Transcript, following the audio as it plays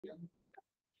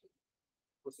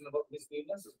Question about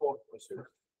miscellaneous is fourth question.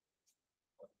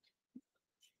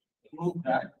 Prove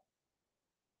that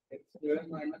x square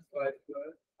minus y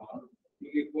square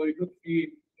is equal to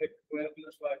 3x square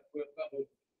plus y square का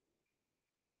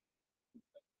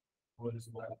whole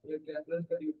square. Calculate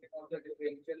the using of the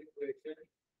differential equation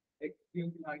x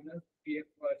cubed minus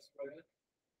 3xy square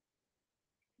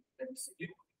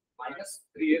minus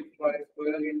 3xy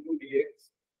square into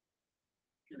dx.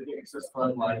 X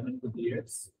square minus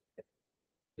dx.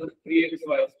 So 3xy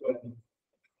square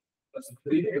plus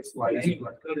 3xy square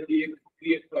plus dx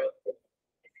 3xy square.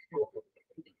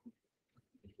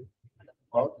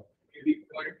 Is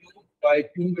equal to y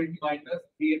cubed minus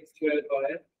 3x square by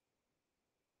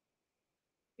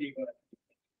 3y.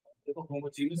 देखो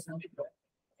homogeneous है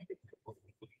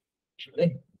नहीं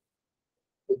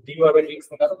तो dy by dx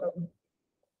बता दो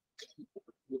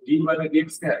dy by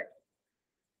dx क्या है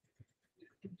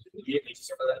ये नीचे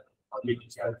से पता है और ये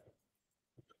नीचे आ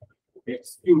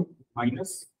x cube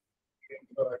minus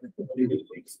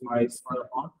x y square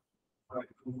upon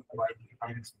y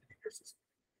minus x.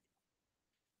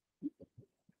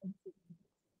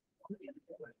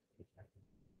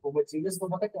 Homogeneous तो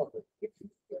पता क्या होता है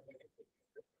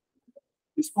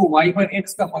इसको y पर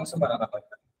x का फंक्शन बनाना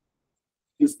पड़ता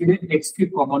है इसके लिए x क्यूब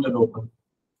कॉमन लो ऊपर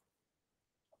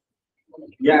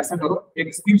या ऐसा करो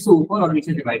x क्यूब से ऊपर और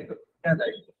नीचे डिवाइड करो क्या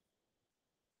जाएगा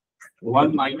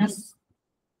 1 minus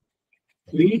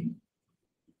 3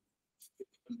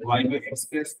 y by x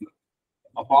plus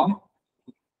upon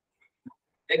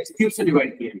x cube से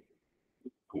डिवाइड किया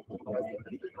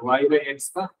y by x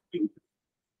का cube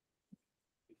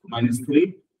minus 3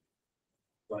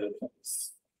 y by x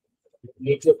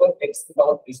नीचे पर x की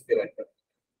पावर 20 डिवाइड कर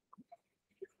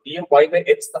ये y by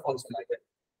x का फंक्शन आ जाए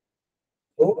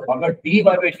तो अगर dy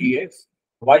by dx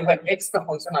y by x का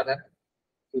फंक्शन आ जाए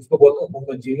तो उसको बोलते हैं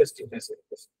होमोजेनियस डिफरेंशियल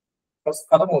बस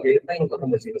खत्म हो गया इतना ही होता है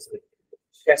होमोजेनियस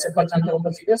कैसे पहचानते हैं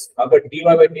होमोजेनियस अगर dy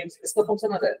by dx इसका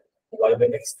फंक्शन आ जाए y by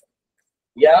x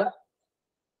या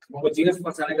होमोजेनियस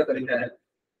पहचानने का तरीका है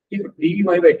कि dy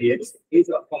by dx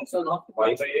is a function of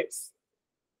y by x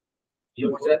ये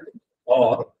हो जाए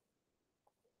और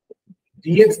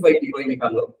dx by dy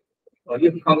निकालो और ये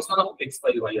function of x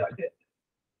by y आ गया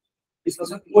इसमें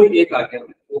से कोई एक आ गया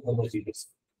वो होमोजेनियस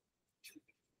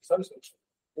समझ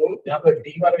तो यहाँ पर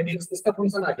dy by dx किसका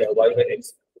फंक्शन आ गया y by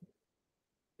x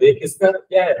तो ये किसका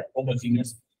क्या है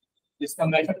होमोजेनियस इसका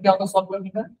मेथड क्या होता है सॉल्व करने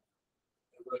का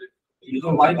ये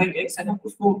जो y by x है ना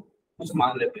उसको कुछ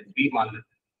मान लेते हैं b मान लेते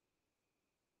हैं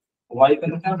y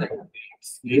का क्या हो जाएगा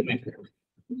ये मेथड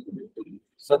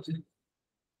सच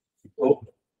तो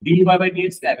dy by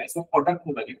dx क्या है इसको प्रोडक्ट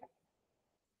में लगेगा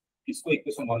इसको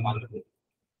इक्वेशन 1 मान लेते हैं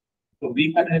तो b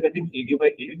का derivative dy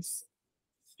by dx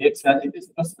x का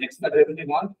डेरिवेटिव प्लस x का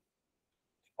डेरिवेटिव 1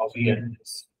 और b एंड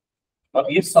अब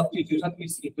ये सब्स्टिट्यूशन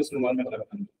इस इक्वेशन 1 में करना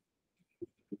है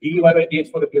dy by dx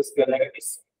को रिप्लेस किया जाएगा इस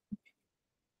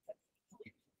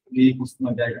ये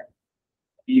उसमें आ जाएगा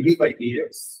dv by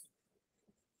dx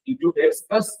into x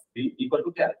plus b equal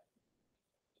to क्या है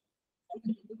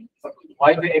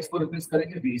y by x को रिप्लेस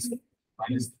करेंगे b से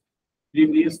minus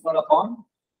 3b square upon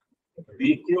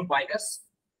b cube minus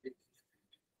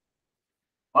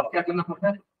अब क्या करना पड़ता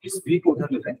है इस b को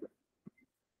उधर लेते हैं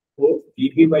तो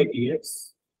dv by dx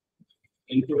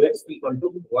into x equal to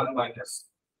 1 minus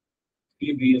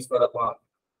 3b square upon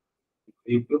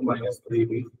b cube minus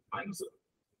 3b minus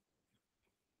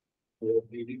so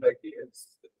dv by dx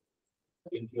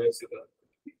into x equal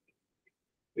to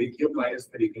b cube minus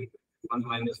 3b 1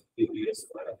 minus 3b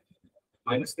square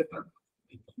minus कितना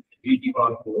b की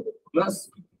power 4 plus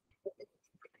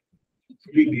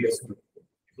 3b square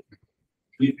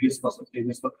 3b square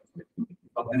 3b square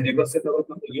अब variable से करो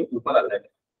तो ये ऊपर आ जाएगा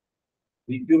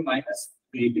b cube minus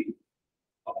 3b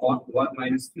upon 1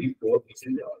 minus 3 4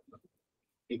 नीचे जाएगा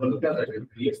इक्वल टू क्या रहेगा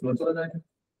dx ऊपर चला जाएगा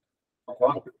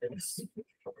अपॉन x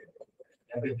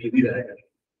यहाँ पे dv रहेगा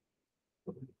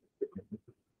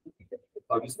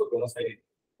अब इसको दोनों साइड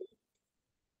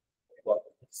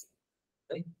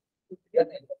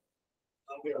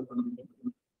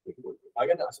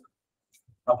आगे ना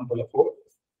अपन बोला 4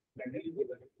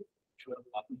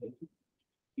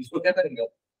 इसको क्या करेंगे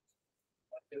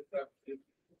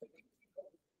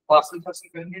पार्शियल फ्रैक्शन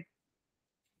करेंगे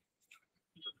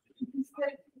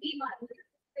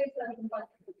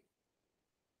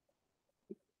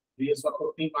ये सब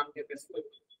को 3 मान के कैसे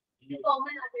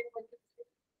कॉमन आ जाएगा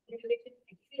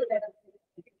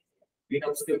बिना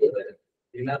उसके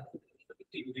बिना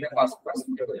बिना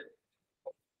पार्शियल के बजाय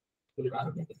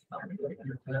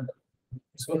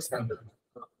इसको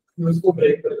स्टैंडर्ड उसको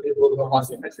ब्रेक करके दो वहां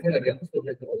से ऐसे नहीं लगे उसको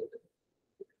ब्रेक कर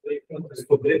देते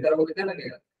इसको ब्रेक करोगे कितना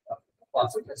लगेगा?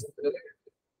 500 लगेगा।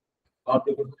 आप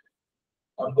देखो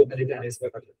और कोई तरीका है इसका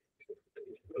कर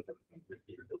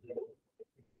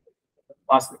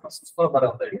पास में पास उसको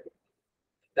बराबर है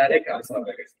डायरेक्ट आंसर आ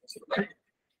जाएगा।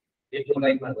 एक दो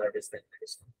लाइन में आ जाएगा इसका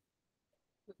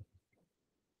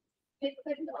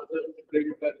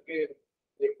करके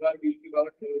एक बार बी की बात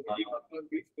मतलब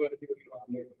बी स्क्वायर की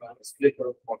स्प्लिट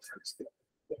करो फंक्शन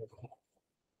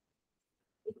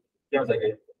क्या हो जाएगा?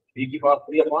 बी की पावर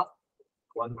 3 अपॉन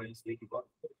 1 माइनस बी की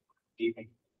power D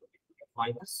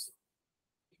minus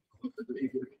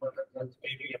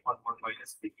B upon 1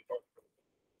 minus B की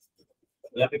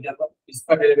पावर या फिर क्या था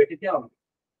इसका डेरिवेटिव क्या होगा?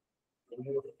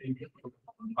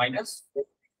 माइनस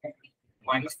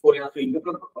माइनस 4 यहाँ पे इंटू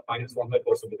कर माइनस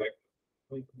 1/4 से डिवाइड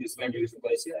इसमें डिवीजन का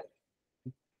ऐसे है।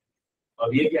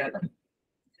 और ये क्या है ना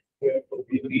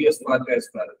बी स्क्वायर का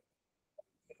स्क्वायर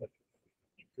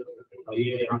और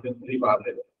ये यहाँ पे 3 बाहर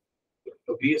है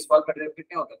तो बी स्क्वायर का डेरिवेटिव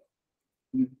क्या होता है?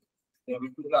 यहाँ पे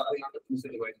यहाँ पे 2 से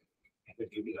डिवाइड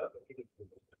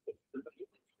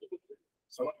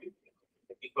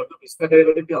इक्वल टू इसका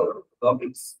डेरिवेटिव क्या होगा? log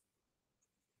x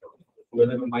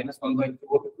minus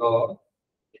 1/4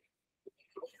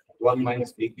 1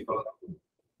 minus B की पावर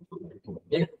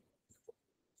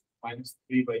माइनस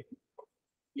 3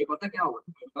 ये पता क्या होगा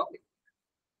बताओ?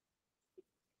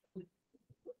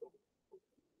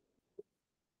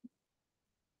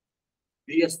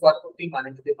 बी स्क्वायर को 3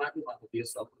 मानेंगे तो मान बी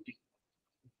स्क्वायर को 3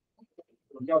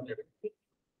 तो क्या हो जाएगा?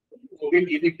 वो भी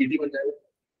dt बन जाएगा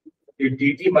ये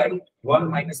dt bye 1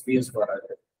 minus B square आ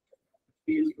जाएगा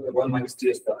 1 minus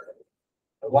T square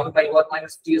 1 bye 1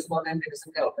 minus T square and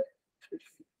integration क्या होता है?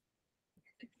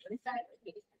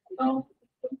 1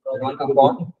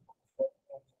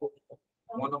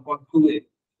 अपॉन 2a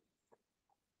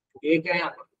a क्या है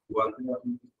यहाँ पर 1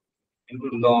 इनटू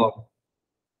log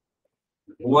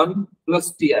 1 प्लस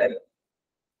टी आएगा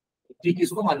टी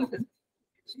किसको मानते हैं?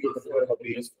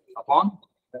 अपॉन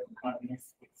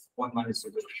 1 माइनस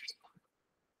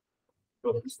तो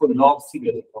इसको log c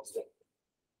ले लेते हैं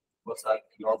बस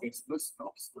log x plus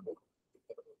log c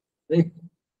ठीक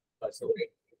बस हो गया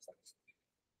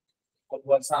और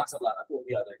वन सा आंसर लाना तो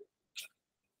भी आ जाएगा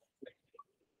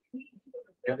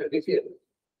या फिर देखिए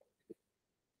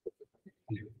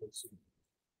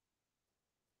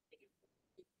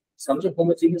समझो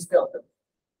होमोजेनियस क्या होता है?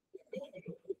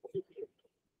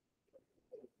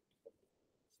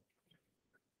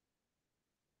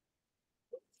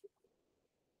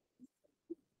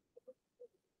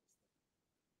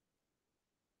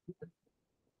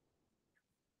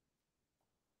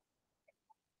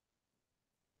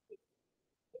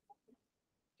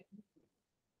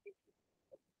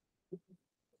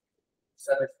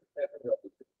 सर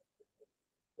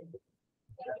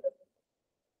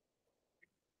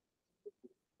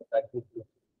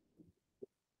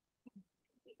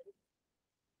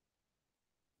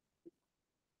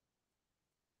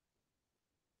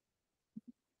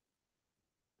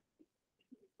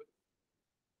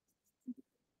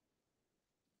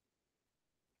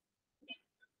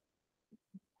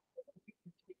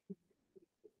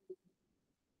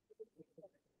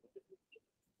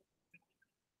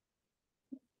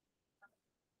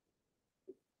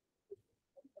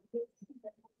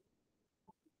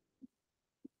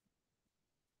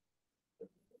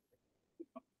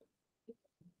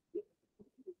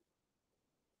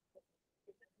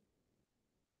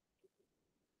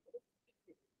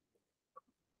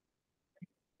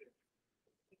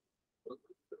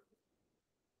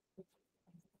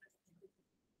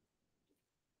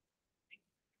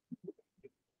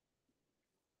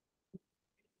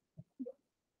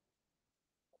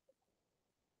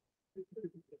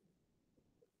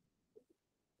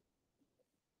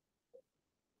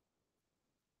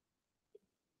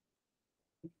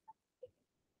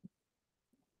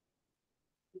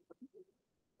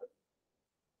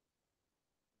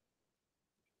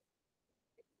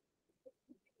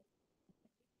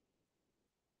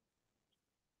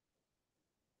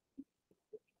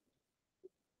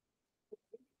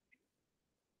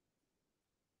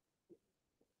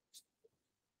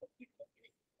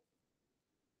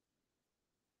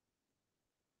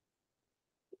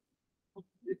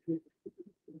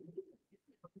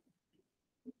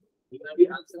जितना भी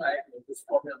आंसर आया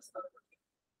उसको हमें आंसर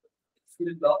फिर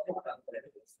लॉग को हटा करेंगे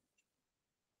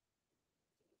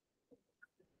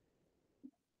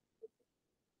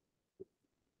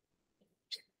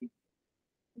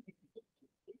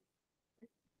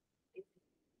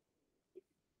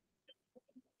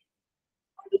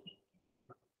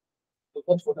तो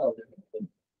बहुत छोटा हो जाएगा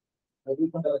अभी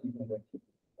पता नहीं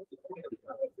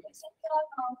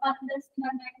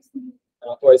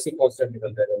तो ऐसी कांस्टेंट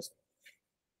निकलता है उसका।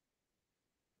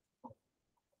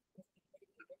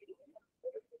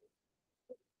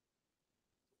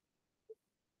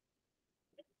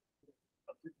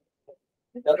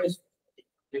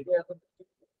 देखो यहाँ पर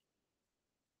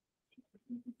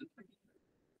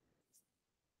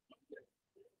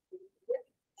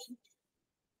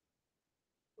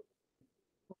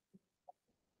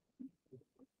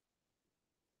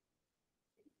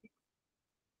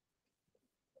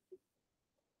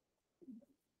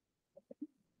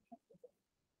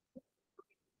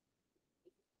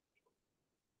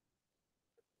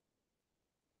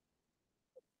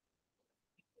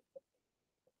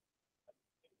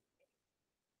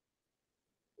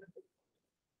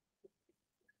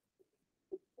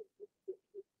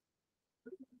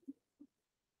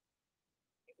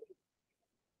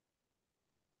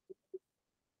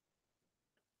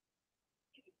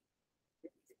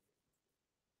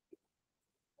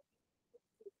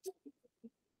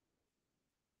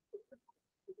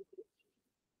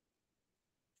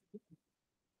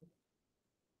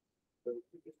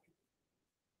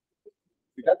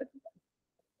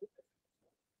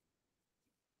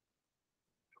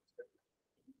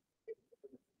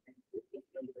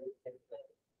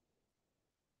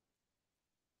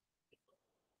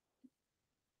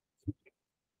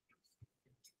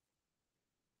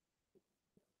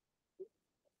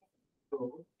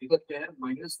तो इधर क्या है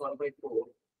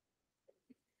 -1/4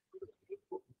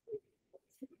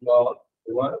 log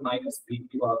 1 minus b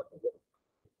की power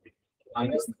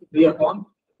 -3/4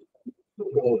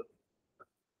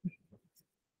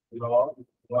 log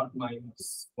 1 minus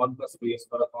 1 plus b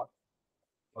square upon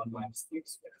 1 minus b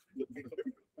square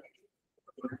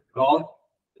log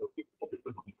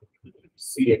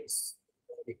cx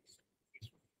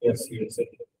yes yes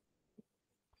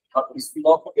अब इस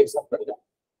लॉग को कैसे करेगा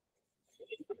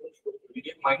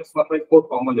ये -1/4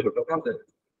 कॉमन ले लो तो क्या होता है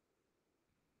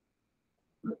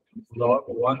log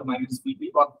 1 minus b की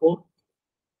power 4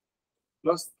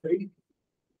 plus 3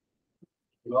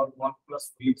 log 1 plus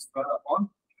b square upon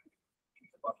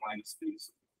 1 minus b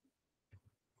square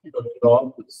log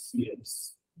cx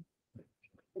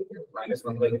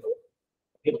 -1/4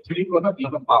 ये 3 को ना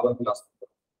यहाँ पावर प्लस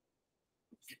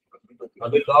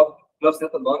अभी लॉग प्लस है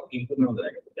तो लॉग इनटू में हो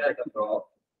जाएगा तो क्या आएगा लॉग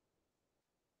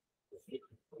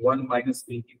 1 minus b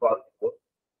की power 4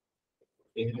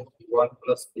 into 1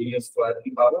 plus b square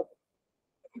की power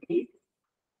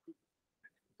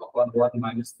upon 1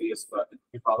 minus b square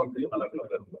की पावर 3 अलग अलग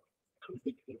होगा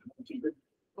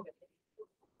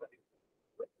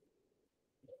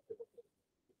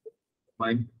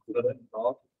minus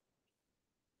log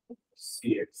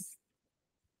cx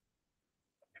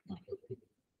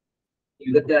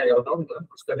इधर क्या आएगा बताओ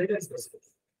कुछ करेगा इसमें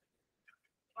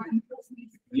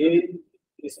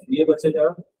ये बचेगा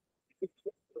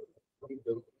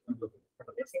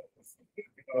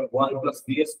 1 plus b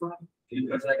square ये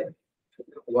कर जाएगा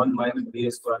 1 minus b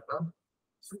square का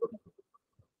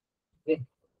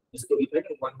इसको लिखा है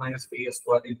 1 minus b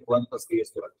square into 1 plus b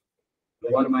square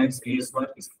 1 minus b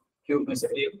square cube में से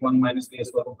एक 1 minus b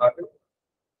square को काटो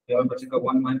यहाँ बचेगा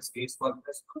 1 minus b square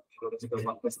प्लस बचेगा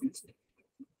 1 plus b square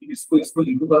इसको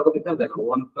इंटू करोगे कितना देखो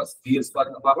 1 plus b square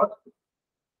का पावर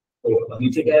तो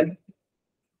नीचे क्या है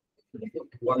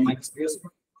 1 minus b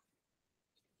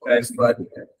square square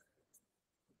है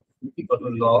equal to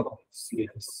log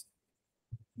cx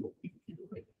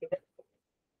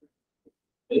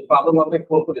power वहां पे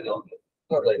 4 को ले जाओगे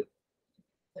तो आ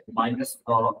जाएगा minus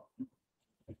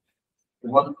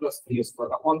 1 plus b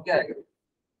square upon क्या आएगा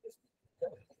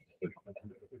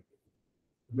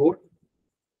root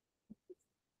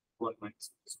 1 minus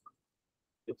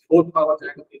b fourth power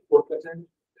जाएगा तो 4 कर जाएगा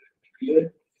ये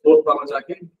फोर्थ पावर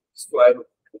जाके स्क्वायर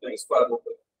स्क्वायर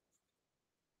होगा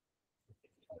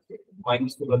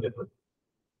माइनस 2 कर देते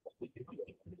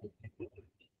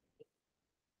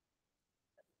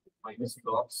माइनस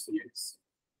log cx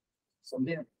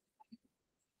समझे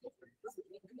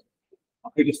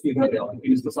फिर इसकी इधर आओ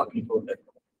फिर इसके साथ लिखो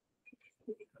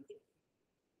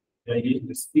ये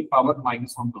इसकी पावर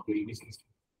 -1 हो गई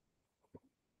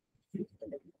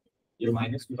ये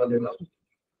माइनस की ले लो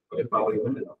फिर पावर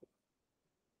इधर ले लो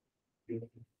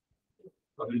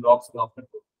अभी log से लॉग कर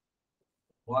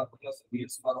 1 plus b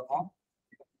square upon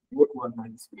root 1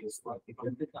 minus b square की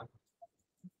पावर कितना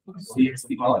cx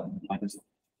की पावर माइनस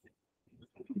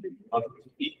अब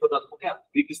e को रखो क्या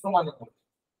b किसको मानना है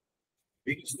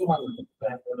b किसको मानना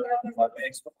है और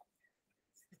x को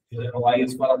y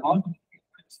square upon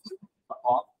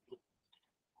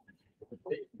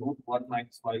root 1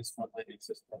 minus y square by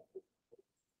x square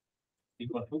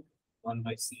equal to 1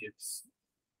 by cx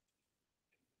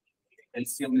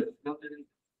LCM ले लेते हैं,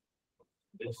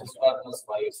 x square plus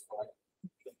y square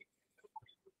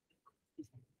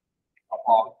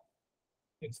upon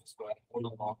x square whole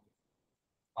upon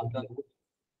under root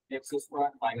x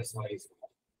square minus y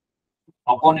square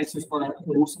upon x square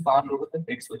root से बाहर लोगे तो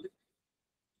x हो जाएगा,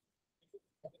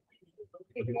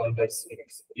 divide by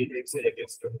 6 ये x से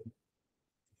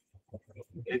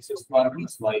x square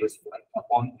plus y square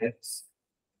upon x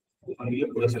और ये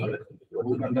पूरा चला जाता है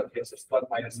root under x square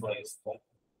minus y square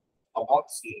upon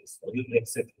 6 और ये x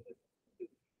से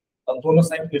अब दोनों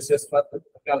साइड फिर से स्क्वायर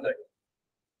क्या हो जाएगा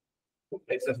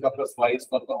x square plus y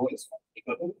square का whole square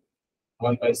equal to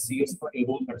 1 bye c square ये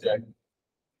रूट कट जाएगा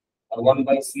और 1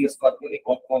 बाय c स्क्वायर को एक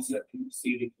और कांस्टेंट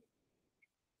c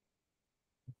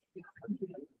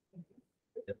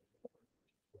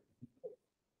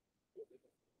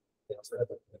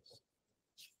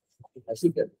ऐसे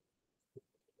क्या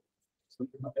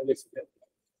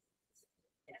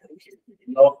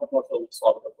लॉग का मतलब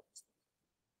सॉल्व करते हैं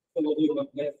तो वो भी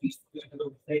मतलब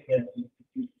है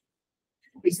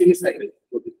इसीलिए साइकिल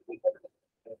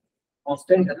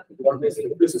कांस्टेंट है ना 1 bye c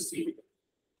plus c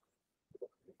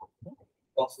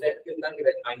constant के अंदर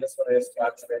के माइनस और s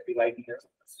चार्ज है डिवाइड है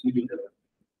c भी कर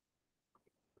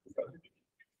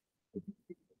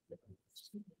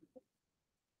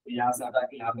यहाँ से आता है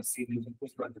कि यहाँ पे c भी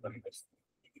कुछ बात करनी है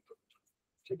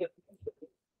ठीक है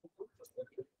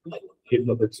ये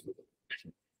लो बच्चे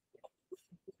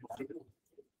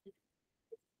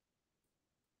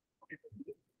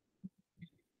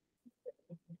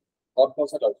और कौन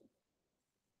सा डाउट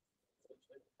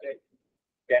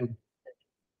कैन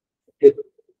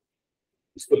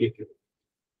इसको लिखिए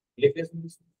लिखिए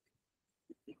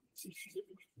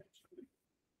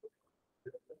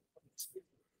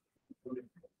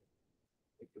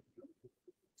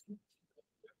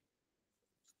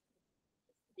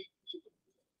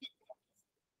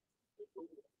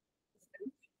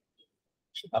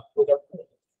आपको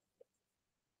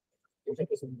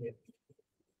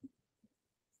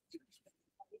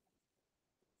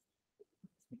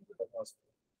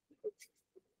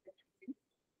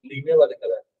लिखने वाले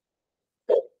कलर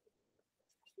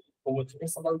तो मुझे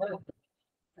समझना है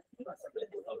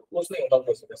कुछ नहीं होता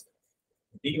कुछ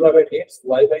dy by x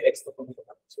y by x को भी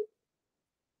बताना चाहिए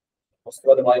उसके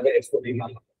बाद y by x को भी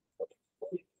मानना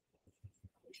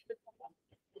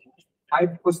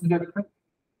हाइट क्वेश्चन क्या करते हैं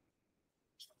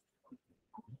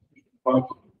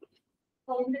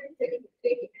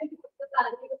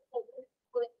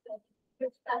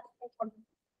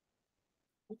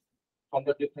from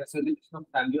the differentiation of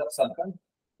family of circle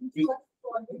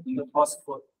in the first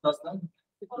person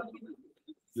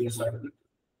yes sir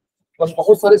बस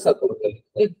बहुत सारे सर्कल होते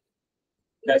हैं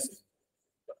जैसे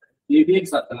ये भी एक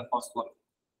सर्कल है फर्स्ट वन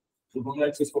जो दोनों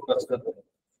एक्सिस को टच करते हैं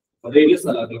और रेडियस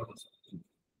अलग अलग हो सकती है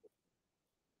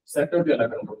सेंटर भी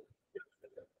अलग अलग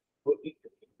होता है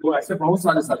तो ऐसे बहुत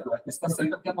सारे सर्कल है इसका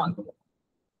सेंटर क्या मानते हैं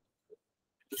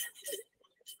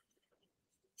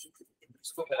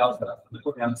इसको मिलाओ जरा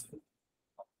देखो ध्यान से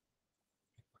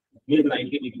ये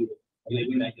 90 डिग्री है ये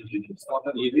भी 90 डिग्री इसका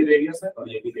मतलब ये भी रेडियस है और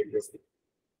ये भी रेडियस है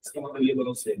इसका मतलब ये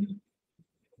दोनों सेम है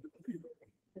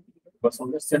बस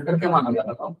हमने सेंटर क्या माना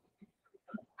जाता था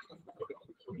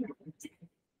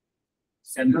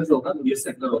सेंटर जो होगा ये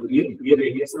सेंटर और ये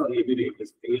रेडियस है और ये भी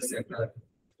रेडियस है ये सेंटर है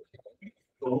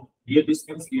तो ये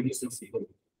डिस्टेंस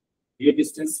ये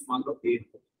डिस्टेंस मान लो a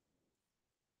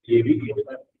ये भी a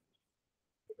है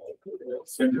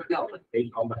सेंटर क्या होगा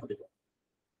एक कॉम्बिनेशन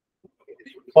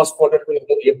फर्स्ट क्वाड्रेंट में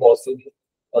तो ये पॉजिटिव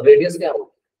और रेडियस क्या होगा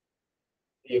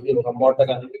ये भी होगा मॉड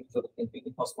लगाने की जरूरत नहीं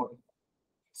है फर्स्ट क्वाड्रेंट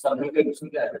सर्कल का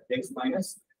डिस्टेंस क्या है x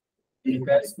माइनस a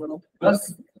का square plus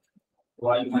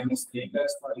y minus a का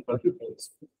स्क्वायर इक्वल टू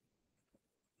 4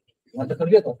 यहां तक कर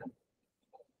लिया था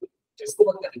इसको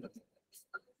बात क्या करते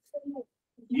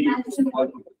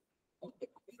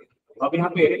अब यहाँ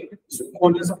पे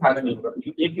खोलने से फायदा नहीं होगा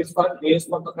एक स्क्वायर a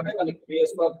स्क्वायर तो करेगा लेकिन a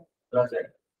स्क्वायर रह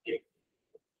जाएगा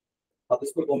अब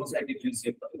इसको दोनों साइड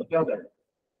डिफरेंशिएट कर तो क्या हो जाएगा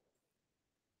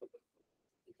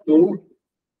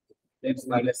 2x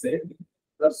minus a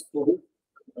plus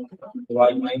 2y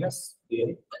minus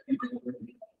a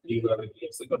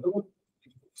से कर दो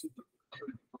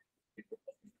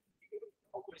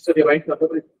इसे डिवाइड कर दो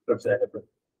तो कट जाएगा तो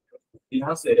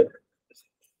यहाँ से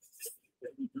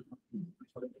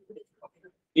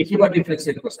एक ही बार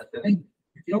डिफरेंशिएट कर सकते हैं नहीं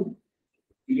क्यों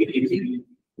ये एक ही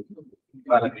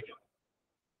वाला है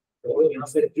तो यहाँ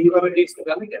से d/dx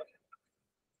निकालने क्या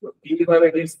तो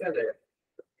d/dx क्या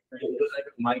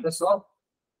जाएगा माइनस ऑफ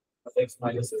x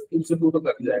माइनस 2 से 2 तो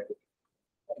कट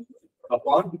जाएगा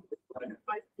अपॉन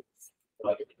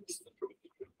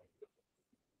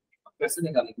कैसे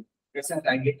निकालेंगे कैसे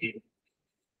हटाएंगे a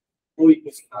कोई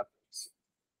कुछ ना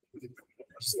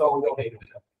इसका होगा नहीं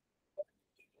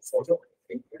सोचो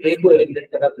एक को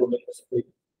एलिमिनेट करना दोनों में से कोई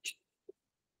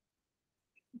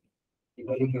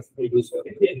इक्वेशन का कोई यूज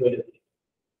करके एक को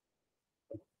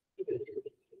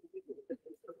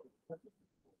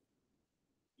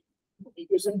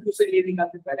इक्वेशन को से ये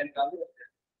निकालते पहले निकालते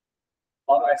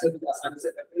और ऐसे भी आसानी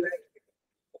से करते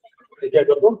हैं क्या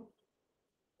कर दो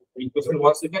इक्वेशन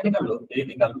वन से क्या निकाल लो ये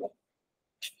निकाल लो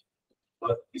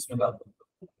और इसमें डाल दो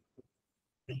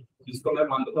इसको मैं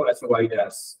मान लेता हूँ ऐसे y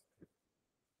डैश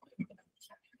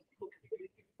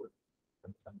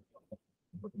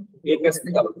ये कैसे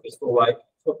निकालो इसको y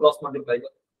इसको क्रॉस मल्टीप्लाई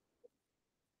करो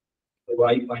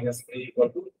y minus a equal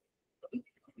to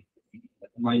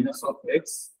minus of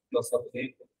x plus of a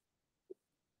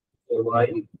तो y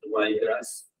dash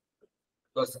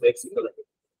plus x equal to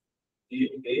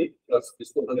a plus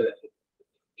इसको बदल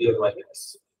देते y डैश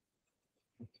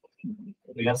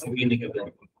तो यहाँ से भी निकल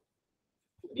जाएगा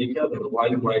ये क्या होगा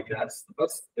y dash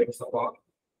plus x upon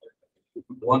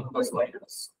 1 plus y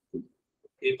dash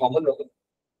ये कॉमन होगा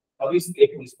अब इस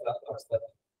एक को इसका रास्ता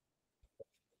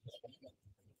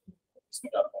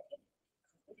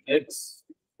x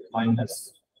minus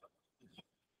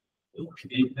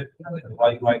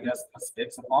y dash plus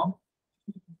x upon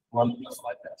 1 plus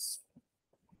y dash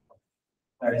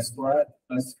that is square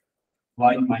plus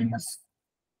y minus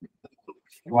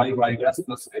y dash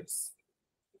plus x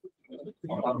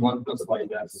और 1 plus y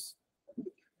dash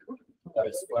that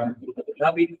is square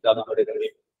यहाँ भी ज्यादा पड़ेगा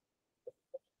ये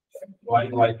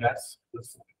y dash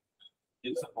plus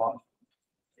x upon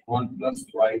 1 plus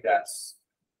y dash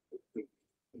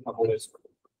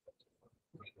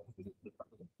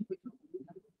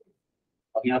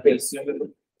अब यहाँ पे LCM में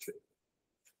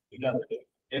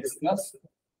x plus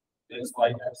x y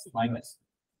dash minus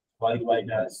y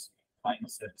dash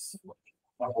minus x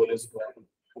और होल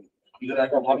स्क्वायर इधर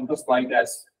आएगा 1 plus y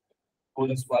dash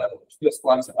whole square उसके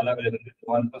स्क्वायर से अलग ले लेंगे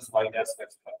 1 प्लस y डैश का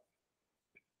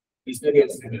स्क्वायर इसमें भी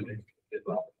एलसीएम ले लेंगे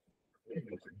तो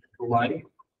y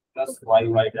plus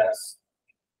y dash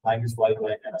minus y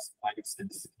dash minus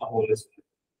x और होल स्क्वायर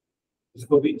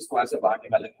इसको भी स्क्वायर से बाहर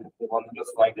निकालेंगे तो 1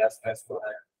 प्लस y डैश का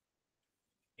square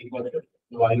equal to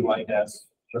y dash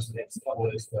plus x का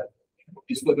होल स्क्वायर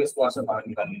इसको भी स्क्वायर से बाहर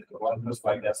निकालेंगे तो 1 प्लस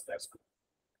y डैश का स्क्वायर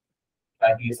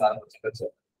ताकि ये सारा कुछ बचे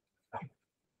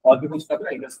और भी कुछ कर रहा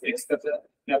है x का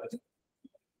क्या बचे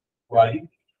y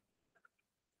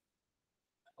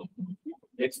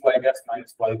x y dash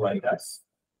minus y dash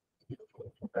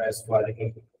का square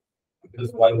equal to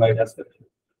y dash का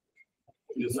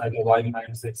this side of y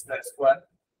minus x square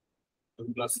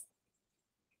plus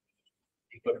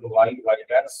equal to y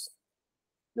dash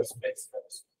plus x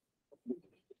dash.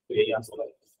 तो यही आंसर है।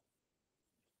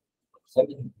 सर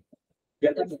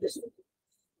क्या था this?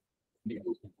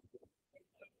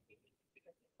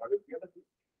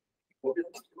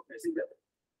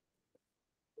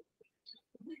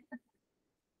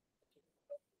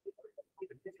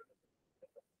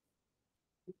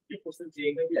 ये क्वेश्चन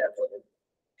चेंज में भी आया था।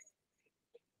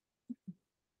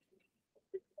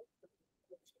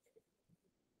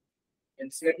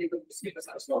 NCERT को इसके का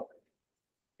सारा स्लॉट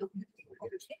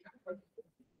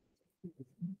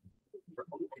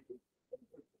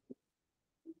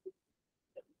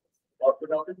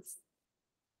ऑर्थोडॉक्स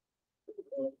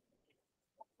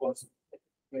कौन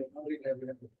मेमोरी लेवल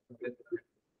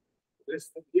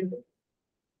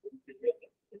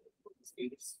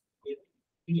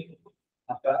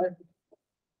आपका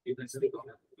ये कैसे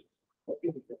होगा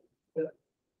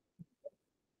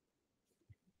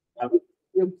अब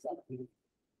ये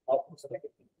आपको समझ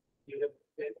ये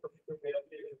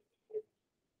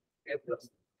प्लस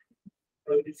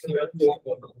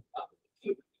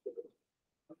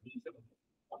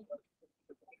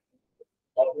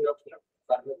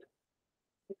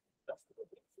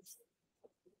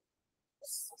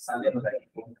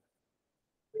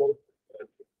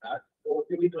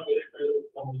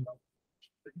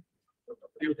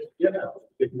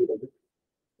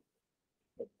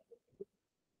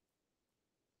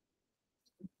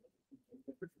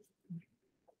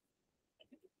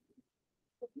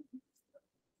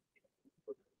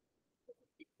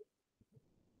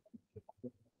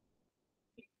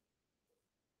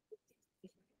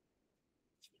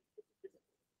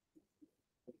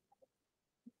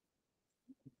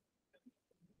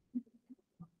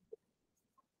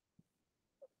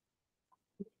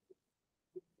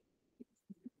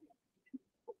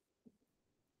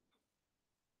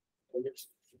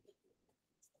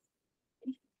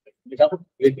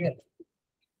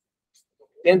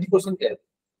टेंथ क्वेश्चन क्या है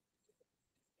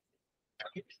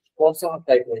कौन सा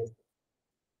टाइप है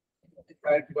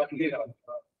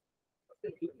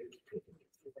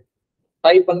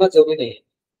टाइप बनना जरूरी नहीं है,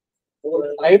 वो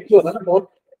टाइप जो है ना बहुत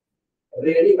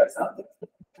रेयरली वैसा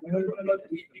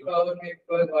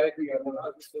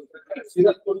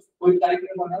सीधा कोई टाइप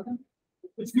में बना था,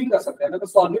 कुछ भी कर सकते हैं, तो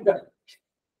सॉल्व भी करें,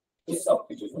 कुछ सब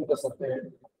कुछ कर सकते हैं,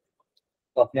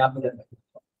 तो अपने आप में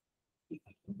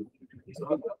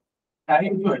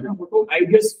टाइप जो है ना वो तो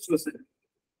आइडियल सिचुएशन है,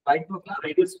 टाइप तो अपना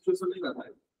आइडियल सिचुएशन नहीं रहता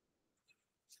है।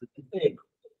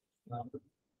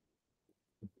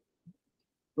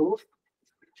 तो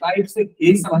टाइप से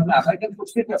एक समझ में आता है कि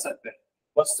कुछ भी कर सकते हैं,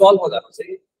 बस सॉल्व हो जाना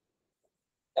चाहिए,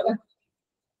 है ना।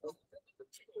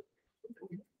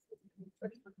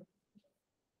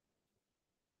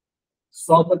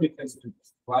 Solve the difference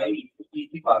y e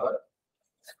की power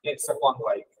x upon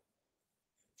y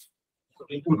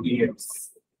into dx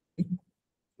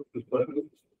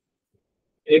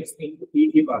x into e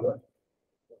की power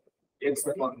x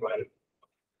upon y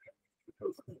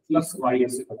plus y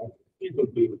into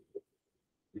d।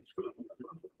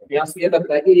 यहाँ से ये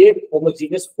लगता है कि ये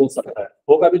होमोजीनियस हो सकता है,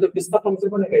 होगा भी तो किसका फंक्शन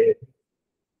बनेगा ये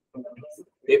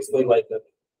x by y का,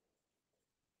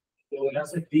 तो यहाँ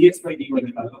से dx by dy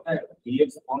निकालना होता है, dx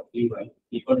upon dy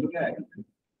equal to क्या है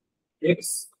x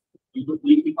into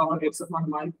e की power x upon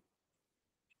y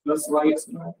plus y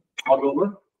square all over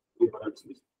y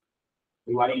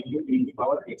into e की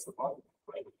पावर x upon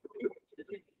y।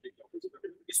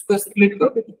 इसको स्प्लिट कर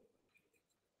दो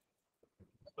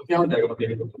तो क्या हो जाएगा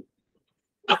बताइए,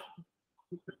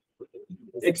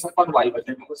 x upon y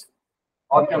बचेगा बस,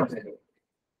 और क्या बचेगा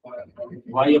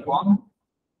y upon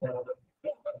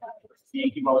e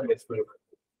की पावर x square।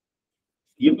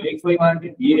 ये तो x by y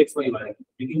है, ये x by y है,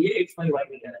 लेकिन ये x by y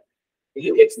नहीं है, ये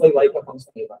x by y का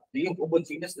फंक्शन है, ये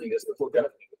होमोजीनियस नहीं है, इसको छोटा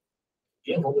रखिए,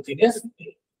 ये होमोजीनियस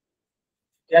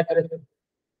क्या करें फिर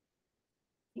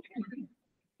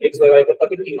x by y को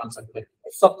तभी नहीं मान सकते,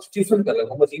 सब्स्टिट्यूशन कर रहे हैं,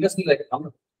 होमोजीनियस नहीं लगे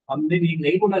हम, हमने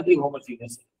नहीं बोला कि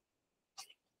होमोजीनियस है,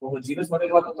 होमोजीनियस होने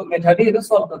के बाद तो मेथड ही इधर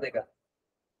सॉल्व कर देगा,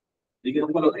 लेकिन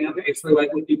हमको लगता है यहाँ पे x by y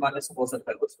को t मानने से हो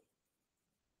सकता है कुछ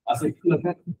ऐसे लगता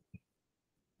है।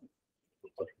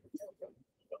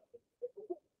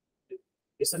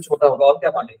 इससे छोटा होगा और क्या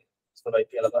मानेंगे इसको y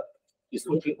के अलावा,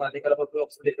 इसको t मानने के अलावा कोई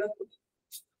ऑप्शन देगा,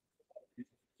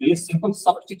 ये सिंपल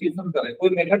सब्स्टिट्यूशन कर रहे हैं, कोई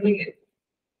मेथड नहीं है,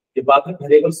 ये बाद में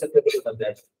वेरिएबल सेपरेबल बन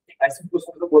जाएगा, ऐसे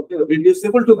क्वेश्चन को बोलते हैं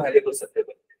रिड्यूसिबल टू वेरिएबल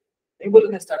सेपरेबल, नहीं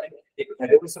बोलते स्टार्टिंग में एक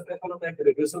वेरिएबल सेपरेबल होता है,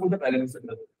 रिड्यूसिबल टू वेरिएबल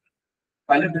सेपरेबल,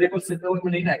 पहले वेरिएबल सेपरेबल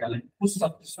में नहीं आएगा, कुछ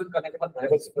सब्स्टिट्यूशन करने के बाद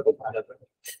वेरिएबल सेपरेबल आ जाता है,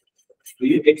 तो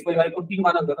ये x by y को t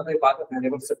माना जाता है, बाद में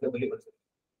वेरिएबल सेपरेबल ही बन जाता है,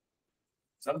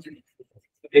 समझ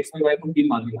x by y को t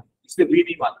मान लिया, इसलिए v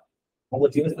नहीं माना,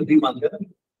 होमोजीनियस तो v मान लिया ना,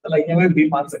 तो लाइक में v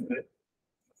मान सकते हैं,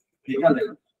 ठीक है ना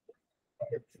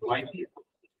y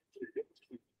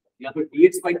या फिर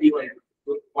dx by dy, तो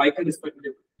y के रिस्पेक्ट में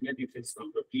ये डिफरेंस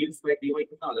तो dx by dy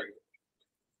कितना आ जाएगा,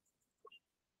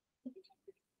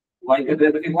 y का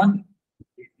derivative 1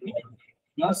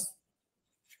 plus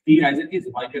t as it is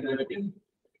y का डेरिवेटिव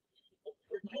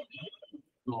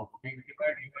नो,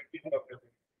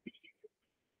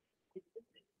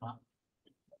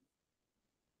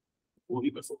 वो भी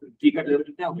कर सकते हैं, t का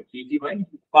डेरिवेटिव क्या होगा dt by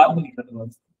बाद में लिखा था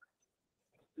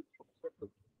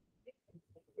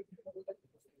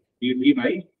dt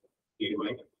by dy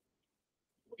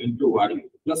into y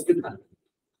plus कितना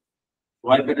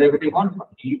y का डेरिवेटिव 1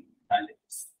 t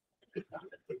बैलेंस,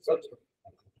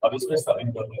 अब इसमें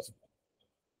सॉल्विंग करना है,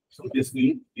 so this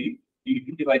will be dt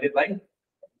divided by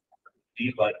dy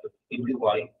into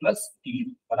y plus t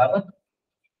बराबर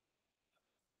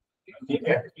ठीक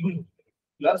है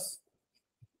प्लस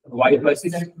y प्लस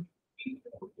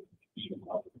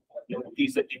t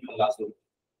से t का लास्ट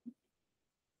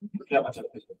क्या बचा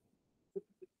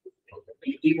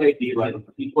dt by dy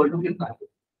equal to कितना है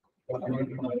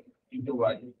into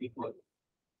y इक्वल,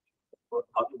 और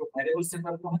आपको वेरिएबल से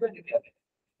करना होगा क्या,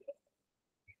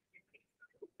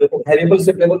 देखो वेरिएबल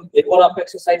सेपरेबल एक और आपका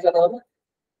एक्सरसाइज आता है ना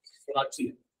सुना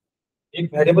चाहिए,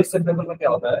 एक वेरिएबल सेपरेबल में क्या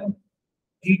होता है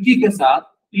dt के साथ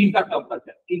t का टर्म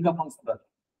करते हैं, t का फंक्शन करते हैं,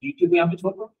 dt को यहाँ पे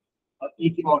छोड़ दो और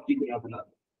e की पावर t को यहाँ पे ला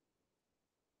दो,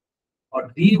 और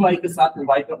dy के साथ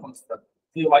y का फंक्शन करते हैं,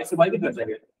 तो y से y भी कट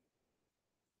जाएगा,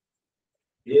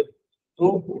 ये तो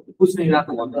कुछ नहीं रहा,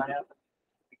 तो होता है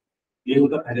ये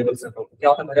होता है वेरिएबल सेपरेबल। क्या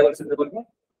होता है वेरिएबल सेपरेबल में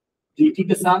dt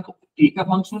के साथ t का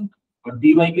फंक्शन और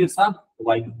dy के साथ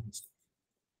y का फंक्शन,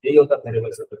 यही होता है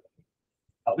वेरिएबल सेपरेबल।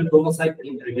 अपने दोनों साइड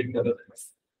इंटीग्रेट कर देते हैं,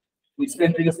 तो इसका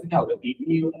इंटीग्रेशन क्या होगा dt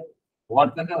और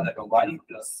क्या हो जाएगा y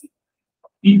प्लस t,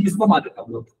 किसको मान देते हैं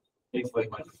हम लोग x by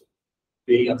y,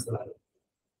 तो यही आंसर आ रहा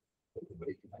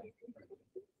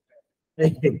है।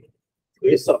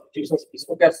 ये सब चीजें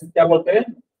इसको क्या बोलते हैं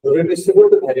रिड्यूसिबल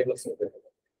टू वेरिएबल सेपरेबल,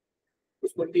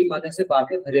 उसको टी मानने से बाद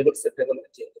में वेरिएबल सेपरेबल में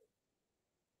चेंज।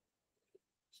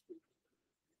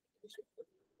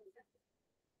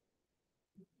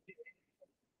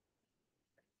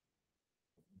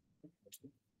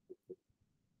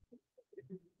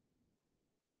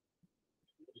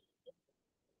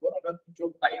 अगर जो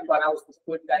टाइम बना उसको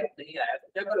कोई टाइम नहीं आया तो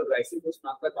क्या करोगे, ऐसे ही उस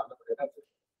नाम का काम करेगा,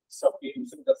 सब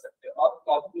यूज कर सकते हो और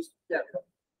कॉपी क्या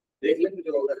देख लेंगे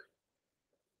जो होगा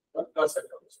कर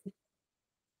सकते हो उसको।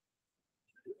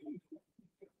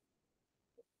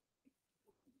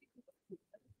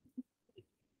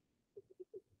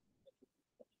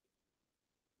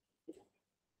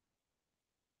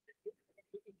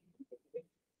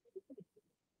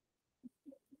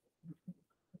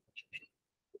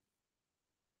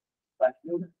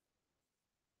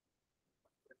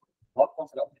 बहुत कौन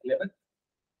सा 11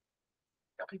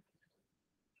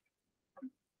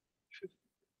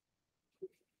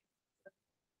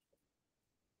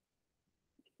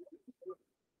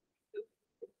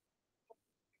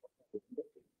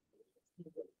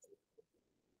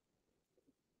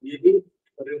 ये भी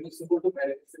रिड्यूसिबल टू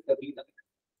वेरिएबल से कभी ना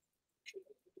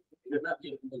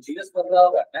जीएस कर रहा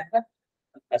होगा है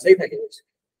ऐसा ही था कि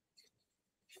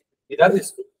इधर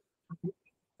इसको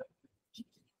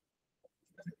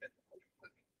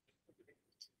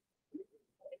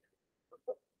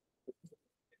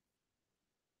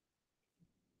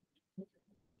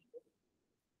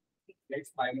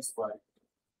x minus y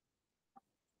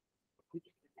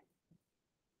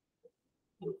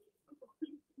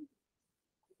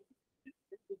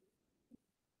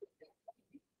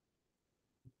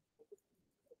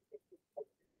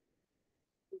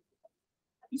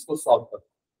इसको सॉल्व करो,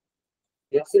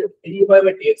 या सिर्फ dy by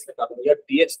dx निकालो या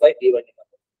dx by dy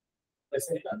निकालो,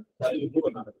 ऐसे निकालो वैल्यू को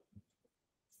बना दो।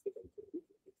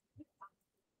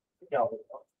 क्या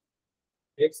होगा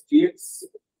x dx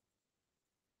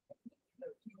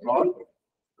और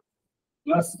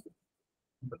plus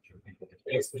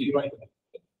x dy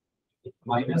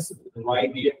minus y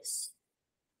dx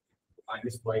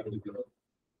minus y dx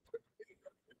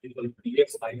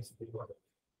minus dy।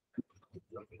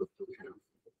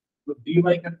 तो dy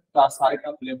का सारे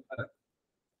का प्लेन करें,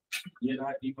 ये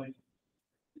रहा dy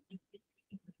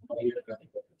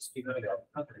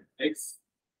x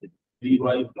dy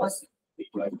plus dy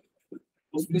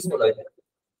उसमें से लगाए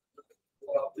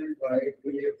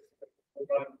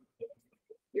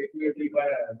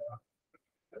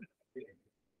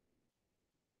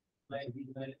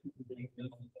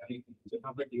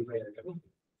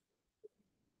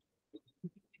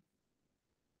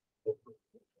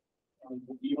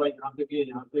यहाँ पे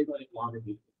यहाँ पे वहां पे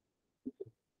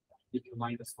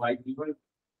minus Y dy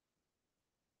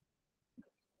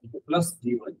plus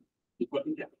dy equal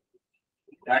to क्या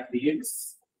दैट dx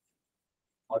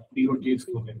और p और dx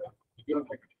को मिलेगा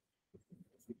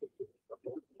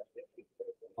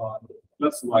और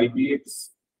plus y dx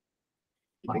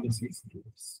minus x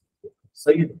dx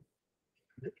सही है।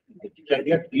 क्या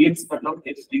दिया dx मतलब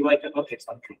x dy का मतलब x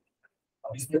आता है,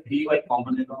 अब इसमें dy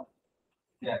कॉमन लेगा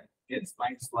क्या x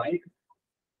minus y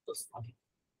plus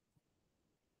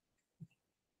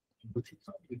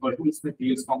equal to इसमें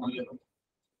dx कॉमन ले लो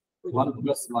 1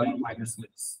 plus y minus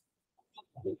x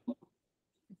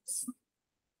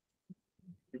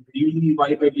dy by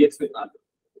dx के साथ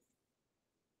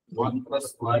 1 plus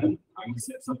y minus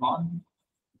x upon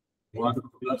 1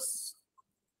 plus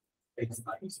x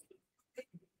minus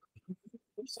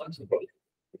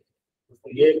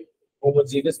ये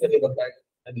होमोजेनियस के लिए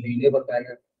बताएगा, लीनियर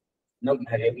बताएगा, ना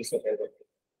वेरिएबल से बताएगा।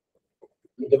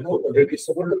 देखो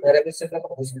रिड्यूसिबल टू वेरिएबल से क्या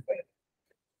हो सकता है,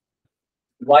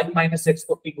 y माइनस x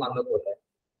को t मानना होता है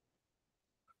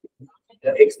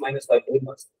या x माइनस y को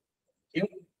मान सकते क्यों,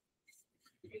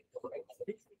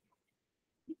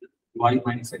 y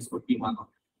माइनस x को t माना,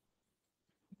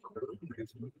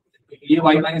 ये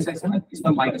y माइनस x है ना,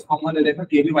 इसमें माइनस कॉमन ले लेना,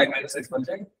 ये भी y माइनस x बन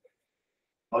जाएगा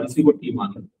और इसी को t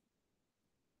माना,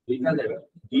 लिखा जाएगा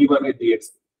d by dx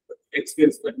x के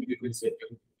रिस्पेक्ट में differentiate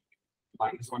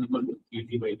minus 1 equal to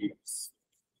dt by dx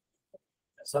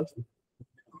ऐसा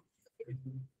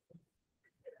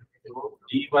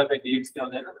dy by dx क्या हो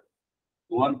जाएगा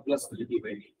 1 प्लस dt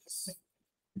by dx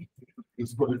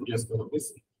इसको रिप्लेस करो इस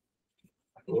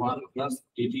 1 प्लस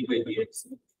dt by dx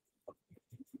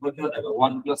वो क्या हो जाएगा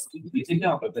 1 प्लस नीचे क्या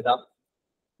होगा बेटा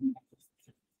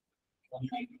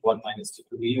 1 माइनस t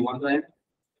ये 1 है,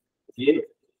 ये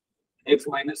x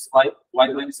minus y y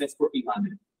minus x को t मान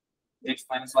है x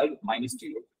minus y minus t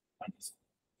minus,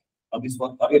 अब इस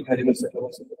बात आगे वेरिएबल से क्या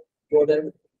हो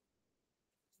जाएगा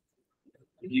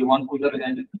ये 1 को इधर ले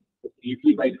जाएंगे dt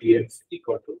by dx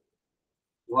equal to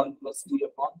 1 plus t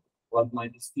upon 1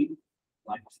 minus t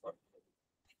minus 1.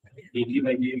 dt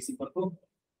by dx is equal to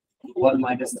 1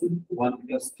 minus t, 1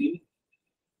 plus t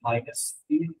minus t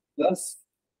plus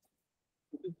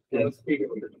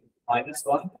minus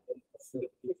 1.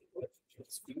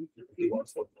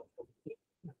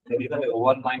 Then you have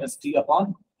 1 minus t upon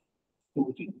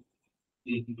 2t.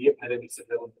 ये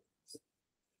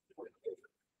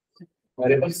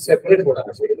variable separate होना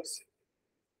चाहिए बस।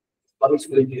 अब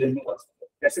इसको integrate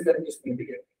कैसे करेंगे इसको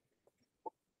integrate?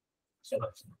 चलो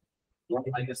 1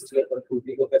 minus t upon 2t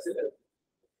को कैसे करें?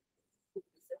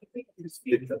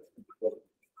 स्प्लिट कर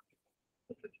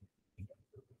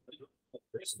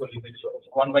इसको लिमिट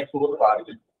 1/4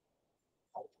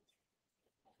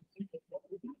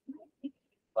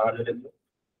 पार्ट ले लो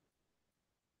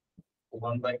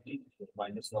 1/t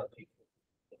minus 1t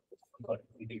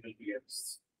integral dx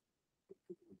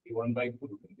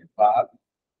 1/2 part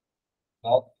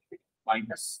of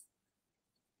minus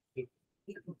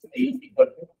t equal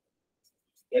to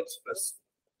x plus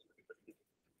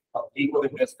अब t को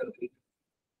रिप्लेस कर दीजिए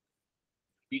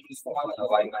t की formula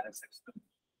y minus x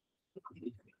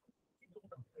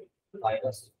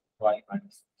minus y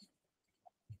minus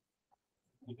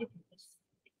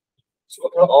इसको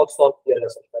थोड़ा और सॉल्व किया जा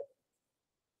सकता है।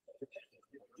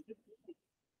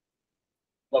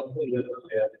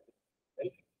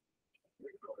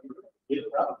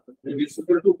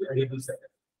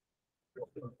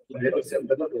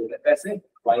 कैसे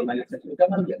y minus x का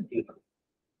मान क्या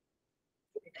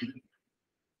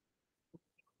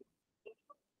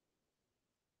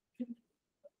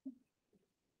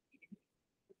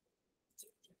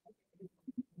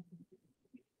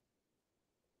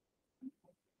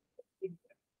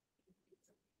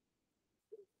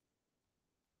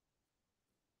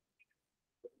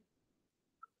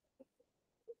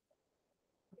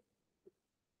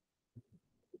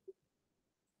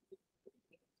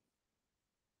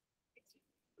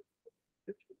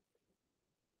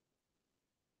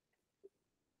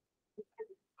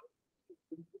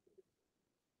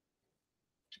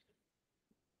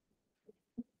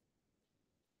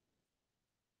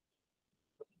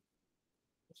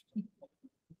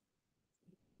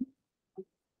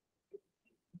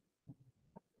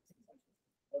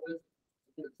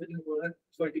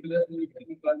particular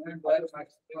requirement by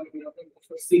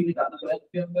maximum C निकालना है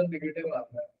उसके अंदर नेगेटिव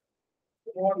आता है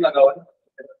कोड लगा हुआ है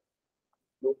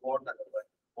दो कोड लगा हुआ है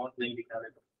कोड नहीं दिखा रहे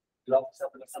ब्लॉक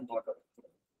सबमिशन बॉर्डर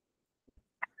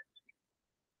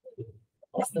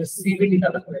उसमें सी भी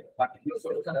निकालना है पार्टिकुलर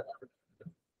सॉल्यूशन है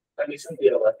कंडीशन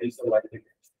दिया हुआ है इस वाले के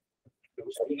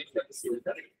तो सभी ने क्या सी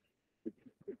निकाले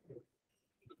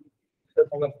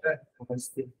तो लगता है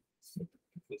समझते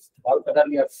और पता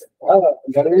नहीं आपसे हाँ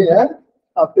गर्मी है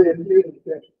आप तो एंट्री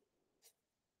होते हैं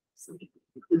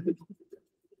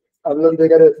हम लोग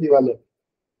देखा एसी वाले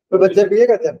तो बच्चे पिए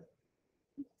करते हैं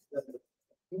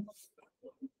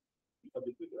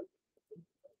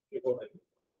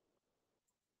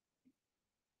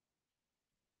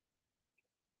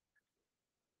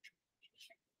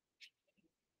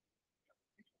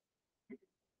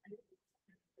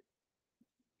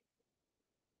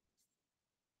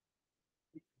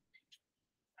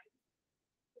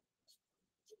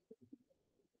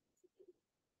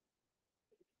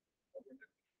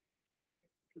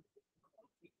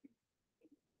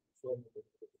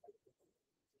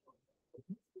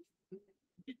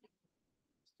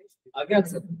आगे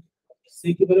आंसर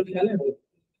सी की वैल्यू निकालें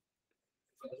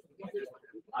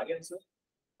आगे आंसर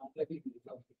आपने भी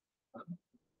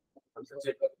आंसर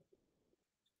चेक कर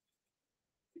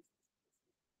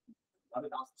अब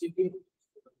आंसर चेक की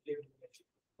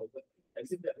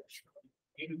ऐसे क्या है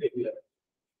इन देख लिया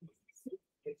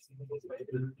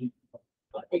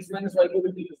x minus y को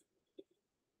भी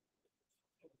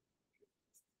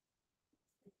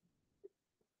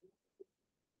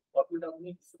popular down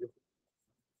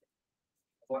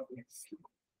what next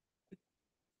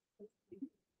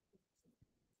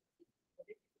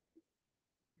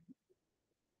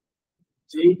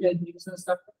J can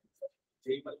stuff J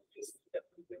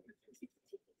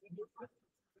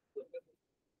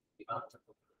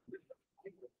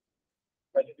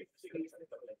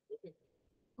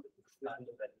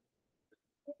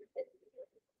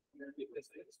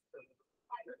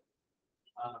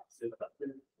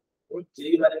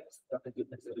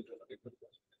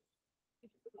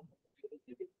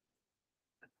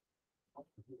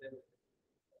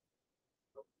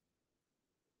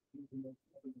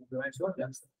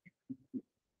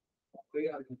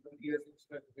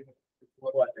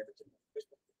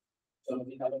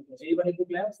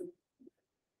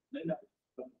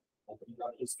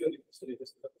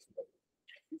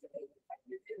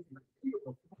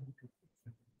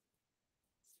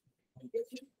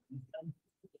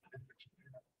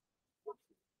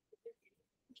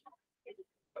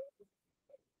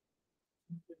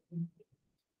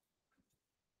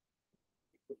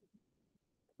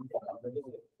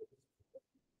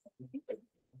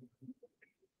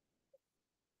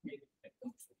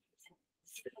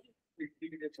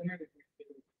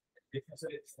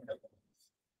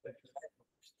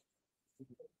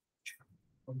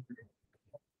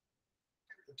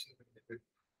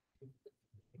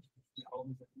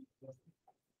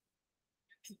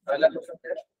पहला क्वेश्चन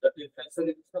है the differential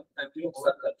equation family of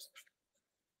circles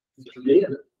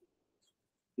clear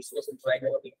this was trying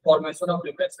about the formation of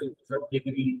differential equation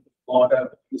degree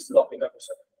order this topic of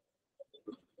question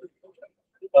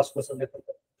first question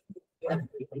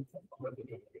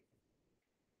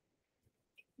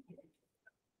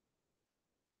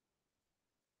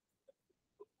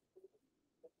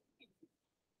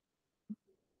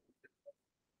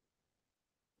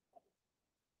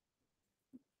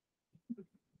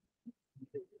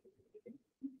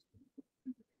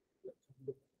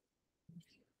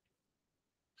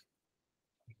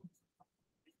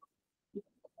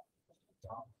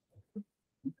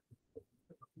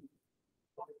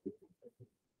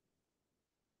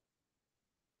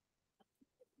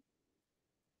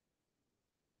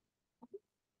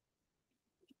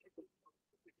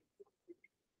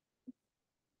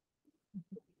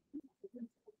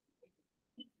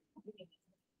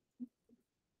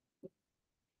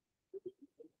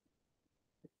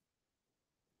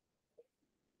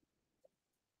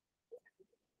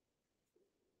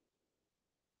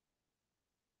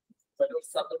but उस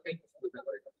circle पे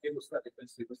ये दूसरा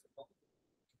differential equation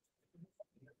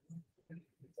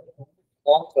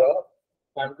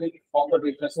form the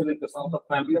differential equation of the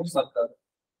family of circle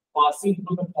passing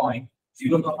through the point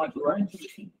 0, 2 and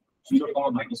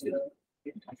 0, minus 0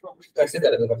 कैसे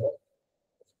करेंगे बताओ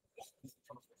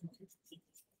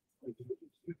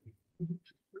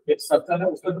एक circle है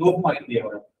उसका दो पॉइंट दिया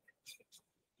हुआ है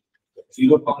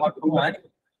 0, 2 एंड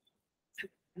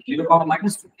 0,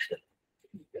 minus 2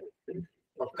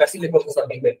 कैसे लिखोगे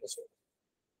सर्कल पे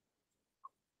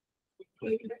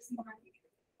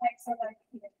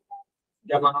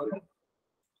क्या मानोगे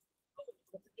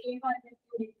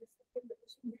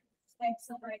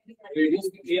रेडियस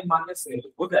की a मानने से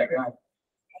हो जाएगा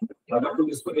अगर तुम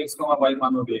इसको x, y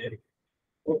मानोगे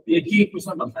तो एक ही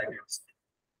इक्वेशन बनता है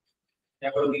क्या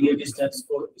करोगे ये डिस्टेंस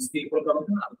को इसके इक्वल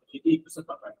करोगे ना एक ही इक्वेशन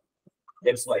बनता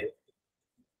है x, y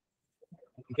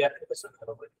क्या इक्वेशन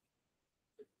करोगे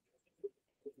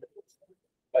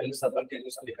पहले सर्कल के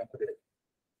इक्वेशन लिखा करें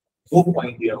दो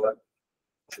पॉइंट दिया हुआ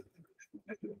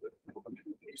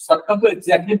सर्कल तो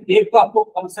एग्जैक्टली एक तो आपको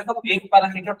कम से कम एक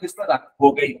पैरामीटर किस पर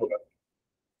होगा ही होगा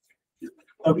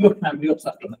अभी ऑफ फैमिली ऑफ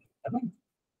सर्कल है ना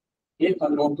एक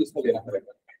अननोन तो इसको लेना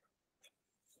पड़ेगा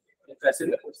कैसे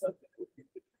देखो सर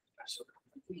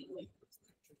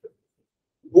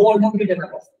वो अननोन भी लेना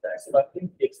पड़ सकता है ऐसी बात नहीं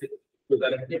एक से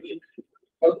उदाहरण के लिए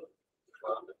और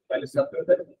पहले सर्कल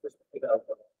पे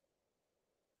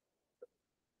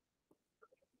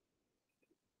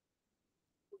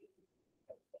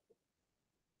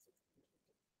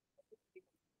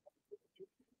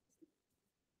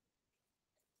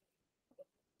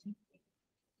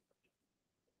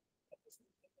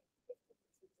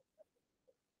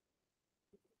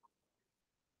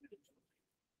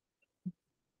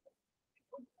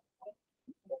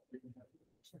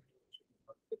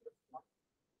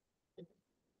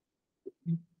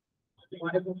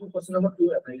हमारे क्वेश्चन नंबर 2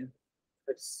 आता है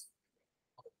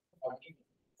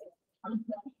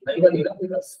नहीं बनी ना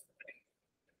बस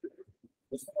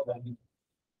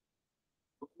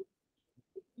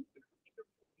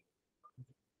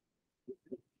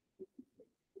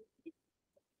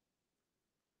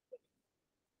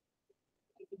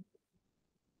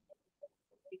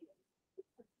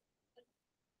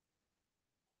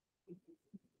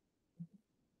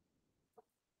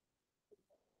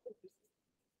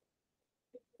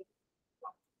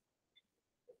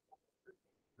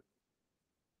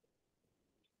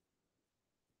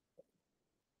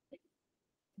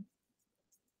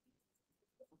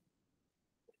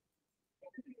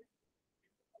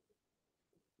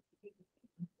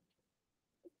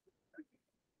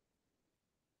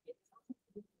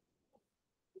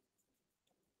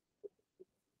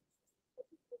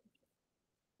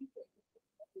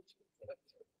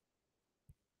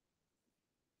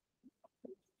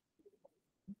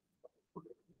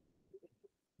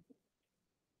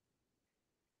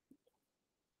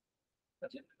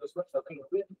उसमें सर्कल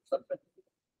होती है सर्कल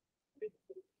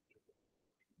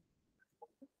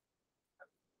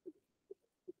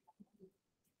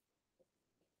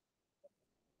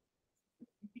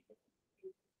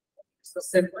इसका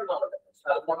सेंटर ना होता है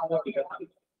शार्प होना होगा ठीक है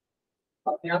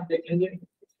अपने आप देख लेंगे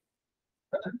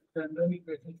जनरल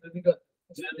इक्वेशन से भी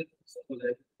हो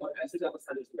जाएगी और ऐसे ज्यादा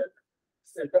सारी स्टूडेंट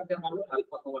सेंटर क्या मान लो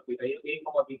अल्फा कॉमा बीटा, ये ए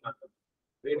कॉमा बी मान लो,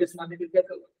 रेडियस मानने के क्या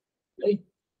करो नहीं,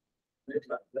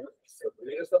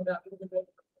 रेडियस तो हमने आपको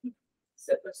बताया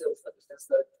सेंटर से उसका डिस्टेंस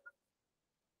कर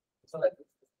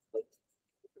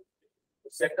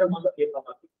सेंटर मान लो ए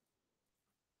कॉमा बी,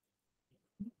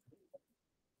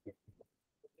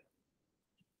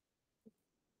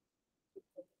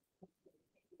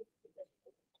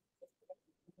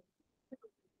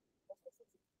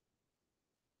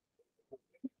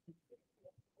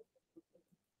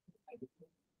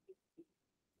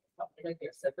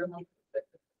 सेंटर मान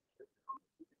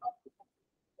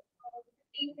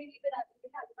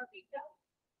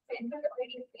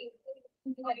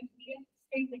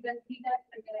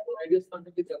रेडियस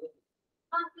मानने की जरूरत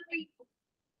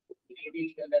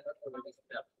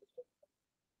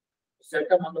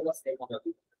सेंटर मान लो बस ए कॉमा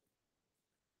बी,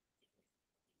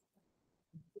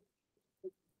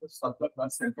 सर्कल का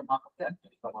सेंटर मान होता है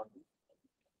कॉमा बी,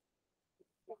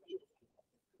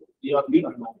 ये और बी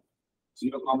अननोन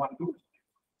 0,2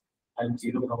 एंड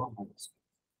 0,-,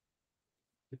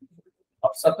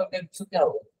 अब सर्कल के बीच क्या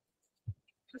होगा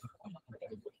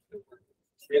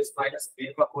x माइनस a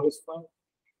का whole square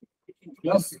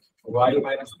plus y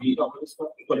minus b का whole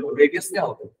square equal to radius क्या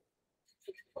होगा,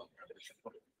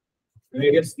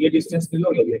 रेडियस ये डिस्टेंस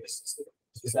किलो है, रेडियस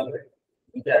हिसाब है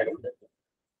क्या आएगा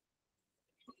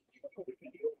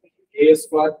a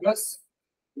square plus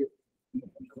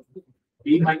b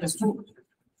minus 2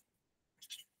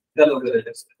 क्या लोगे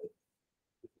रेडियस,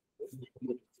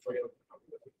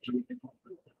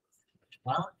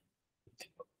 हाँ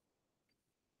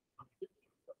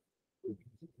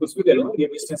कुछ भी ले लो, ये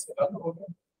डिस्टेंस का होगा,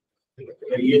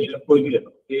 ये कोई भी ले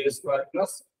लो a square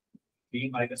plus b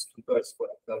minus 2 का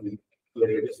स्क्वायर का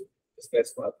रेडियस इसका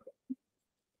स्क्वायर,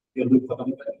 ये लूप खत्म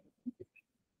हो जाएगा,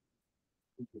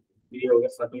 ये हो गया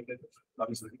सर्कल के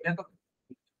काफी सर्कल क्या तो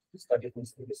इसका डिफरेंस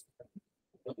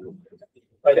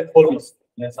पहले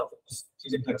फॉर्मूला ये सब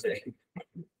चीजें कर जाएगी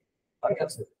आगे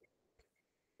से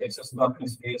x square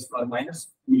plus a square minus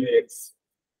 2x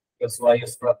plus y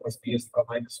square plus b square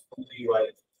minus 3y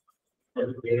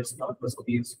a square plus b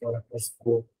square plus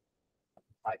 4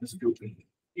 minus 2b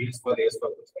a square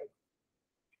plus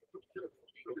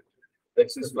x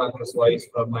square plus y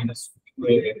square minus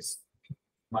 2x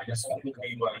minus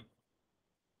 2by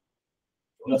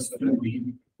plus 2b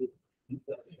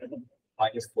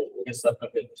minus 4, ये सब का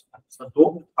सब दो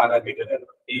parameter है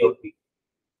a और b,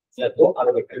 या दो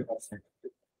arbitrary constant,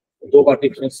 दो बार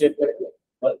डिफरेंशिएट करेंगे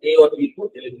और a और b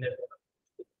को एलिमिनेट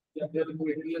करेंगे, या फिर को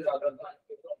इसलिए ज्यादा ना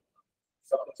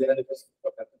सब जगह डिफरेंशिएट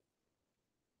करते हैं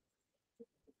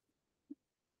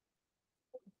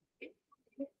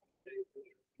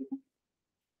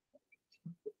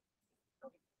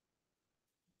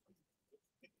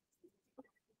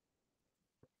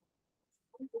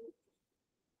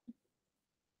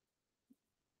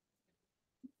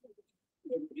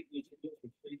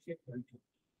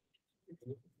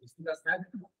इसका स्नैप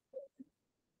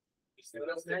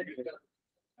इसका स्नैप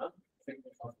हां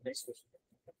नेक्स्ट क्वेश्चन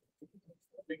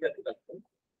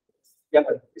क्या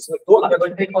है इसमें दो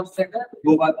आर्बिट्रेरी कांस्टेंट है,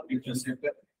 दो बार डिफरेंशिएट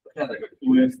कर क्या रहेगा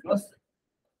 2x plus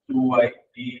 2y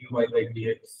dy by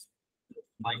dx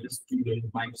minus 2a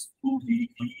minus 2b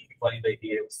dy by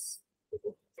dx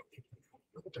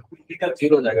का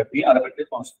 0 हो जाएगा, b आर्बिट्रेरी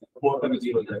कांस्टेंट 4 का भी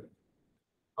 0 हो जाएगा,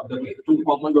 अब जब ये 2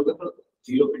 कॉमन लोगे तो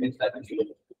 0 पे नेक्स्ट आएगा 0,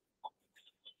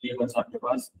 ये बस आपके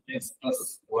पास x प्लस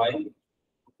y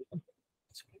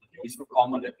इसको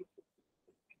कॉमन है,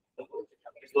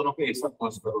 इस दोनों को एक साथ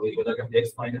क्रॉस करोगे ये हो जाएगा x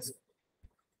माइनस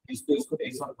इसको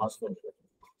एक साथ क्रॉस करोगे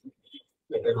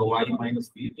तो y minus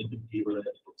b into d हो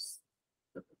जाएगा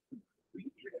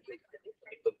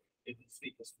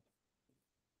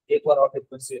एक बार और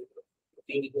डिफरेंशिएट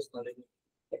तीन इक्वेशन लेंगे,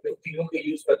 फिर तीनों को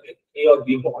यूज करके a और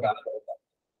b को हटाना पड़ेगा,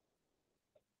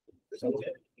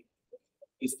 समझे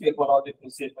इसके एक बार और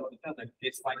डिफरेंशिएट कर देते हैं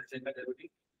x माइनस n का डेरिवेटिव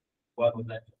 1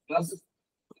 होता है प्लस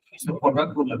इसमें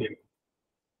प्रोडक्ट रूल लगेगा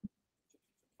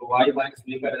तो y minus b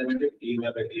का derivative dy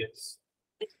by dx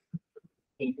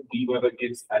into dy by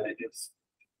dx as it is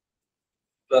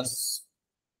plus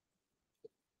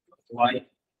y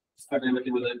इसका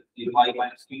डेरिवेटिव हो जाएगा y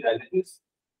minus b as it is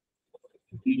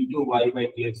into y by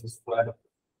dx square,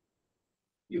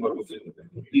 ये बात हो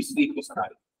जाएगी तीसरी इक्वेशन आ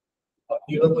रही है और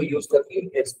तीनों को यूज करके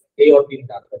x a और b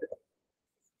निकाल करेगा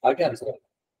आगे आंसर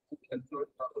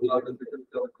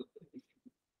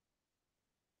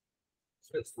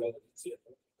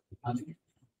हाँ जी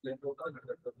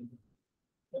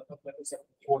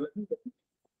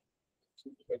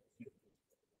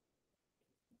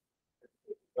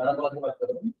बात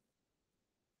करो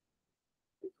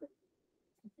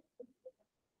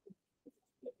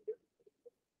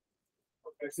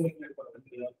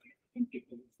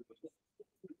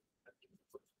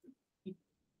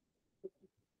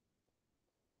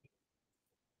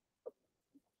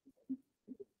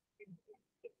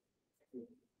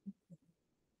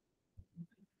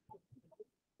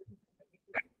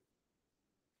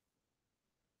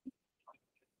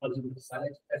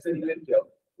ऐसे रिलेट किया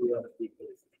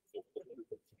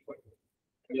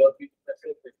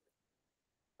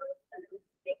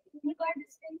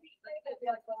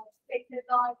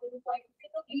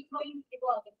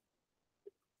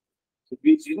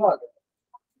जीरो आ गया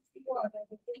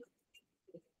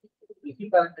इसी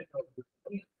कारण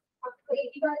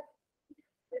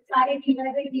सारे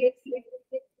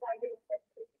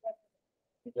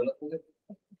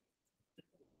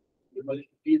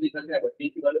टी निकल जाएगा टी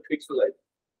की वैल्यू फिक्स हो जाएगी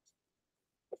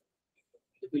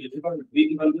तो ये बार डी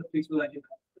की वैल्यू फिक्स हो जाएगी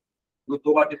वो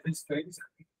दो बार डिफरेंस करेंगे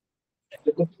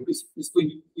देखो इसको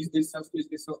इस डिस्टेंस को इस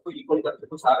डिस्टेंस को इक्वल करके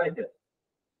कुछ आ रहा है क्या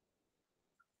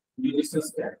ये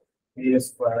डिस्टेंस क्या है a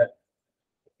square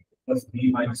plus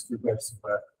b minus 2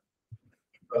 square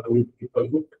का root equal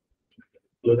to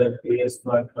so that a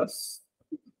square plus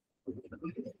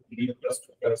b plus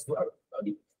 2 square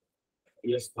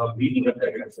yes अब b निकल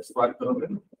जाएगा स्क्वायर करोगे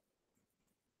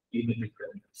b निकल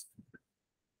जाएगा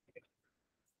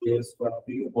a स्क्वायर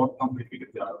b बहुत कॉम्प्लिकेटेड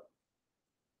जा रहा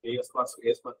है a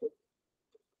square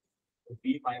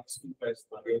b minus 2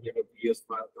 square जगह b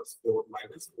square plus 4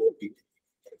 minus 4b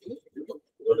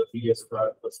और b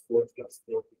square plus 4 plus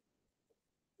 4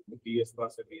 b square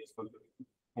से b square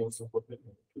हो सकते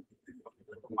हैं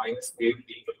minus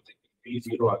 8b b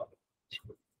 0 आ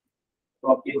गया तो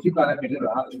अब एक ही पैरामीटर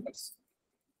रहा बस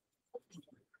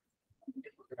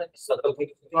सर्कल में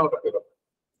कितना होगा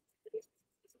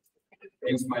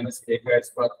x minus a का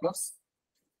square plus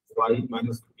y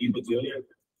minus b तो 0 है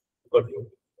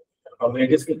अब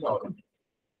रेडियस कितना होगा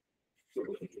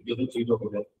ये तो 0 हो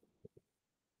गया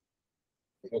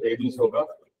रेडियस होगा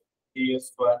a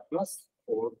स्क्वायर प्लस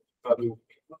 4 का रूट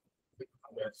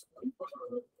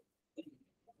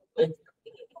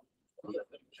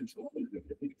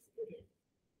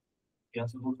यहाँ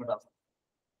से रूट हटा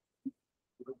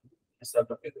ऐसा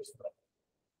करके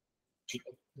ठीक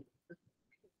है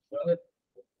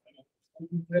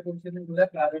दूसरे क्वेश्चन में बोला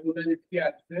पैराबोला इसकी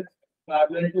axis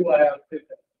parallel to y axis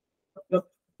है मतलब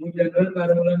ये जनरल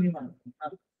पैराबोला नहीं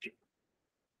मानते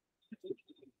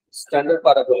स्टैंडर्ड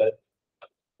पैराबोला है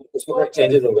उसमें कुछ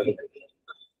चेंजेस हो गए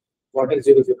what is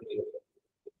 0 0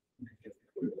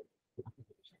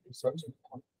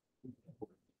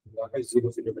 what is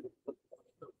 0 0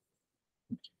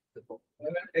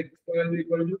 x square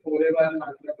equal to 4a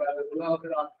मान लिया पैराबोला और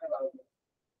फिर आपका पैराबोला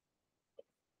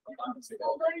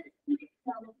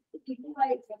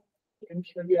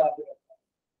भी आप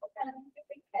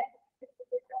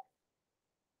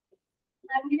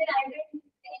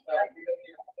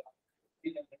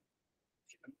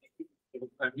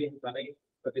फैमिली बनाई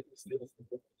पर इसलिए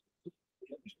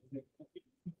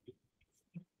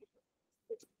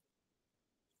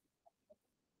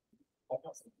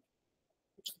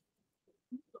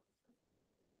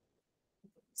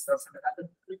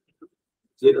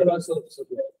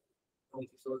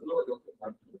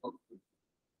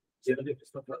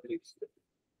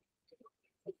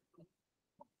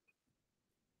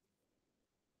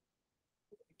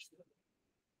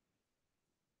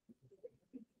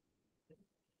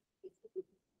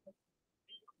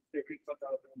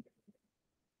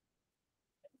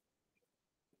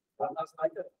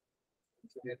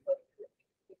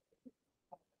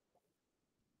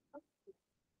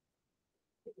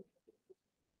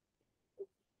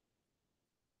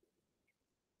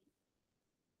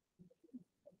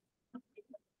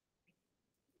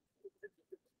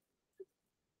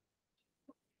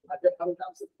जब हम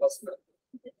नाम से बस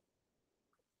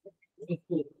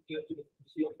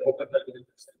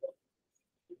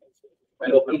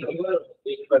मैं ओपन करूंगा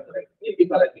एक बार एक ही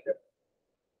बार आएगा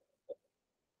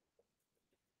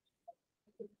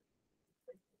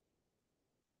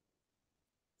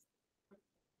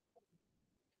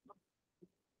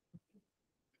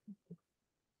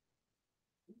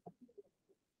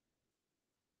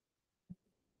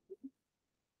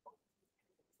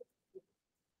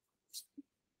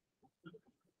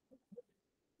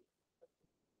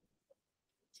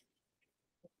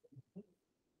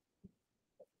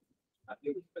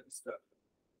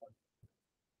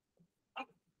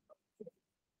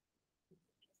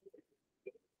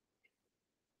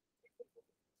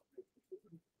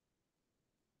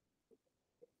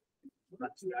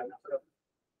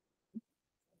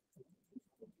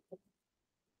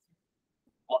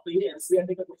और तो ये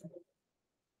एनसीईआरटी का क्वेश्चन है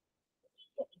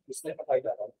इसमें पता ही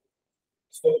जा रहा है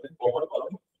So the common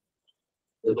column,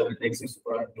 the x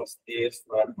squared plus a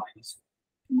squared minus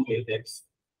 2ax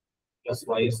plus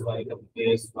y squared a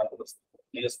squared plus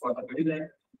a squared already there.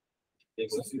 X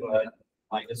squared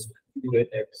minus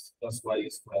 2ax plus y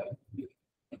squared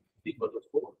equal to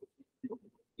 4.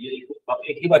 ये अब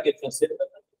एक ही बात consider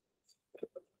करना है।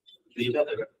 इधर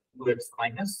अगर 2x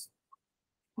minus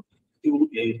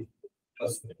 2a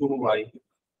plus 2y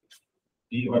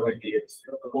dy by dx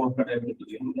 4 का time तो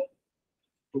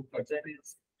 2 कट जाएगा।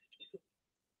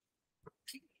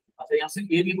 अच्छा यहाँ से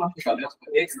a भी बात निकाल रहे हैं,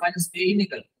 x minus a ही नहीं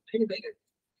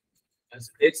निकलेगा।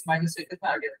 x minus a कितना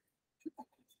आ गया?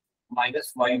 minus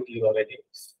y dy by dx।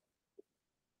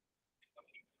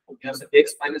 यहाँ से x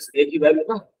minus a की वैल्यू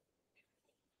ना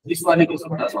इस वाले को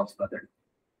समझा सकता है।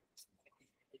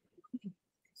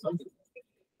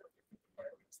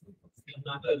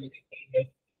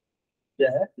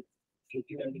 क्या है?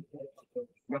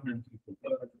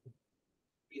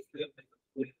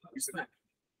 इसमें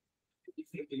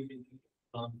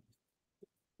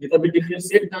ये तभी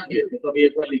डिफरेंशिएट ना किया तो अभी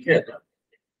एक बार लिखे था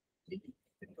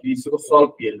कि इसको सॉल्व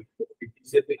किया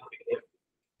इसे तो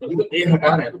a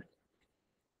हटा रहे हैं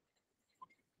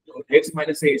तो x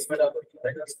minus a इसमें डाल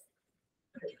देंगे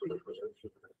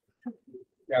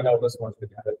क्या होगा समझ में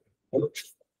आ रहा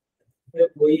है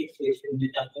वही इक्वेशन जो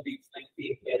आपको एक्सप्लेन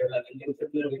किया एरर लगेंगे तो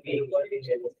फिर एक और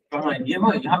कहां है ये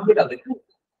यहां पे डाल देंगे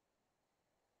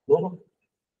दोनों।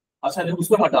 अच्छा जब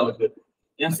उसको हटा लो फिर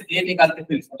यहाँ से a निकाल के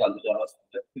फिर इसको डाल दो जरा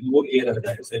फिर वो a रह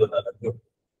जाएगा सही बता सकते हो।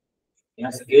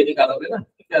 यहाँ से a निकालोगे ना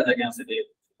तो क्या आ जाएगा यहाँ से a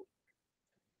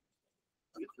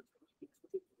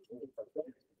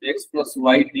x plus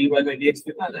y dy by dx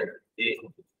कितना आ जाएगा a।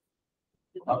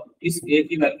 अब इस a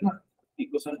की वैल्यू ना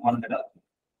इक्वेशन 1 में डाल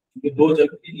क्योंकि दो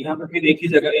जगह यहाँ पे फिर एक ही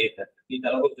जगह a है ये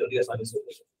चलो बहुत जल्दी आसानी से हो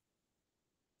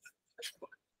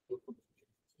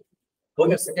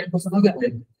गया। सेकंड क्वेश्चन हो गया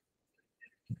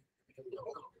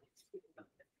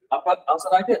आपका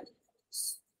आंसर आ गया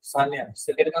सान्या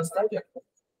सेकंड आंसर आ गया।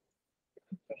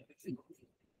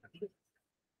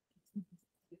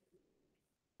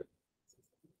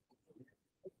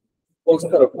 कौन सा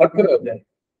करो फट करो क्या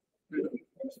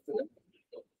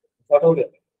फट हो गया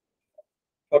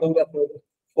फट हो गया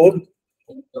फोर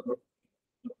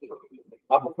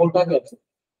आपको फोटा क्या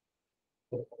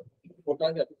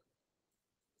फोटा क्या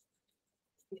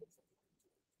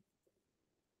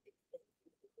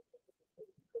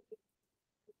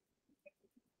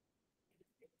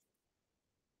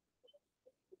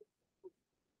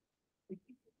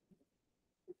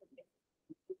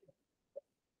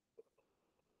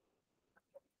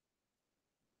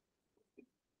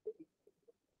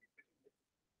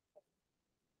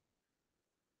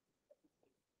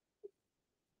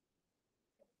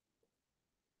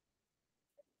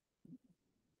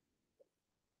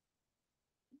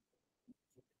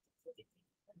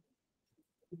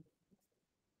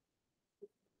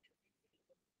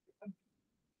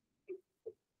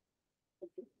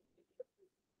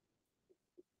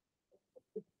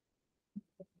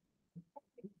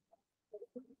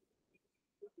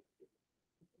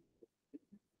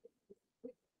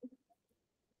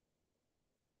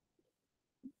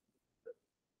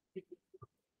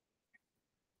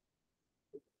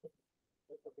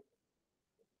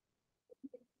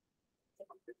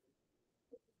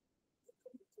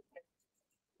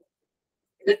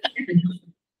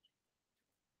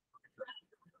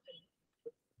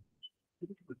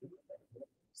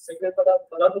सेकंड बड़ा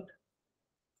बड़ा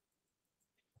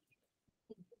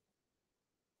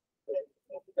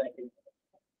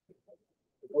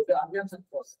वो तो आगे आंसर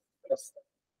बस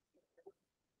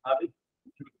अभी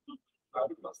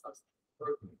अभी बस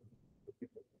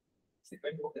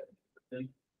सेकंड हो गया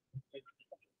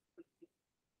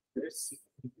यस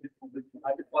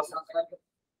आगे पास आंसर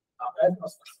आप है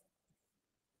बस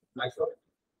लाइक सो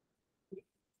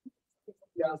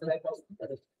क्या आंसर है पास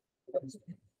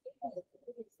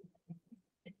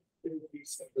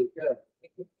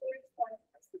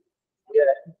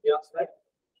yeah yeah right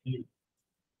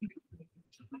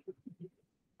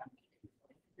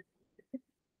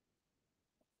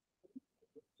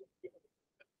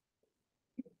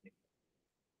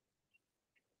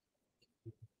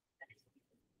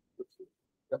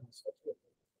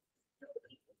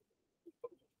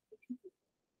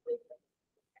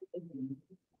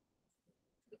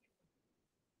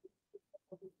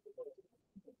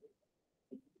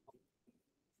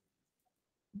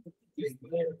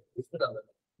इसमें डालना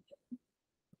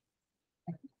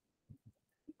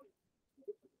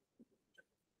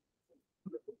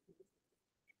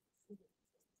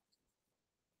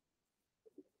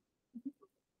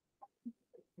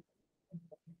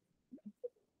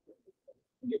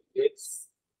x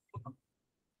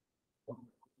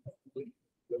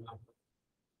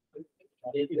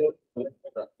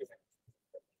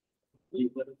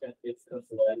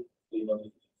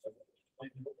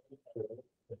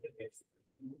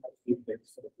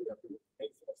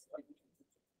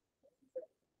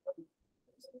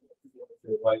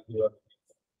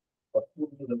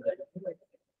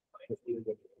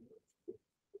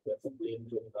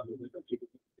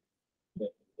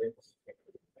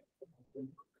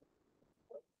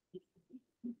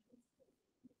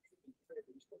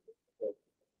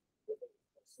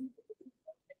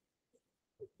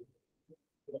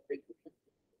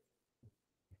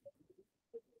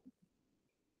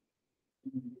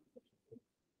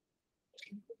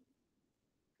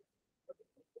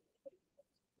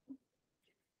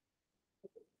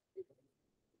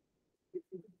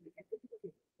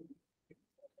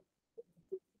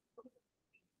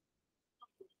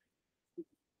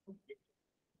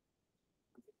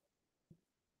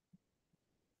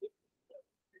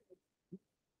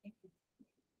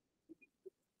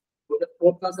तो the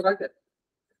fourth answer right है.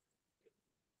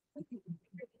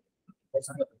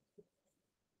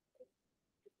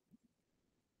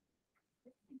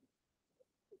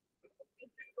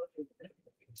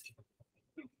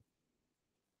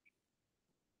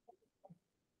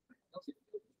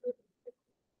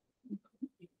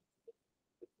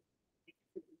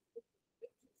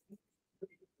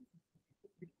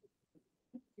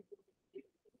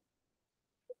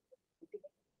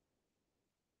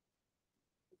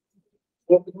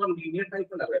 वो कितना लीनियर टाइप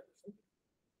का लग रहा है.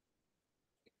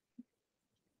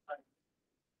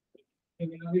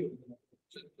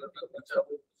 अच्छा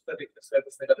वो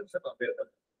उसका कंपेयर कर.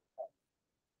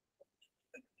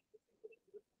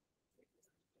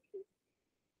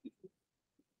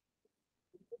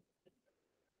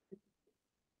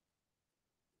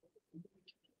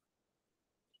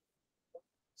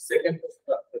 Second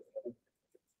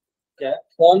क्या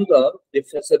form the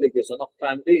differential equation of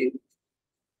family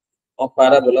of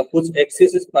parabola whose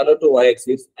axis is parallel to y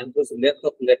axis and whose length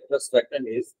of lateral rectangle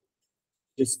is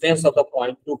distance of the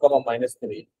point 2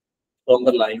 -3 from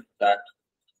the line that.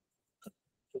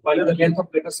 तो पहले the length of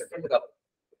lateral rectangle निकालो.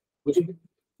 कुछ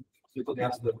ये तो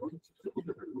ध्यान से देखो.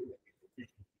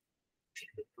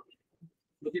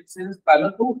 Look, it says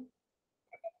parallel to.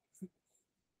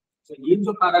 So ये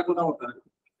जो पैराबोला होता है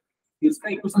इसका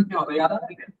इक्वेशन क्या होता है याद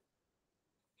है क्या?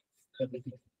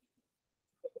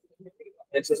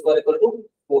 x square equal to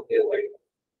 4ay.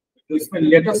 तो इसमें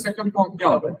लेटेस्ट सेकंड फॉर्म क्या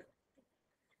होता है?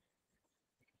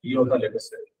 ये होता है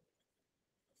latest second.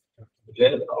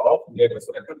 Length of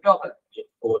latest second क्या होता है? ये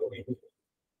 4a.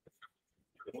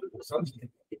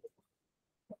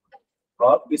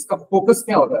 और इसका फोकस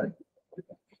क्या होता है?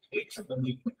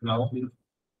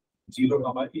 0,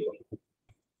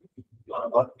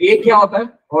 और ए क्या होता है?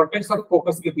 वर्टेक्स और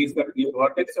फोकस के बीच का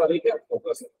वर्टेक्स और ए क्या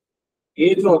फोकस है.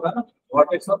 ए जो होता है ना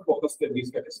वर्टेक्स और फोकस के बीच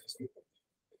का डिस्टेंस.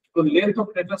 तो लेंथ ऑफ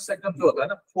लेटेस्ट सेकंड जो होता है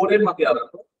ना 4a मत याद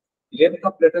रखो. लेंथ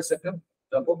ऑफ लेटेस्ट सेकंड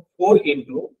रखो 4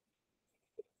 into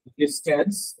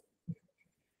distance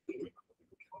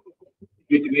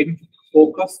between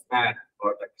focus and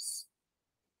vertex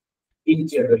in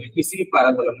general किसी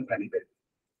पैराबोला में पहली बार.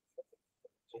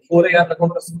 4a याद रखो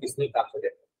बस इसमें काम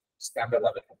करेगा स्टैंडर्ड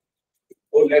वाला.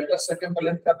 और लेटेस्ट सेकंड का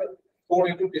लेंथ क्या है? 4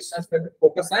 into distance between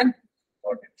focus and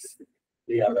vertex.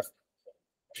 ये याद रखो.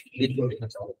 लिखो लिखना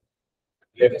चाहो.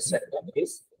 Latest second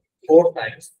is 4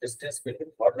 times distance between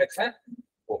vertex and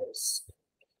focus.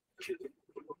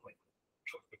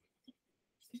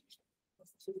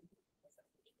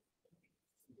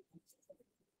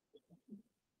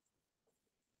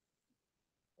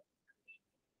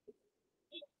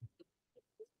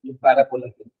 ये पैराबोला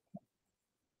है.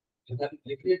 इधर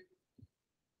लिखिए.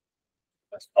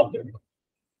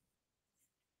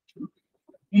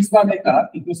 इस बार देखा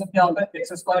इक्वेशन क्या होता है?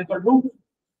 x स्क्वायर इक्वल टू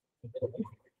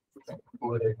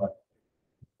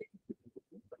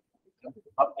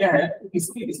अब क्या है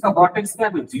इसका वर्टेक्स क्या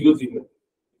है? 0 0.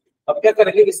 अब क्या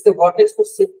करेंगे इसके वर्टेक्स को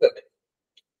शिफ्ट करें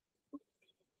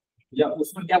या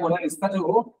उसमें क्या बोला इसका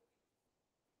जो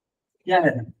क्या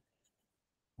है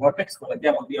वर्टेक्स बोला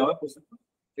क्या बोल दिया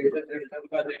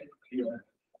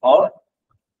और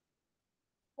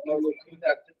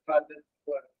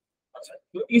अच्छा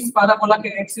तो इस पैराबोला के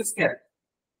एक्सिस क्या है?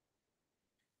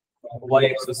 y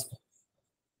axis.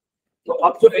 तो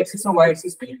अब जो एक्सिस है y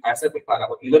एक्सिस पे ऐसे भी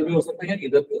पैराबोला इधर भी हो सकता है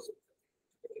इधर भी हो सकता है.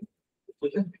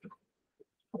 ठीक है.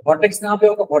 वर्टेक्स कहां पे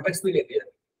होगा? वर्टेक्स भी ले लिया.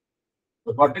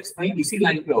 तो वर्टेक्स कहीं इसी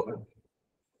लाइन पे होगा.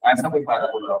 ऐसा कोई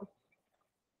पैराबोला होगा.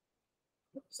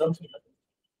 समझ.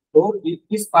 तो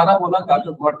इस पैराबोला का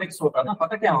जो वर्टेक्स होगा ना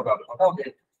पता क्या होगा? पता होगा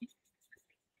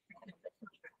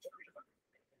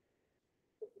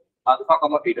अल्फा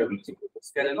कॉमा बीटा बीच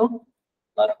क्या ले लो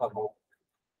अल्फा को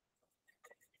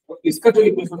तो इसका जो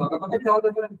इक्वेशन होगा पता है क्या होता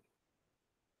है?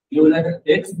 ये हो जाएगा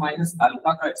x माइनस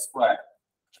अल्फा का square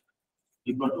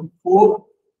equal to 4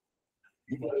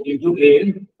 into a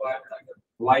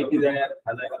y की जगह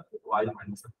आ जाएगा y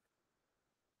माइनस,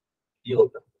 ये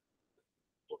होता है।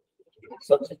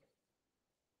 समझे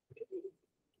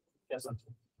क्या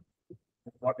समझे?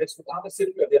 नॉट एक्स को कहां पे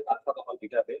शिफ्ट कर दिया अल्फा का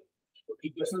बीटा पे, तो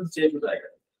इक्वेशन चेंज हो जाएगा।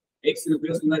 x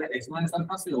रिप्लेस हो जाएगा x माइनस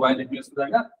अल्फा से, y रिप्लेस हो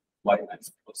जाएगा y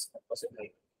माइनस अल्फा से।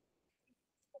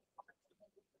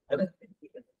 है ना?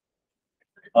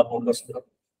 अब हम बस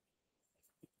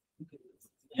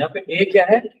यहाँ पे a क्या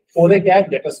है, 4a क्या है,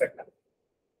 डेटा सेट है।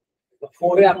 तो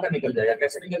 4a आपका निकल जाएगा,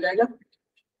 कैसे निकल जाएगा?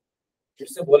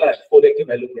 जिससे बोला है 4a की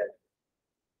वैल्यू क्या है।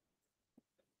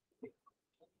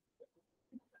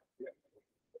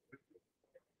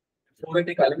 फोर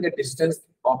निकालेंगे distance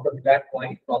of that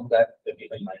point from that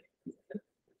given line.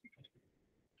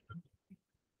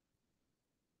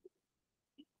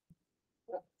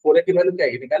 Four की वैल्यू क्या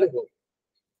है, निकाले वो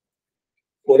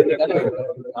फोर निकाले।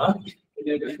 हाँ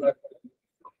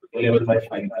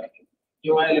 11/5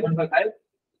 क्यों है 11/5?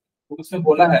 उसने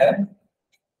बोला है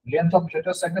लेंथ ऑफ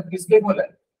थीटा सेकंड किसके बोला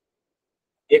है,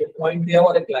 एक पॉइंट दिया हुआ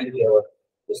और एक लाइन दिया हुआ,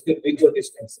 उसके बीच जो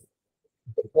डिस्टेंस है,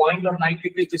 तो पॉइंट और लाइन के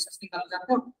बीच डिस्टेंस निकाल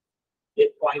सकते हो।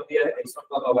 एक पॉइंट दिया है x1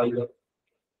 का y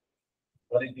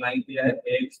और एक लाइन दिया है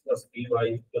x + by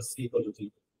 + c को जो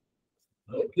चीज,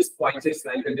 किस पॉइंट से इस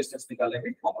लाइन का डिस्टेंस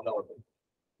निकालेंगे, फॉर्मूला होता है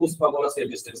उस फॉर्मूला से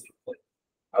डिस्टेंस निकालेंगे।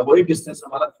 अब वही डिस्टेंस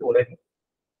हमारा 4 है।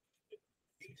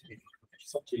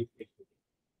 सब ठीक है।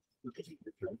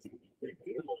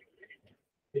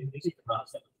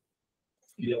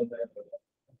 ये होता है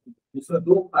दूसरा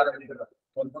दो कारण निकला,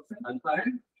 कौन कौन से अल्फा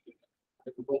है,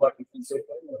 दो बार डिफरेंस से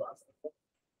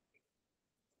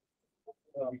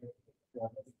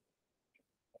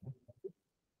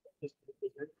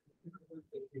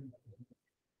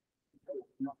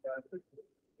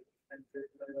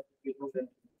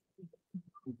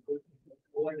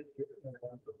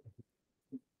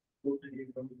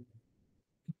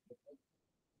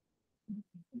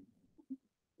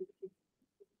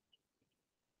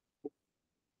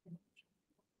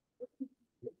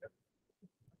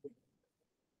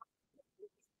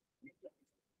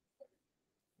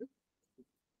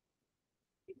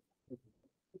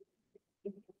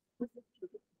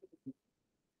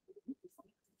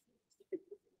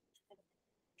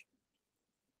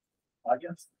आ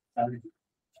गया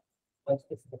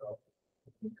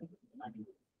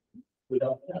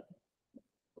विदाउट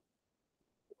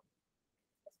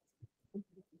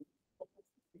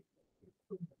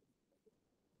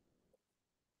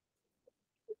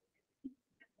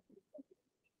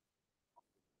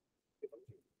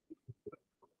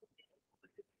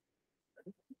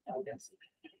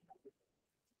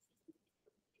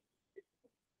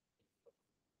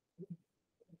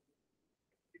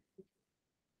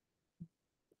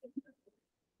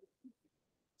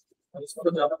इसको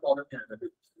तो ज्यादा प्रॉब्लम नहीं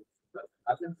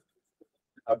आएगा।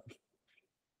 अब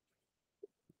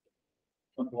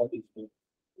बहुत ही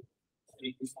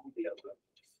एक ही सम दिया हुआ है,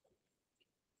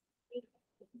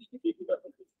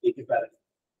 एक ही पैरामीटर।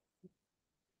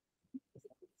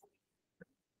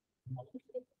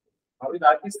 अभी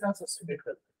बाकी इसका सब्स्टिट्यूट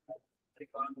करते हैं।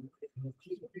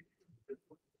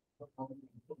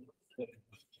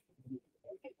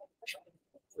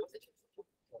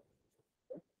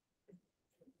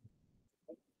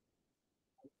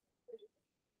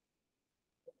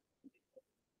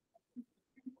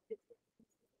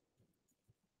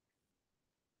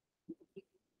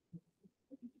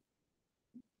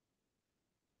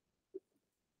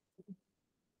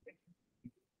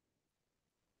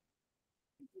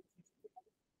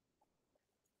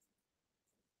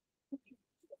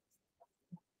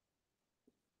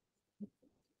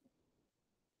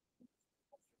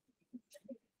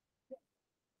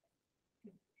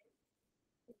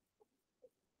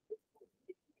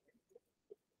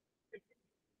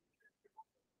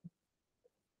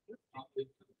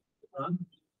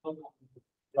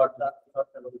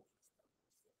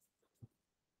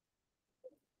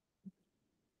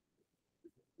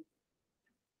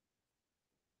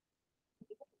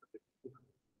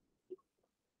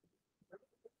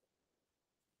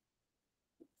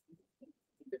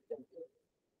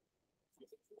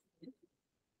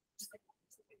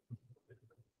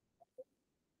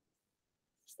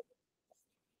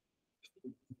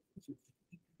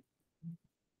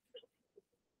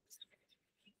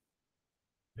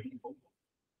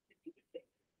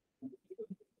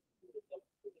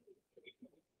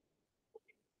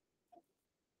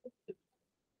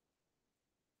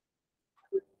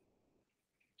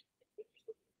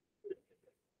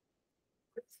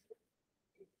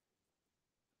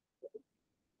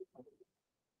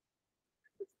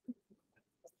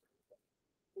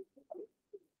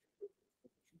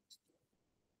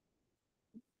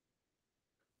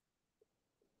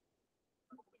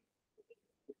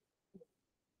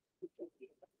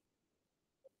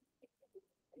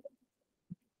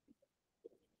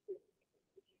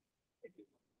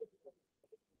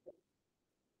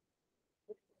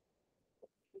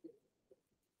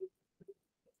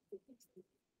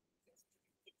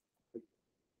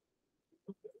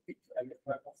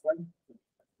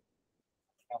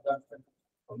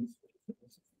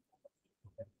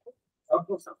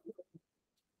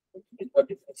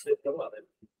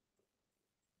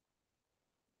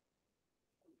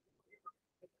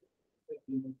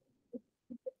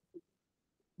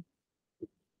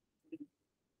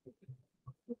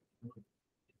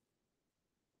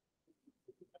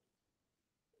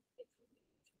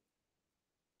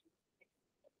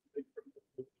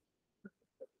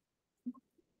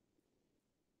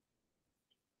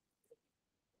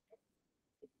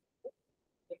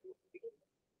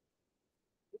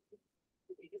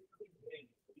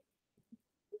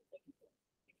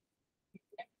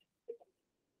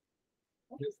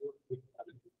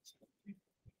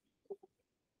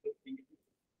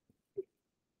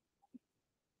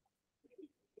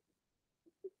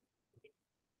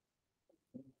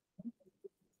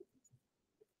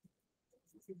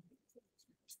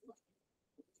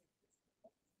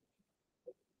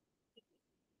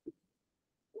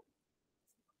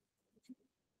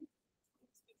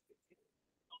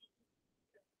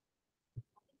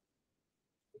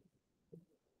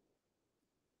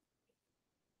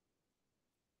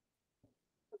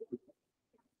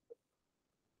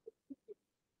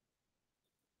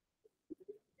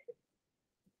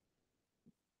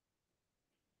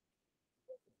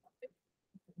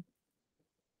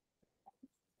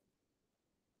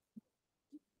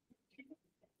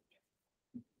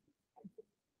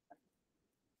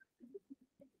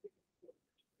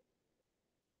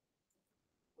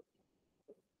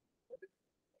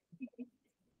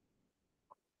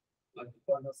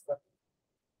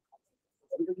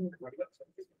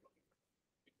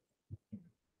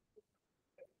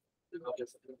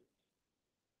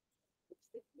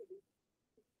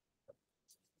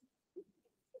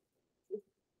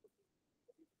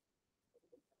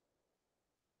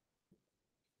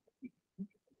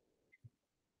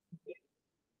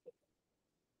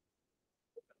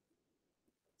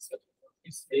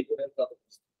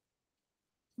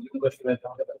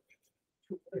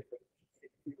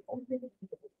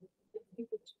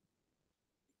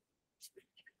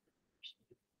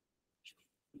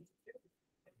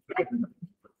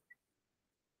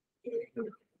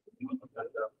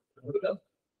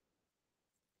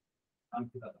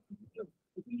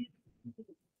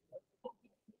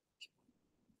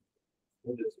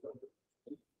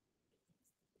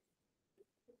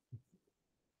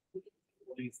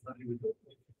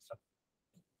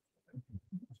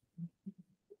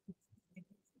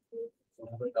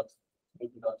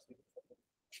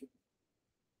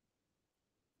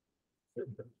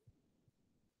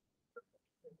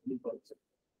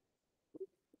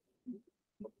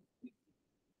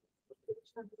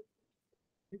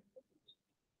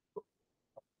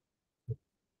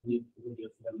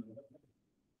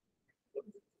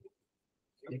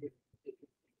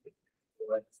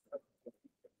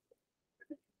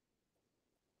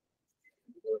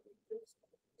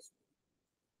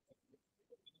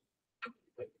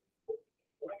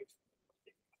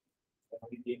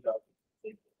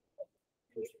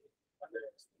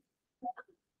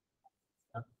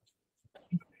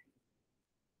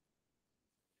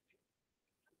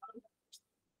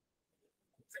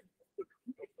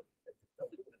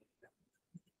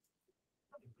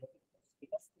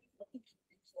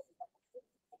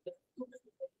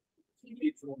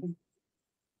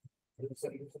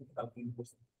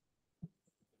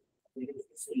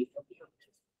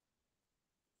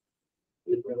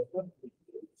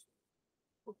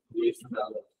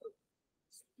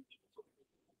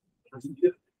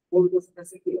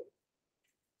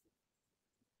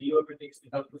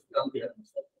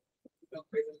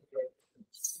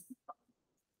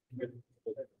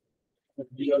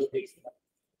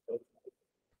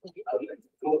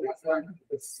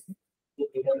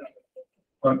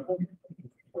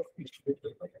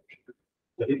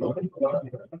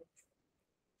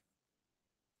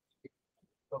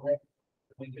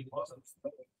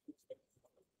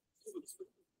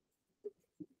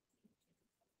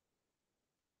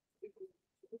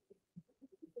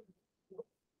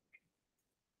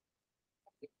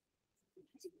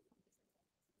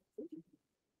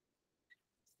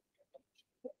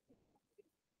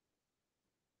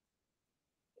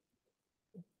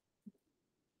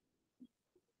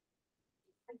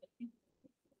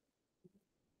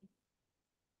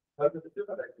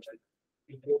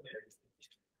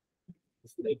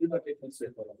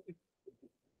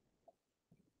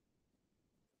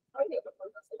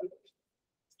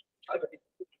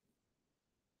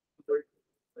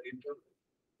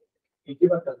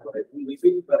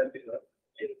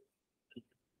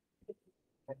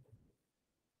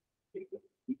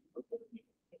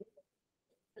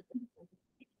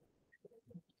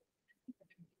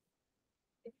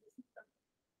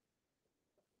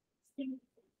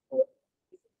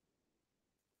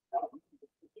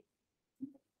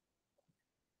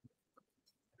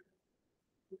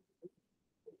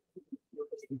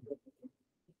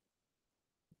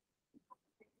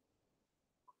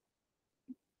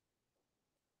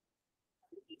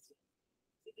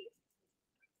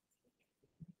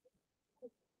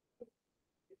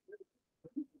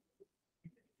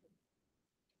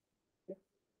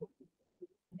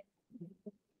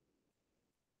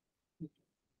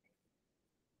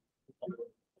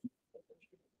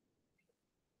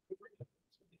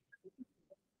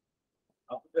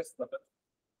 आप प्रेस बटन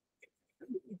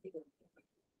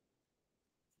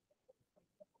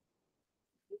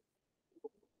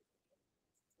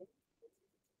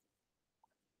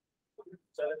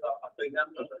चले तो आपका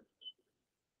एग्जाम कर रहे हैं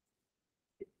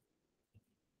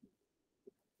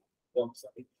कौन सा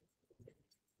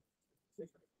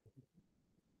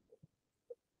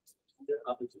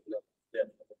आप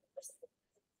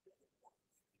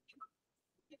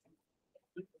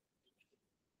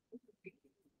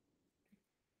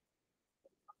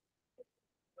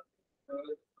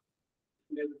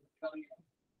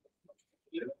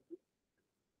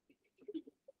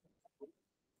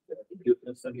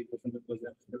सभी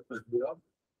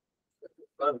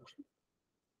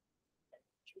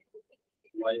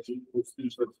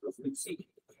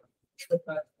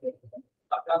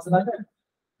आप कहाँ से लाए हैं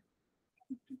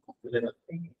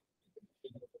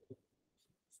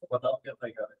बताओ क्या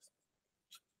ट्राई कर रहे हैं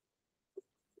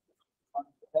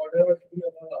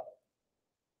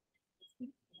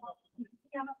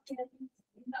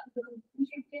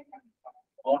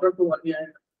ऑर्डर तो बन गया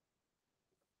है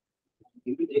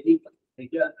देखिए ठीक है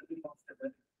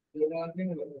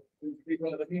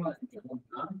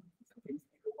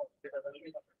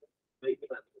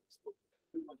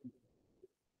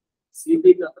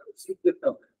सीधे का सीधे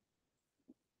तब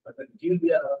अगर जीव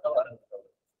दिया रहता है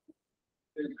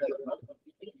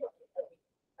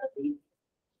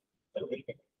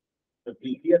the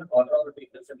billion authority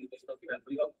facilitation of the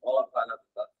country of all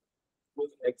Karnataka,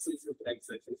 whose excessive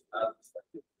taxes are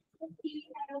expected.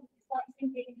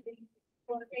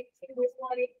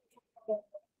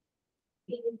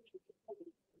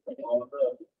 All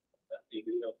the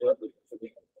degree of the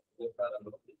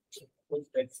whose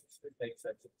taxes.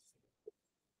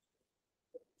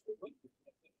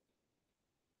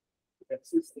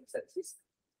 Taxes.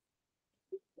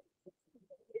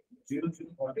 Zero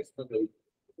what is the rate?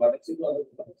 What is the other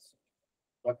price?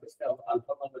 What is the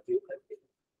alpha on the zero?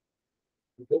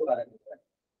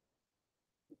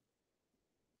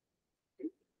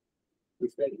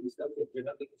 Is that the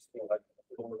genetic score?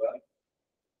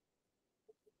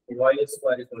 Y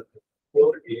square is equal to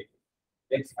 4a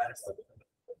x minus 7.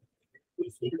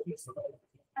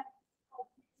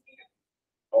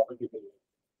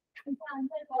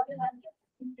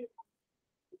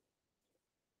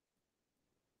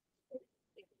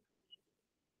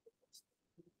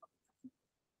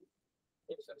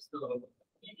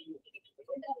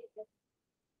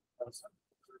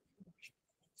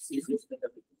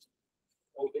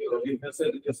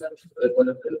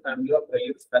 Family of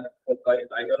players can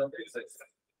either of the exercise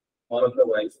or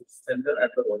otherwise center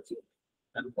at the origin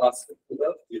and pass it to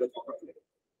the zero comma.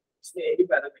 इसमें एक ही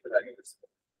parameter आगे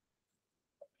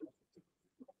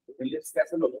Williams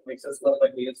कैसे लोग x square by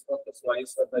b square plus y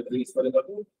square by b square equal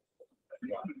to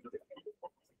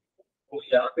तो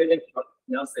यहाँ पे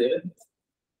यहाँ से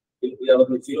यहाँ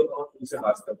पर जीरो कॉमा से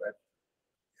पास करता है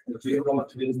तो जीरो कॉमा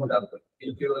थ्री इसमें डालता है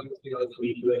इनके वाले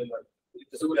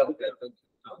जैसे वो यहाँ पे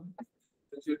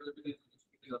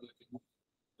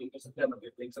इनके संख्या में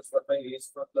x square by a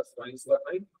square plus y square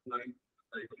by 9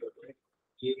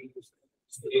 ये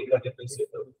एक का डिफरेंस है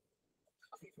तो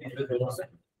इनके दोनों से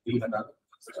b हटा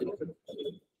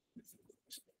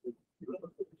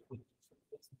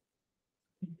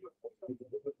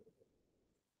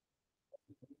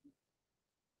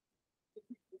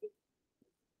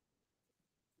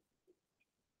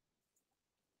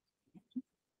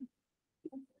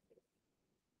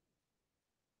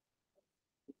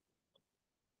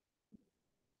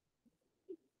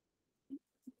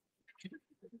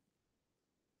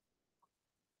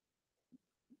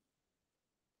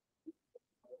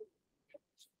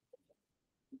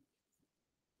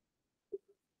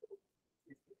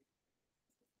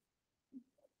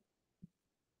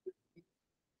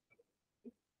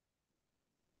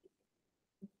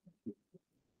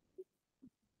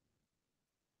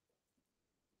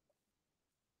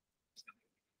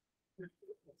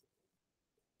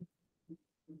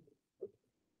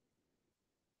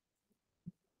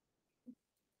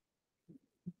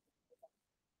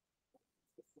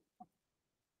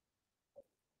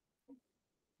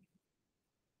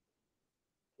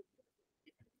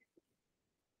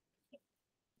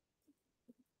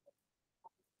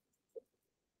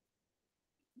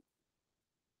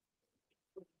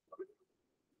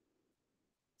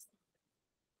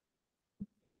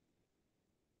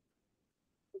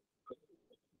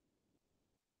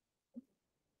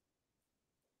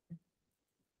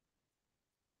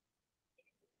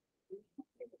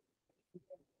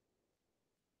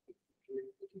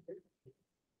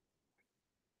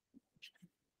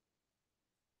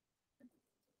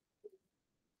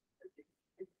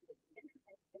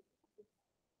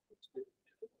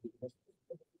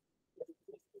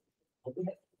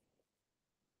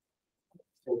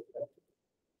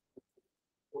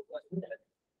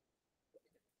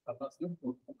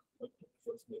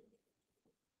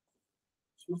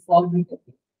So solve in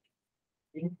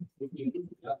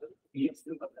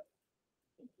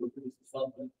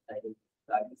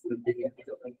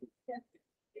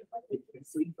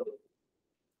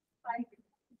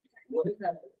what is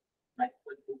that?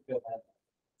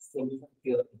 Solution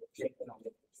here, check on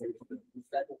the solution. Is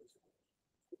that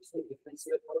so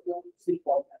differentiate problem, see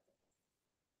problem.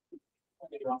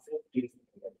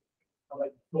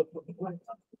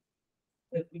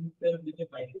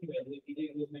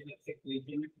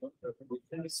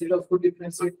 Instead of put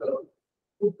differentiate करो,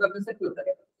 put करने से क्यों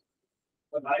करेगा?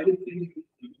 और I will think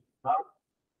हाँ,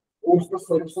 उसको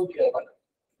solution क्या होगा?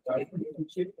 I will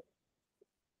differentiate.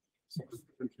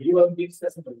 U और B से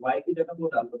सब Y की जगह वो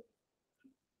डाल दो.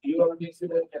 U और B से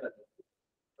क्या डालो?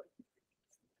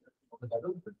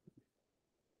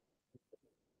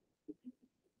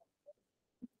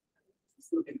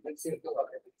 इसको differentiate करो.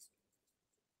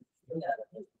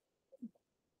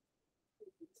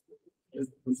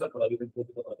 दूसरा थोड़ा भी तो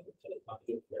बता दो चलो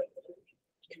बाकी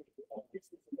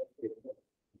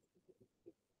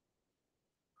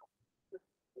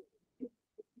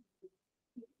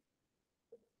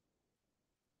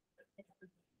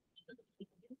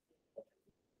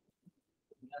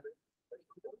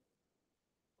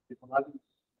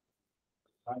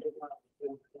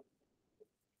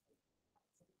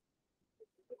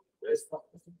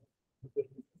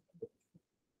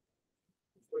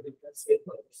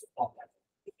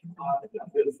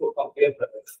beautiful compare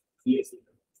yes.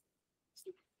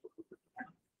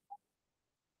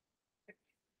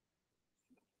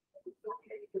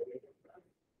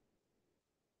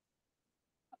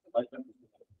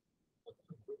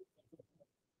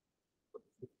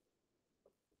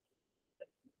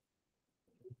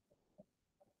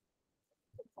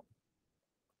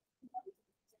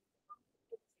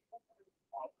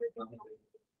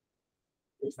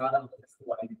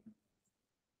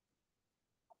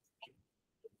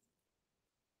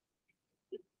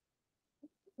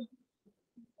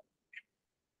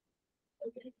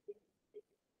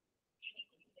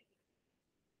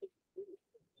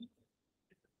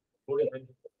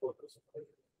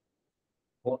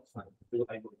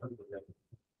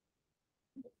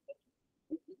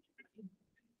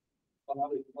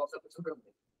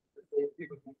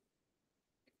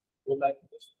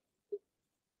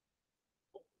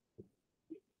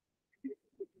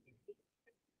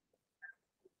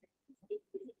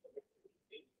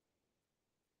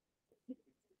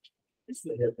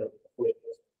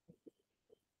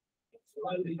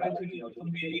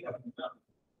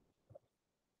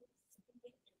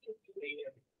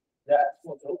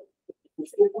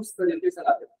 उसको उस तरीके से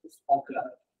लाते हैं उस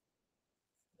ऑफलाइन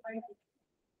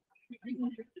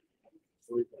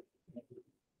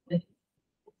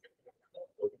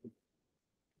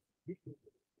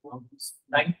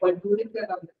 9.2 ने क्या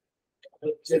काम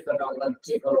है चेक करना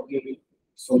चेक करोगे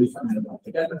सॉल्यूशन है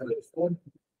क्या करेंगे इसको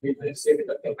डिफरेंशिएट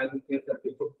करके कैलकुलेट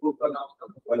करके प्रूव करना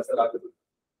वाला सर आगे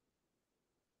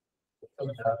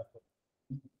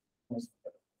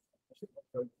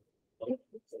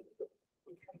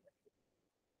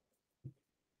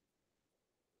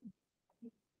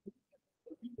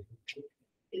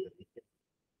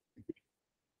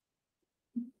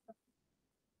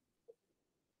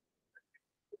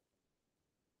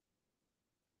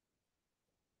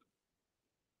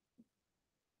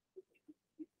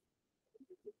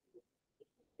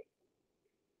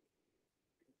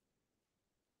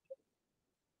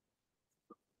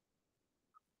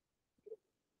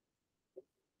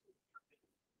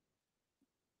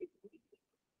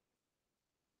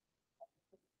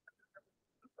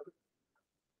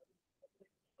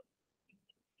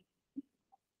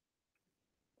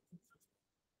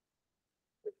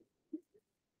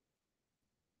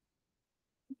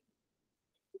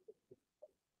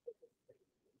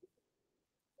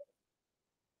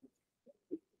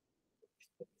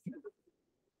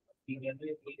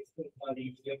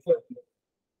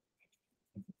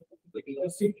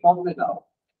सिर्फ फॉर्म में लाओ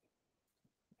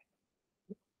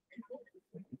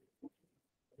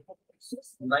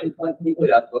 9.3 को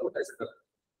याद करो कैसे करना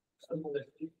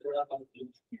थोड़ा कम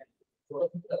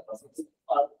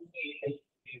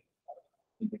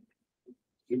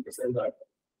थोड़ा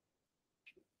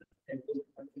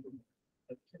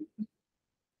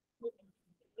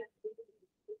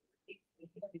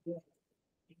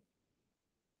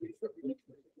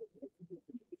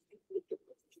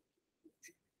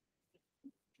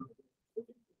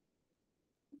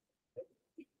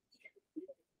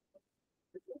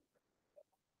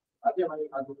क्या हमारे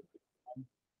आगे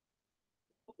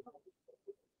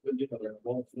ये कर रहे हैं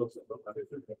बहुत स्लो से लोग आगे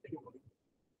फिर करते हैं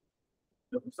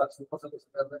जब साथ से पसंद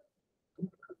कर रहे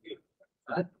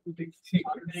हैं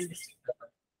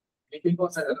लेकिन कौन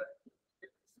सा कर रहा है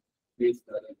बेस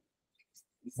कर रहा है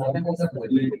सामने कौन सा कर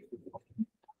रहा है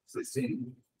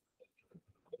सिस्टम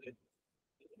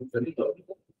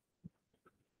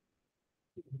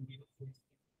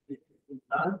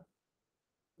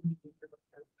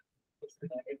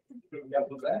क्या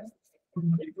बोल रहा है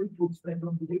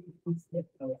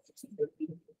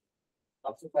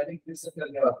आपसे पहले किस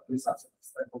करने वाला इस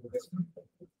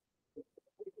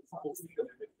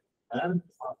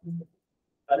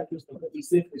अरे किस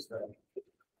इसे किस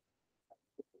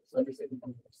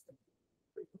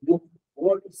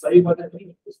वो सही बता नहीं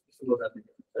इसको बता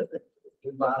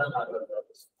देंगे बाहर आ रहा है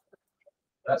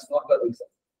that's not the reason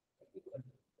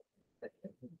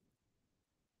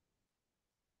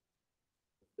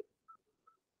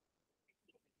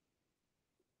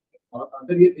और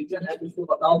अगर ये रीजन है तो इसको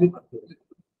बताओ भी मत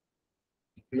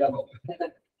या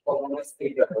परफॉर्मेंस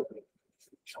स्टेज है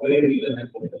और ये रीजन है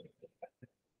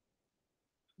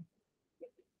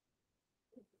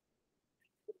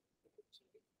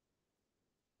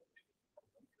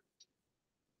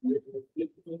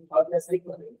आप ऐसे ही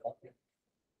करेंगे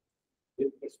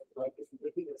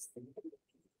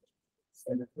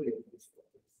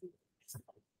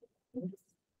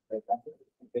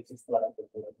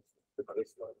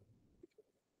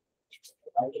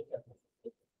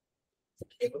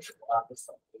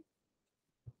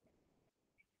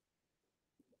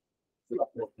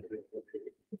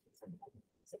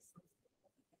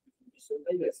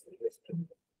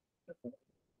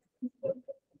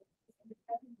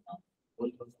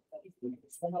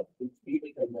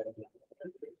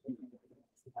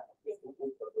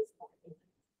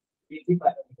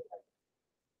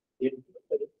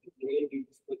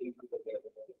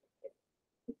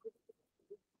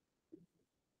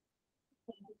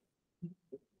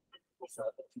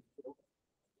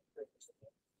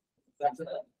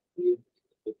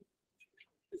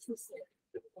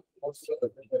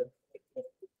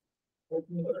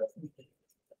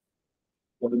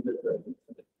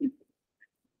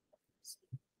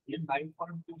ये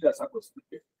 9.2 जैसा क्वेश्चन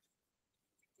है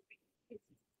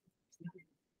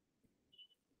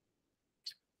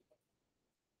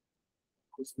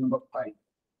क्वेश्चन नंबर 5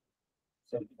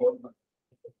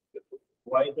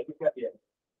 y का क्या दिया है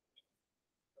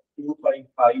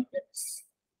 2.5x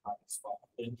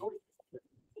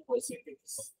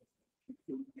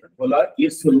बोला ये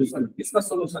सॉल्यूशन इसका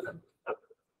सॉल्यूशन है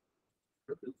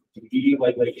dy by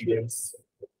dx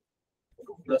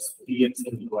plus dx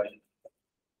into y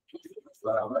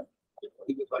बराबर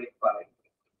 2.5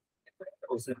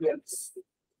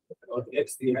 और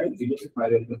x दिया है 0 से pi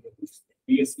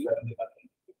dx की वैल्यू निकालनी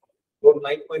और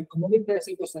 9.2 में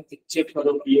कैसे क्वेश्चन चेक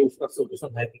करो कि ये उसका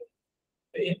सॉल्यूशन है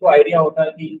इनको आइडिया होता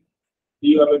है कि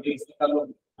डी और dx निकालो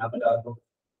यहां पे डाल दो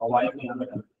और y को यहां पे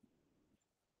डाल दो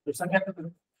तो संख्या को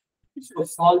इसको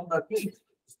सॉल्व करके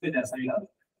इसके जैसा ही डालो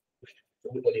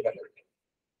तो बोलेगा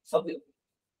सब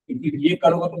क्योंकि ये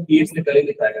करोगे तो dx ने पहले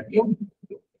लिखाएगा क्यों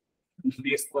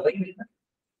dx को पता ही नहीं था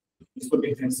इसको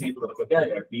डिफरेंशिएट करो तो क्या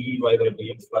आएगा dy by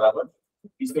dx बराबर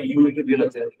इसका u लिख दिया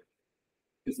जाता है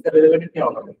इसका डेरिवेटिव क्या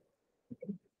होगा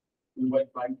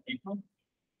 2/5 इक्वल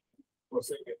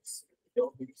cosec x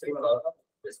जो सही बता रहा था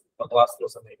बकवास तो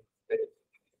समय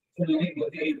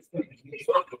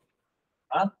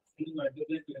हां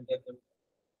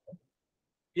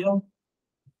क्यों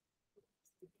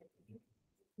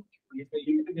ये तो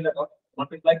यूनिट भी लगा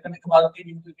मल्टीप्लाई करने के बाद भी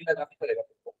यूनिट भी लगाना पड़ेगा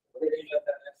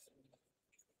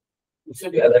उससे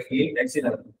भी ज्यादा कि x ही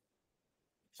लगा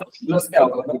सब प्लस क्या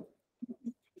होगा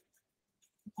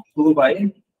 2 by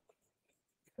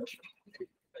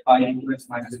pi into x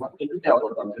minus 1 into क्या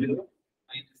होगा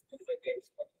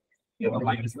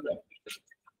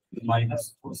ये minus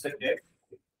cosec x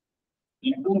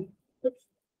into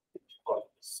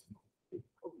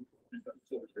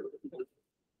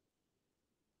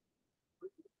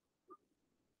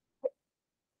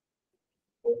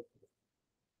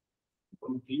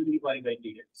dy by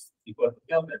dx equal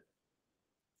क्या होगा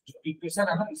इक्वेशन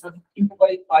है ना इसमें 2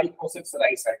 by pi cosec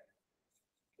right side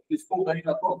इसको उधर ही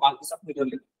रखो बाकी सब इधर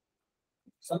ले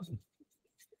समझ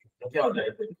तो क्या हो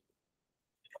जाएगा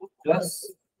प्लस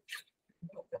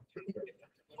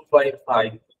 2 by pi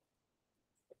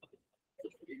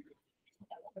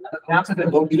ध्यान से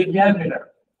देखो ये क्या है मेरा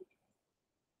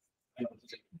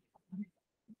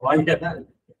y क्या था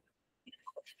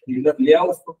इधर ले आओ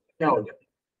उसको क्या हो गया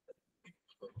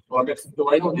तो x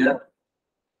तो y हो गया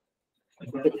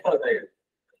इसमें क्या हो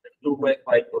जाएगा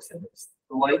 2.5%।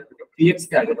 तो y 3x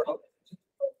क्या आगे बताओ?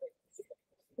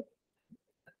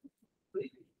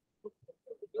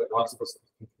 advance percent।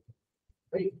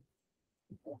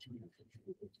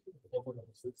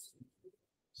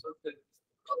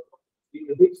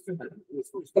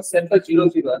 उसका सेंटर 0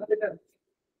 0 है ना बेटा,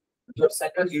 जब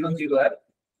सेंटर 0 0 है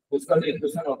उसका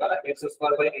इक्वेशन होगा x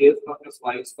square by a square plus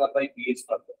y square by b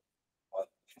square.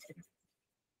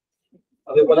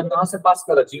 अभी बोला कहां से पास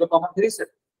करा? 0,3 से।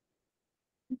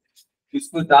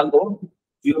 इसको डाल दो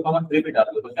 0,3 में डाल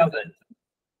दो तो क्या हो जाएगा?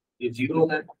 ये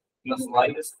 0 है प्लस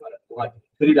y स्क्वायर y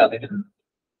 3 डालेंगे ना,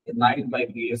 9 by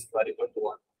b square equal to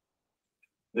 1।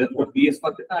 therefore b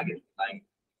square कितना आ गया? 9।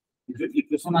 जो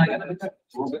इक्वेशन आएगा ना बेटा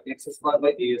वो होगा x square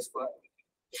by a square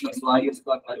plus y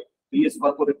square by b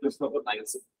square को रिप्लेस करो 9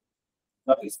 से।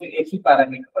 अब इसमें एक ही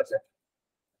पैरामीटर बचा है,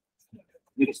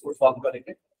 फिर इसको सॉल्व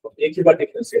करेंगे तो एक ही बार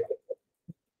डिफरेंशिएट करेंगे।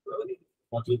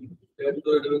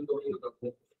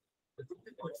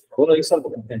 दोनों एक साथ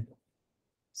बनते हैं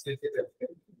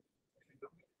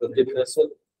तो डिफरेंशियल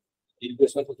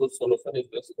इक्वेशन को तो सॉल्यूशन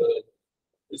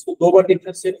इसको दो बार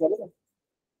डिफरेंशिएट करो ना,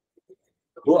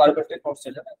 दो आर्बिट्रेरी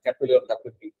कांस्टेंट है ना कैपिटल और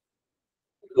कैपिटल बी,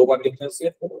 दो बार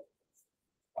डिफरेंशिएट करो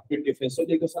फिर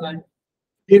डिफरेंशियल इक्वेशन आए,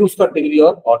 फिर उसका डिग्री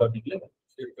और ऑर्डर निकलेगा।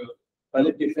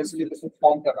 पहले डिफरेंशियल इक्वेशन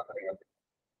फॉर्म करना पड़ेगा।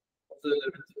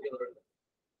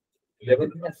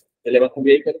 11 को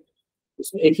भी यही करें,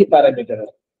 इसमें एक ही पैरामीटर है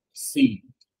c,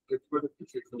 एक बार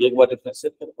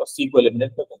डिफरेंशिएट करो और c को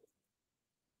एलिमिनेट कर दो।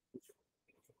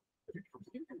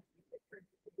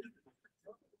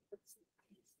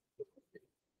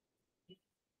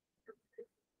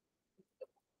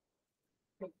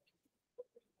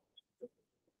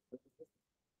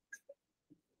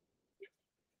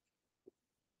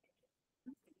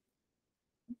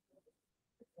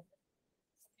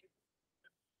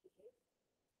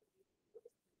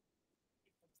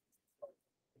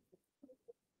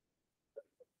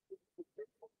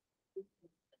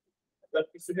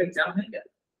 किसी का एग्जाम है क्या?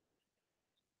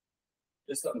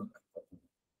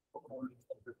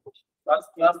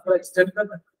 क्लास को एक्सटेंड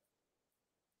करना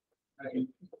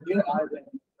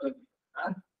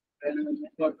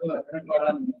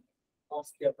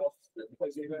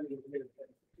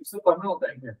इससे पढ़ना होता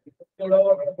है क्या? थोड़ा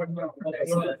और पढ़ना होता है।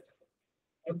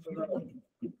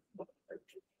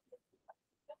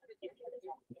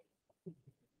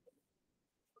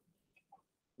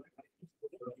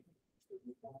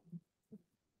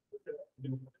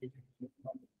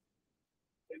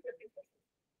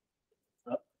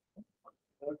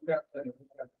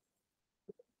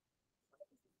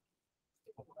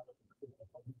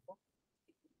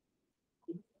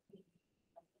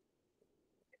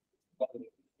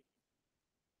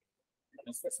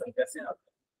 कैसे आप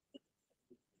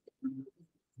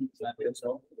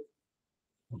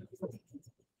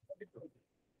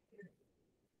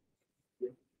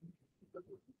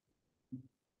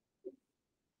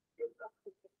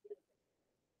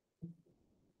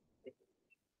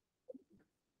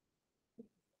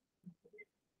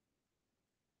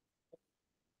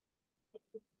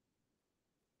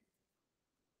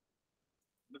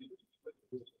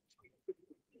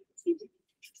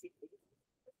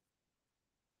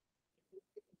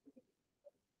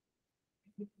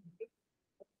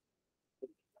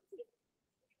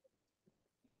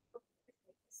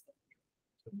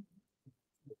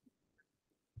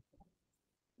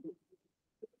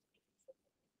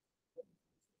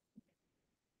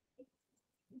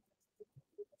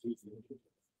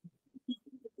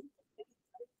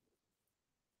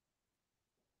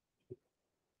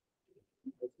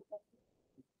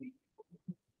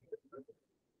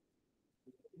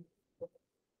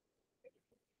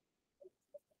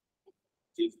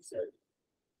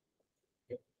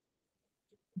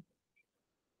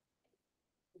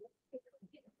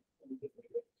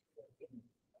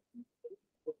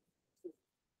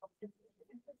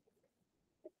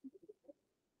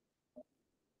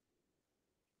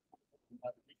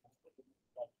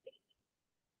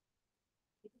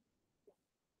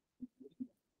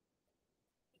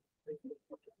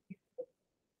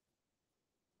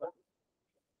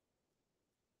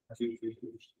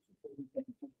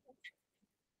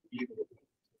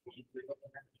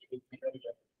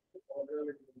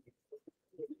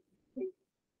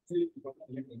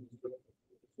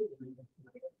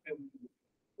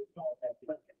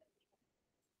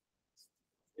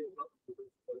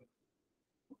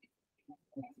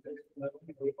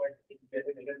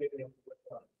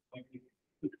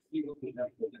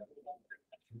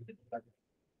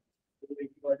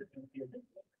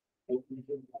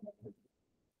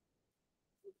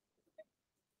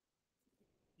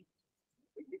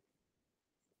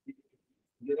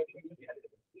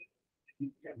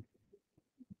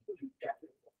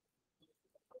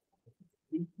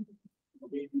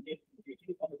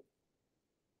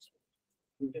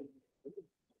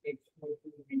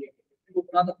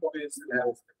एक्सपीरियंस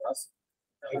है उसके पास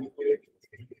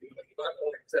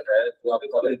है तो आप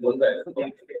कॉलेज बोल रहे हैं तो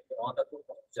वहाँ तक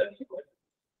पहुँच जाएंगे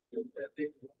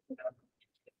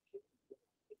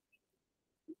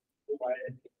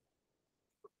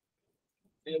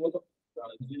वो तो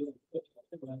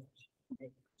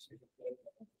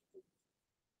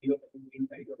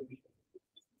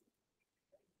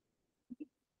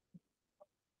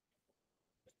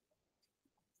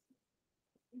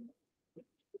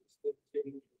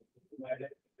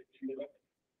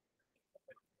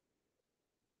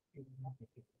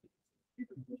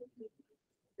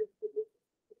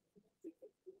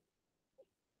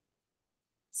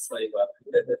सही बात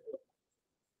है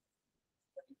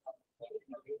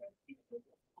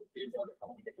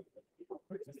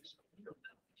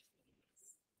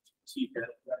ठीक है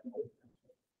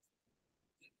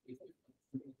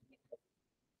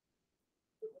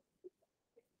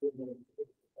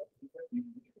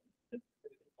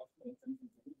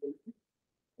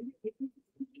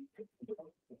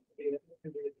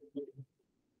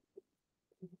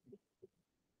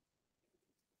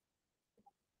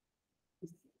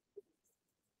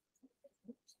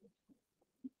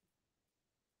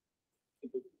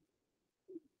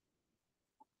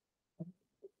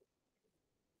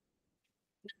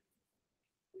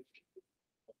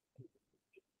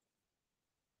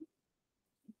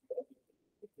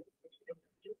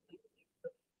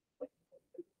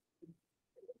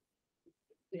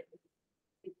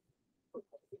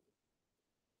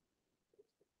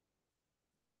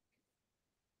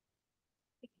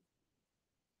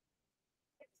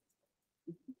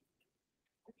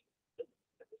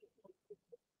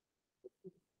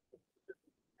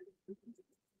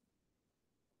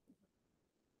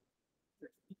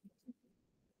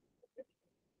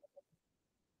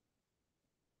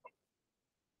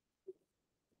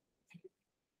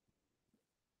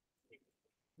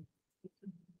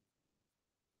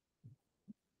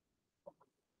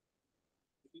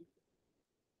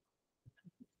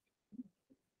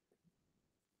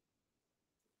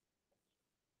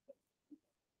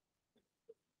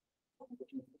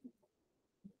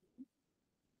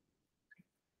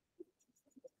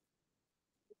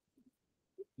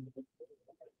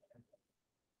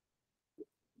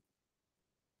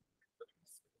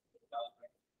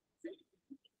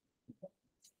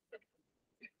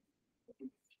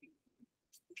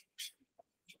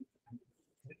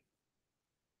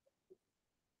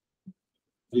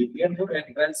जीपीएम तो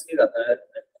एंट्रेंस ही रहता है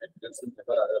एंट्रेंस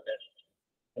पेपर आ जाता है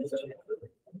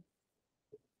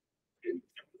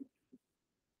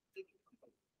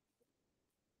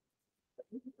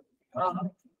हाँ हाँ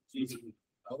जी जी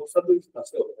वो सब इस तरह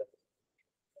से होता है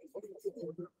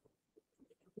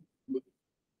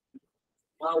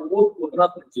हाँ वो उतना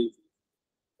जी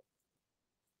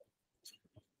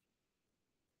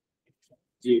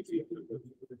जी जी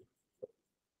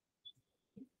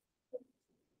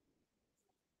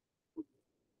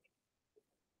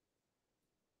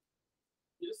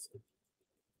यस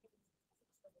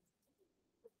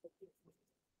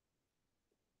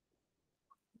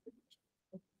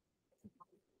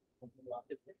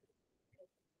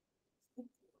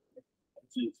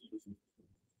जी जी जी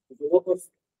तो वो तो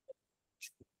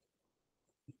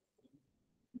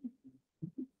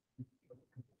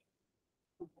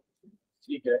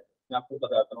ठीक है मैं आपको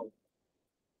बताता हूँ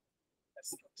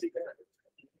ठीक है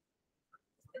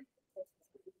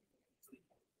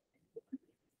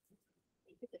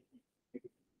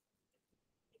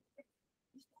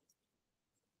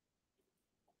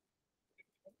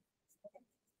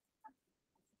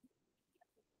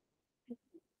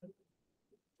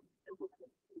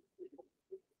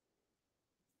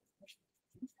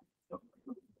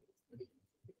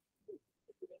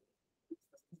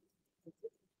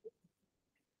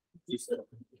जी सर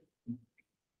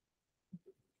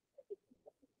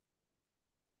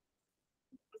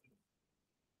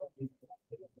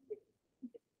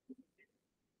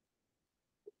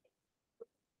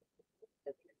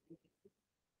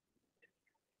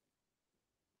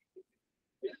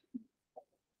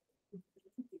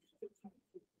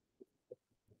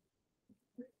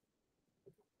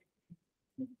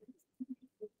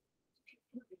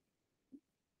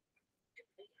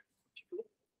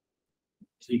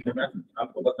ठीक है मैं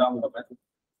आपको बताऊंगा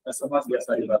मैं समझ गया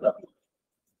सारी बात आपकी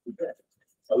ठीक है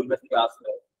अभी मैं क्लास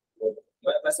में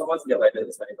मैं समझ गया भाई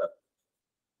तेरी सारी बात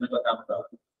मैं बताऊंगा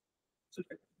आपको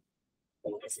ठीक है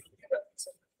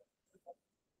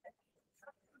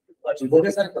अच्छा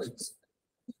बोले सारे क्वेश्चंस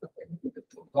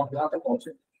तो हम यहाँ तक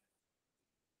पहुंचे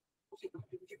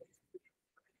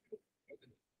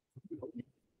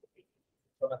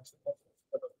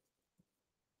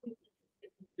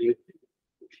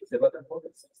 7 and 4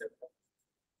 is 7.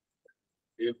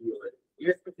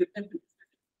 Yes, but different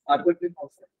arbitrary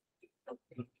constant.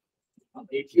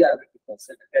 80 arbitrary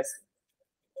constant. Yes.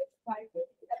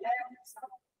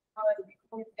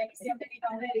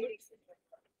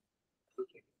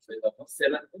 So you have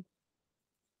 7.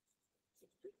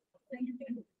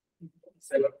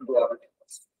 7 to arbitrary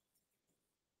constant.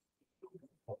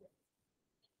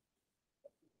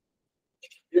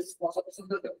 This was a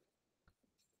single.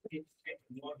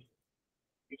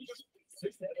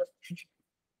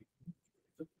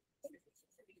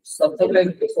 Something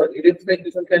like this, or it is like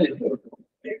this one can include.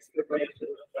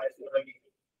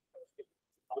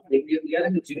 We are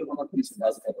in the 0.3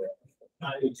 class.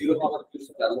 0.3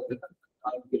 class.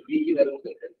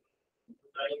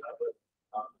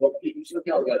 What we usually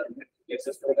क्या होगा? X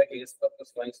square by a square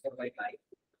plus y square by 9.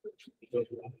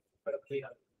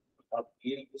 अब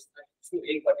ये इसको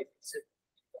एक बार से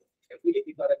affiliate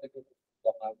की बात करते हैं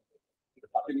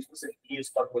आप इसको से ई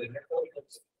स्क्वायर बोलेंगे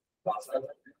पास आ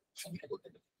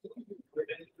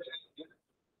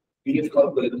ई स्क्वायर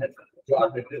बोलेंगे जो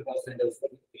आर्बिट्रेरी कांस्टेंट है उसको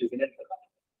एलिमिनेट करना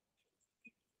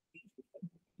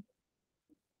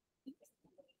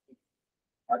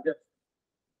आगे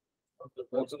तो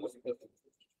कौन सा मुझे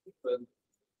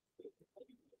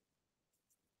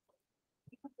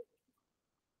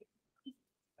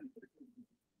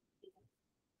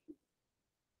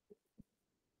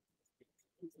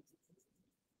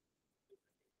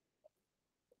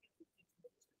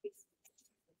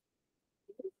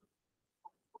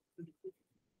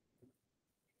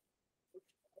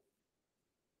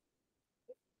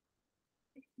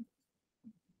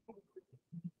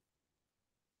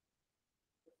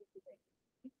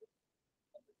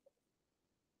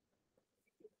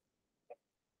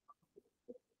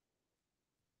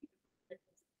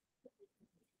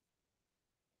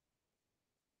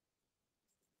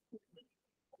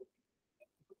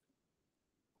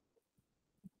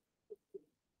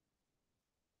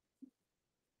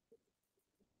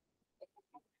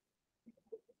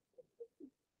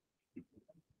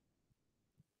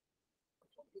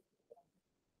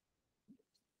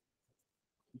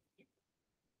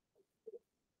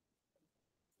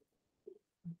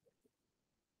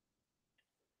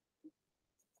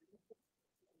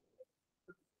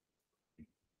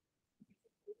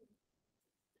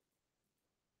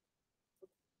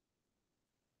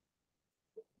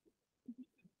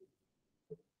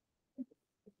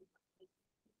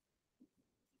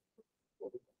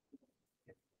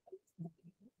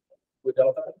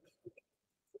without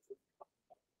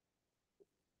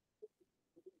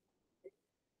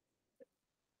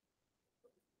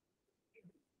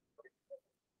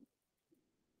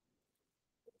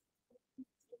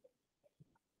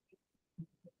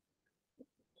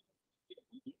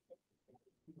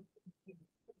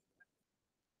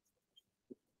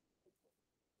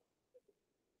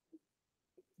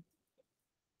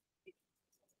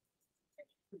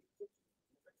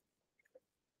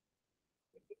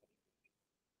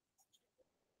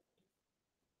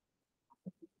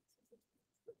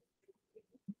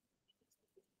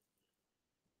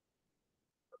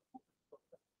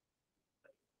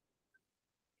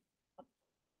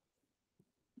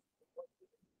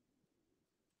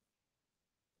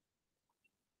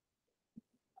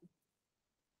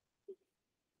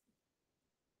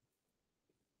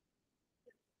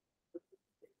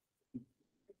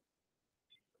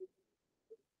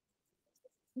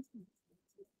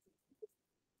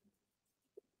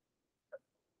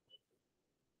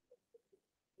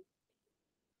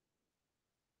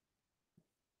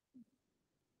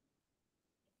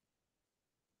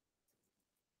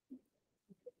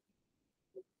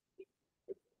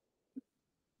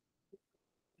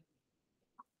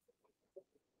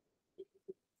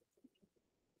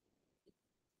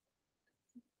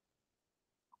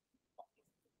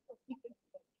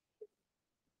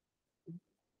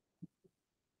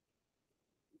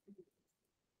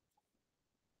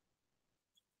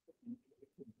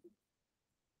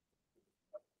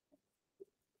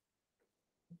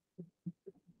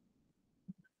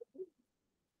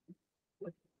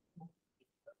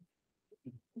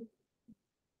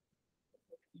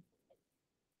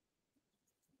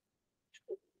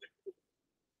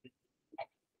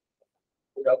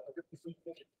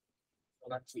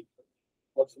not cheap.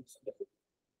 What's it?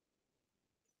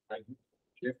 I'm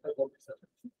left about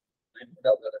it. I'm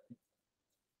without that.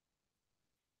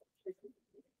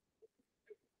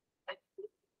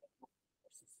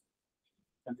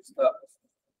 And it's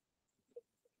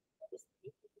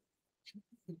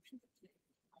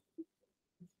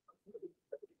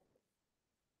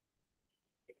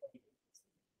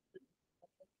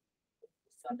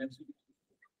sometimes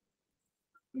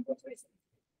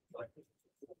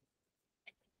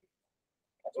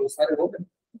तो सारे हो गए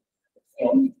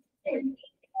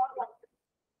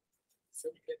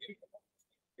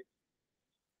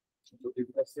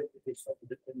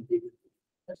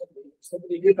सब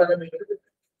ये पैरामीटर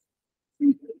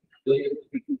तो ये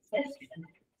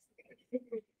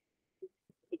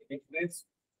difference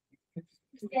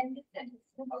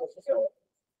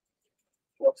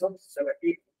what's up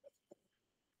 70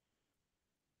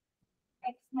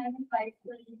 X minus 5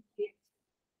 will be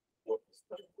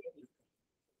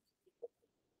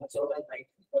that's all right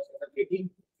 18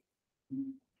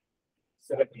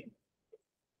 17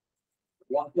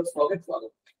 1 plus log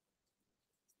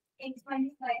X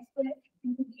minus 5 square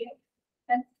into here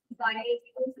plus y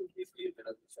equals to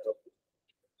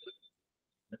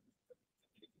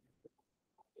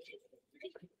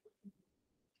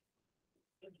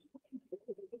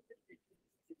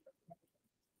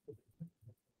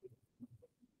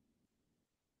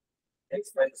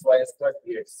x minus y squared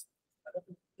dx.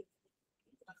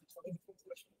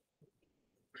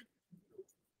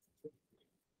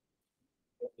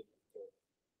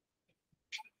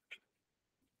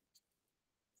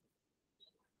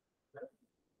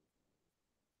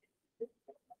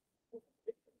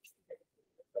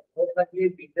 ये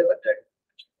बीटे बन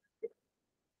जाएगा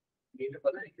बीटे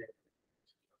पता है क्या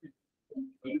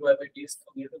ये वाला टेस्ट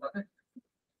ये तो पता है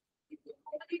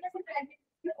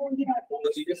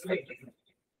तो चीजें नहीं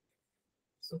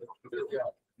so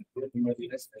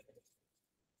homogeneous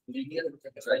linear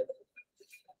right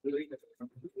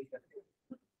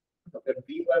अगर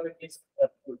b वाला test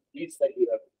please like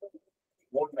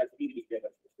what match भी लिखेगा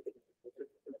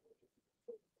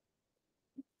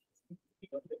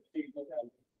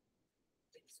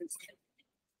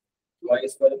y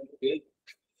square a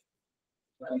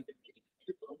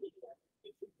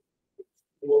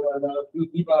वो वाला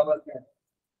b पावर क्या है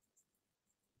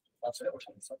अच्छा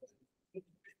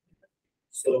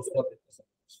so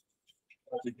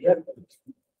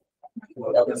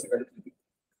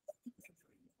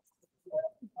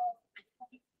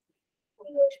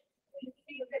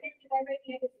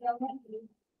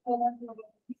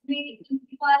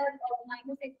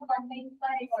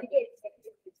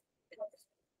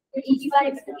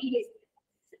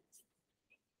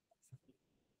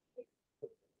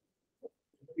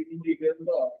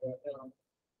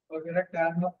वगैरह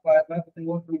टर्म ऑफ फाइबर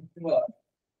वो टू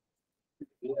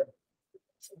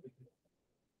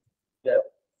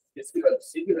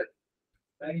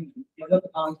मतलब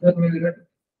आंसर में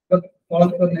मतलब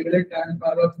सॉल्व करने के लिए टैन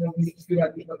पावर ऑफ इसकी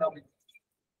वैल्यू पता नहीं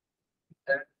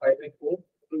and 5/4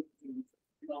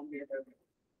 denominator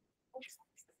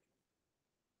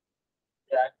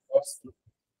that was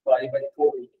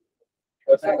 5/4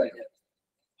 percent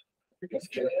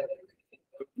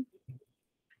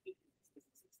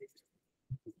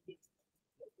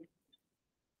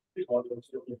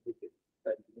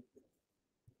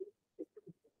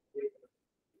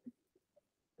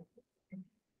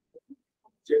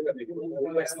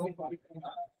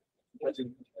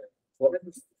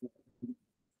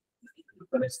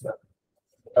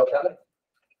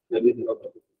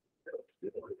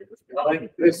by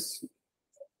Chris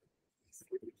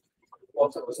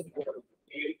also was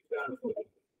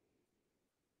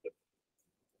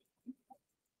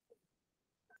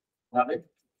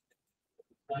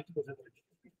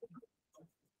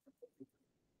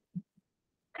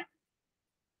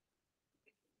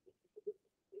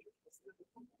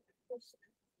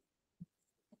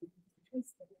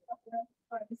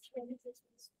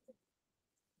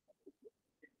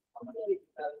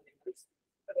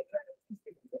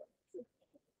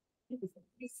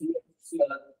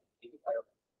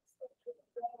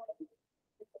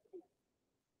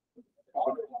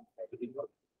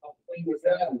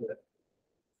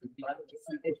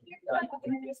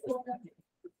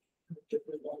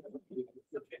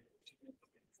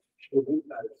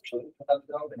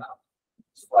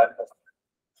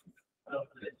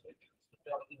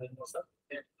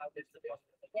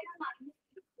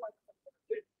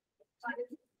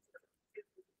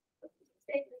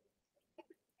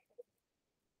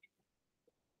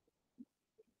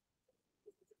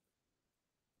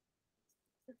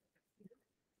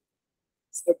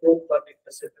the group but it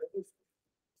is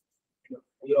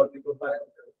we already go by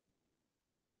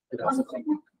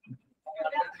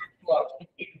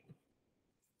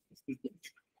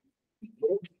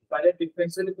पहले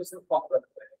डिफरेंशियल इक्वेशन फॉर्म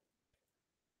करते हैं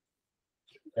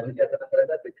पहले क्या करना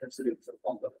पड़ेगा डिफरेंशियल इक्वेशन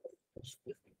फॉर्म करते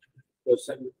हैं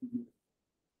क्वेश्चन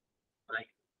आई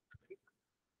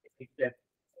ठीक है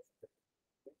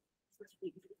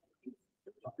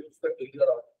फिर उसका क्लियर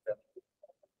हो जाता है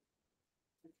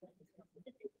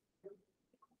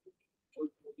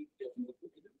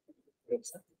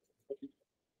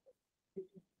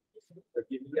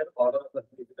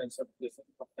सब जैसे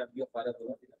फैमिली ऑफ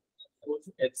parabola तो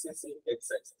एक्सिस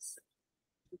एक्स एक्सिस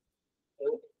तो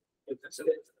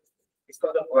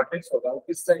इसका जो वर्टेक्स होगा वो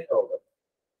किस साइड का होगा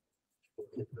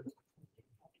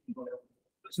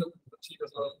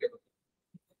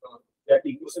या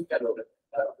इक्वेशन क्या होगा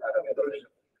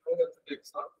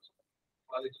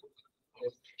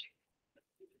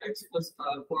x plus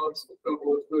alpha super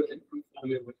whole square into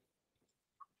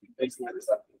x minus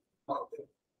alpha.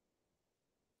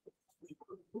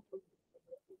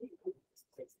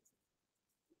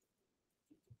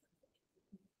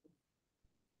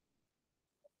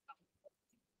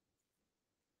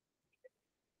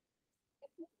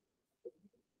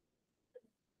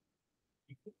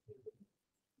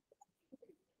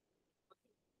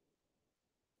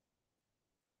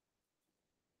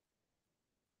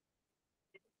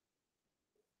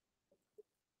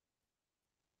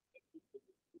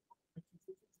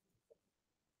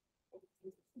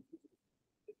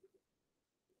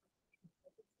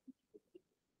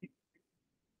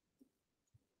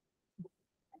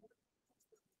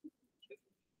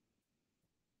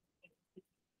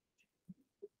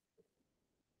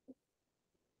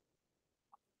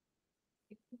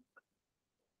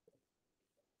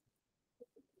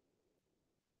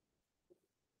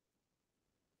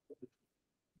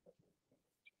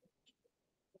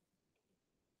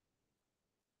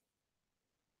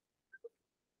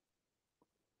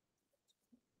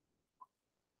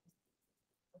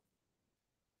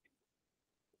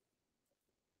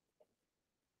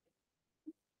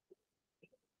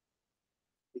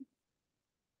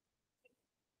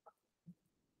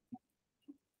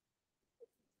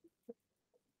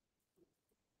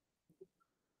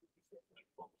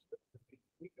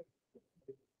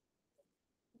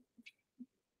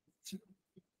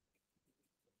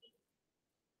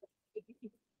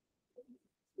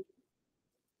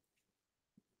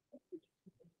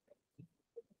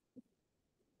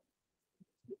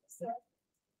 Sir,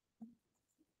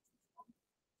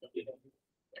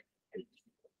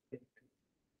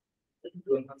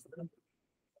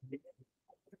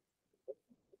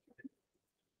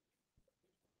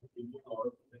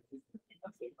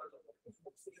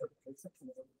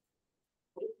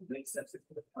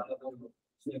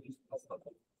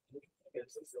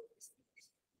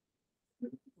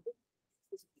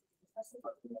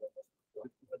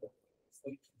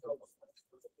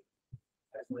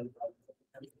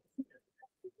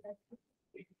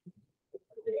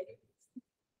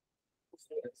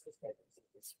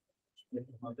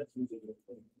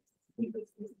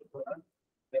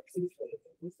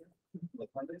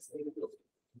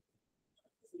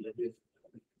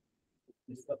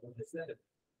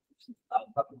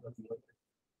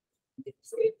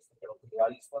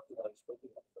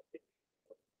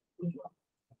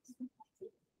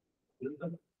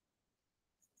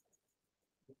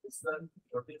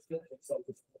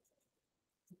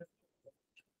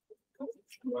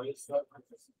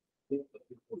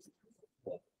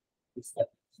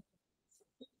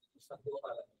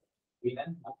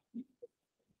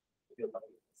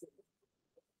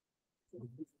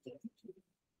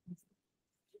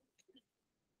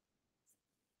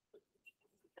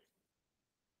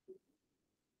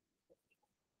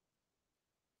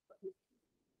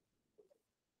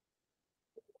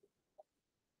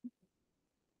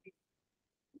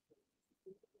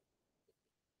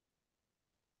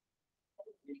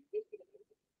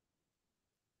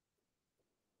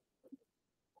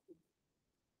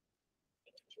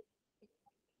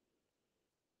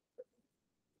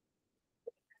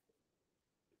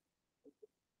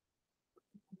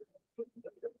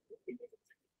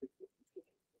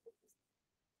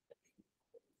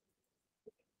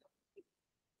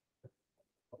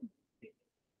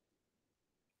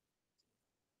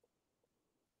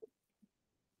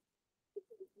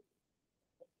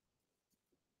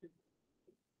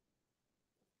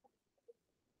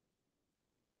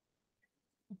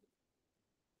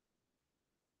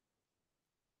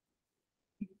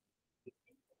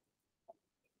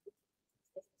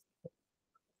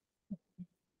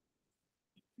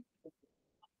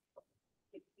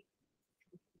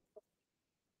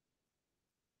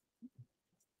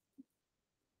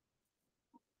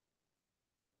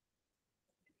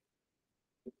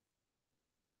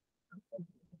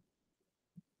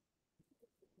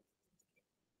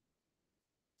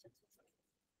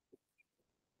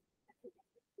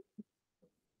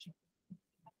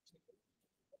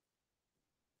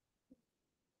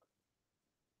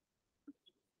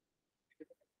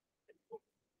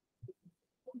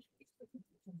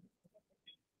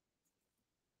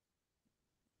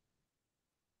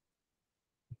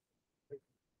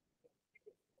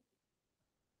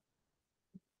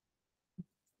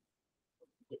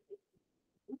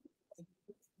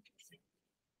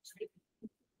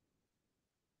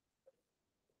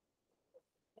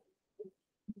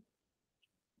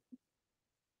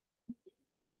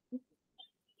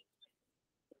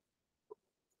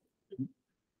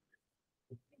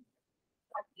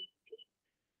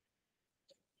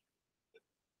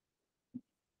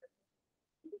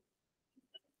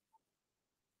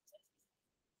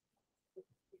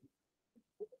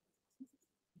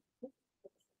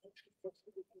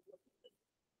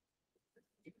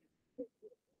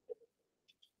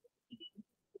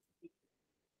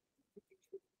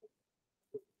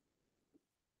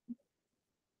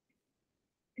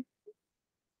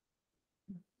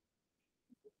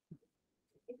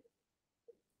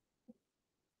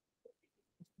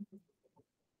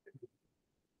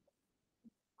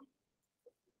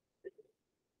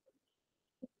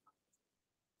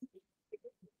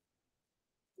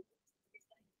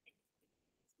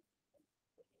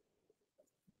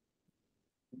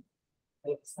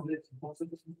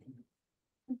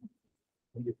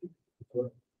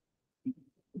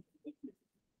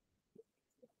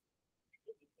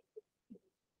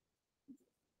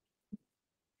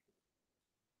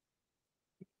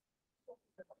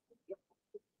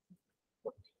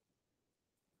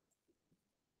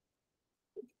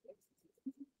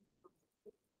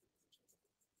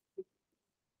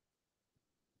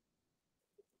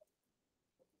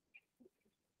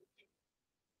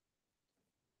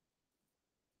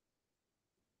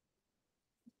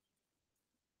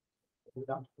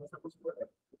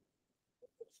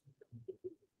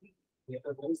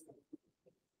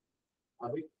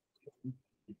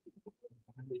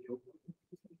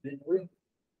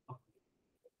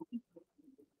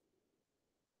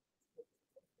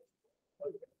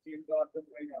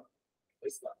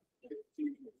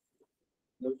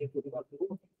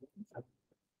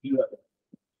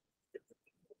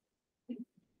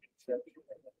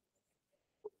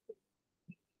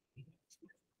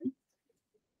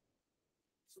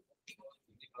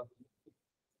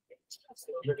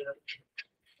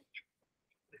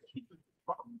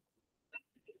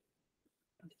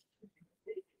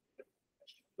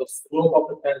 The slope of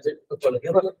the tangent to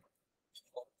the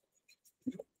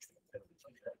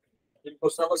in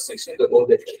question number 16, the whole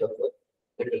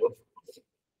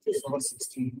number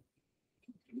 16.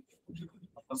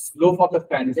 The slope of the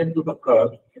tangent to the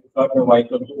curve y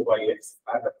equal to yx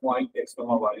at the point x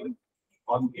comma y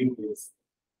on given base.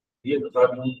 Here the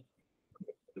curve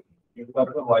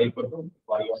y equal to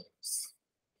y on x.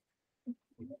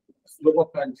 Slope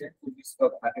of tangent to this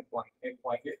curve at a point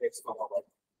x comma y.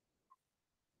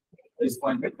 This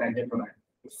point at tangent line.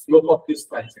 The slope of this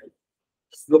tangent.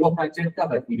 Slope of tangent का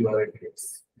है d over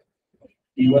x.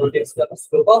 d over x का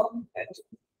slope of tangent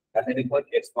at any point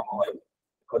x comma y.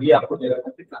 और ये आपको दे रखा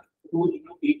है कितना 2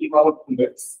 into e की power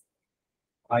 2x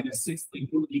minus 6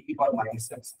 into e की power minus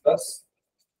x plus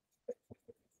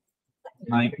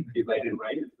 9 divided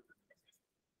by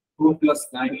 2 plus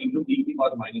 9 into e की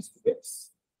power minus 2x.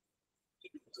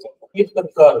 If the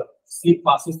curve C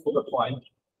passes through the point,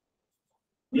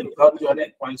 ये कर्व जो है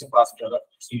पॉइंट से पास कर रहा है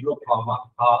 0,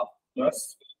 half plus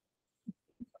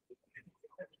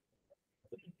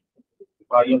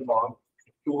y upon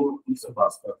 2 से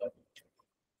पास करता है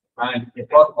and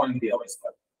एक और पॉइंट दिया हुआ इसका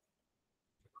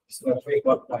एक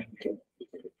और पॉइंट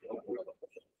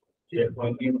ये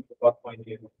पॉइंट ये और पॉइंट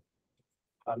ये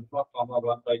अल्फा कॉमा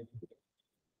 1 by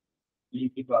e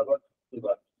की पावर 2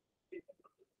 बार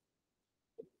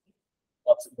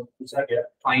ऑप्शन पूछा गया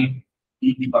फाइंड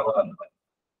e की पावर अल्फा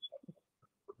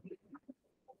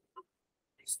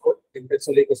इसको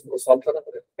डिफरेंशियल इक्वेशन को सॉल्व करना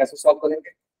पड़ेगा कैसे सॉल्व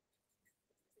करेंगे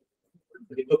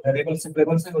ये तो वेरिएबल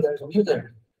सिंपल से हो जाएगा हो जाएगा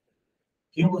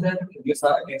क्यों हो जाएगा ये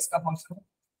सारा x का फंक्शन है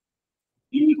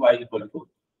e y equal to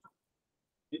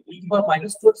e पर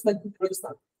माइनस 2x लाइक 2x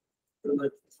था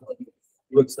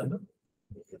 2x ना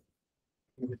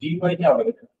dy क्या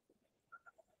होगा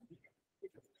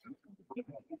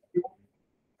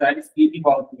that is e की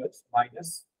power 2x minus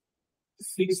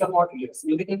 6 upon x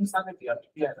ये लेकिन सामने दिया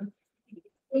है ना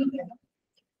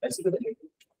ऐसे करेंगे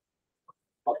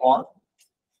अपॉन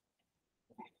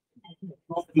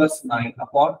 2 plus 9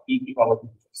 upon e की पावर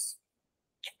 2x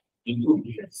into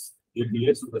dx ये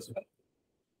dx ऊपर से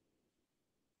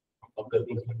अब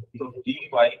करते हैं तो dy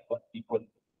इक्वल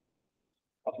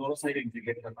अब दोनों साइड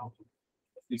इंटीग्रेट करना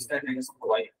होगा इस टाइम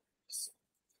नेगेटिव y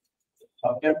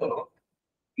अब क्या करो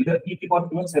इधर e की पावर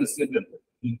 2x एलसीएम ले लो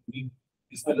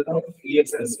इसमें लेता हूं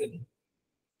ex एलसीएम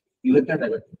इधर क्या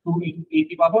आएगा 2 into e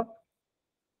की power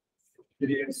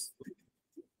 3x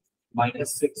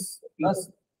minus 6 plus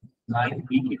 9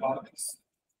 e की power x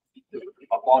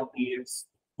upon dx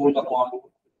whole upon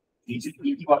e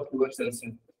की power 2x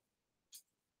LCM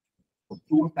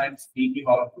 2 times e की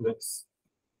पावर 2x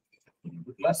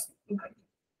plus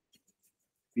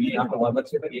ये यहाँ पर वन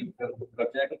बच्चे पर एक कर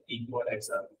जाएगा e की पावर x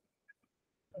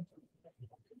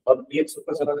अब dx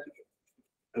ऊपर चला जाएगा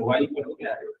तो y इक्वल टू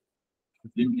क्या आएगा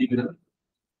इंटीग्रल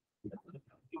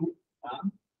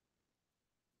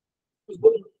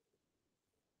 2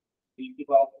 e की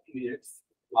power 3x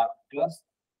plus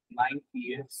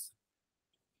 9px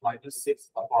minus 6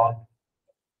 upon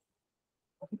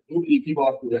 2 e की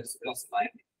power 2x plus 9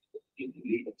 into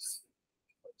ex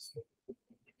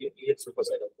ये ex ऊपर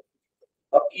से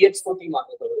अब ex को 3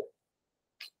 मानना पड़ेगा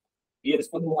ex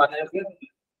को 2 मानना है फिर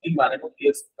 3 मानने को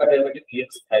ex का डेरिवेटिव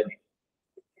ex है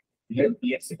ये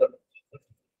ex का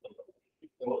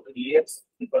तो dx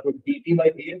equal to dt by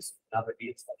dx यहाँ पे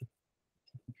dx है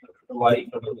तो y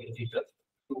equal to इंटीग्रल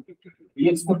तो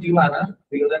dx को t माना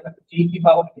फिर हो जाएगा t की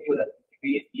पावर 3 हो जाएगा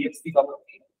dx की पावर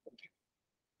 3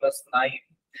 plus 9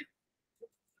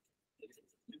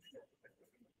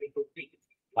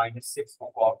 माइनस 6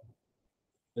 कॉट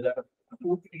हो जाएगा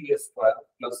 2t स्क्वायर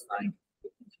प्लस 9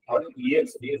 और ये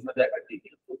स्पेस में जाएगा टी।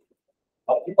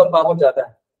 अब ऊपर पावर जाता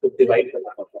है तो डिवाइड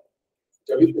करना पड़ता है,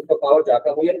 जब भी ऊपर पावर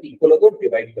जाता हो या इक्वल हो तो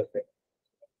डिवाइड करते हैं।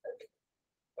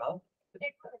 हाँ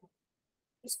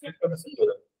स्प्लिट करना सही हो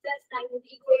जाएगा।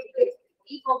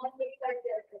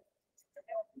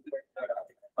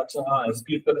 अच्छा हाँ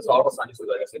स्प्लिट करने से और आसानी से हो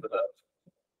जाएगा, सही बता रहा हूँ।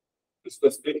 इसको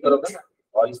स्प्लिट करोगे ना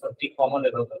और इसमें टी कॉमन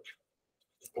लेना होता है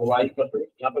तो वाई पर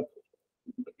यहाँ पर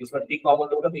इसमें टी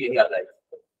कॉमन होगा तो यही आ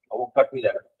जाएगा और वो कट भी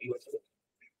जाएगा।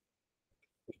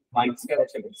 माइनस क्या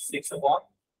बचेगा 6 अपॉन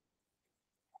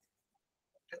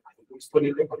इसको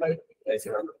लिखते पता है ऐसे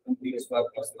टी स्क्वायर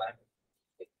प्लस 9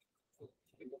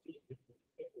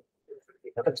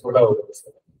 तो छोटा होगा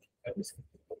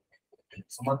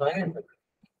समझ आए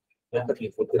यहाँ तक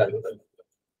लिखो फिर आगे बढ़ो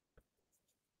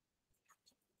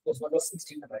तो उसमें बस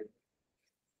 16 है।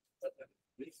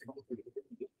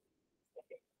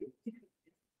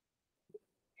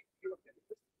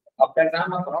 अब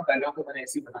डायग्राम आप बनाओ, डायग्राम को मैंने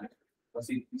ऐसे ही बनाया बस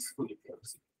इसको लिखते हैं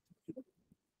बस।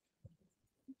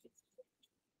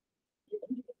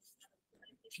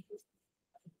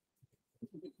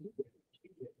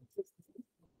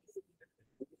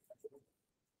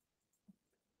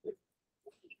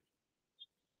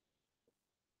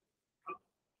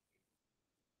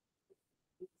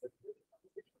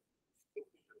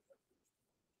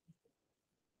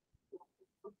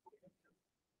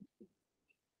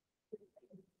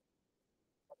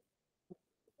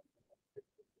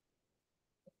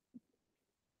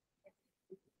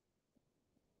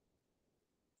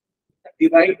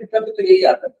 डिवाइड करते तो यही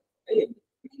आता है,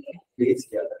 बेस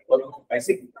क्या आता है और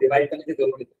ऐसे डिवाइड करने की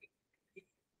जरूरत नहीं।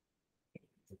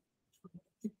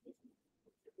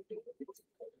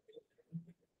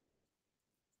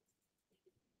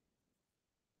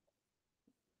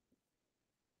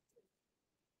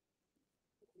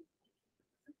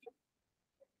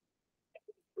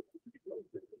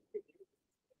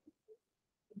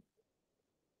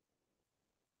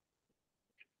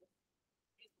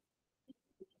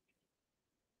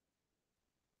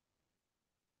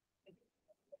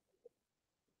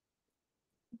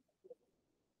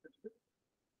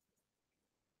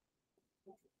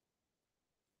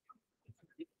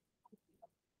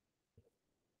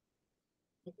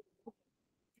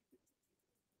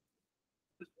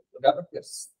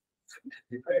 Yes.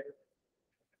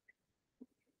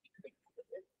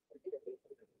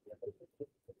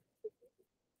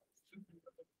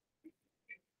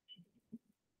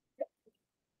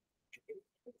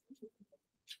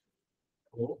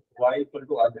 So y equal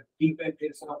to r t पे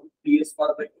integration of t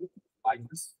square by 2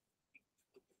 minus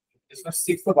इसका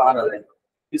 6 तो बाहर आ जाएगा,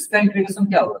 इसका इंटीग्रेशन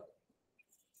क्या होगा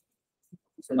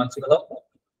सुना अच्छे बताओ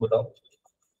बताओ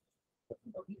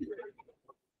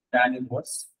tan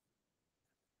इनवर्स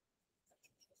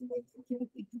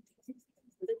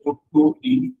 2t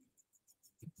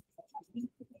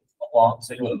अपॉन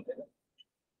से बोलते हैं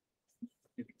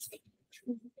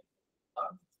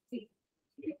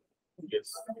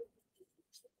यस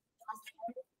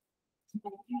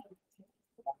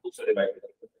दूसरे बाय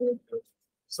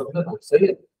सब तो सही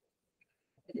है।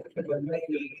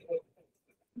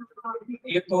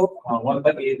 ये तो 1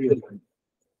 बाय a भी होता है,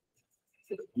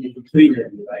 ये तो 3 है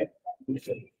राइट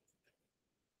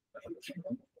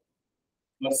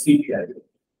प्लस c भी आएगा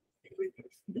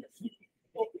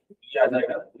ये आ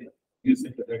जाएगा ये से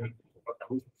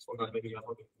बताओ सोना में यहाँ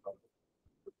पर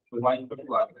तो y equal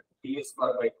to r t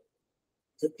square by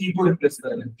तो t को रिप्लेस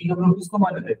करेंगे t हम लोग किसको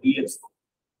मान लेते हैं dx को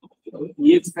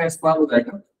dx का स्क्वायर हो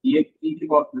जाएगा ये t की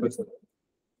power plus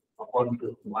upon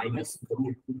minus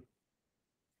root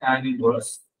tan inverse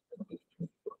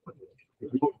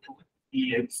root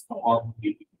dx upon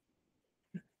dt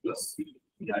plus c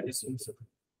that is answer.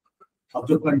 अब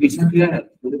जो कंडीशन दिया है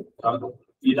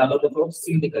ये डालो तो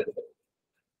c निकल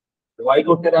जाएगा y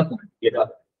को क्या डालना है ये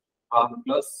डालो r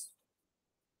प्लस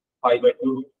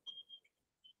 5/2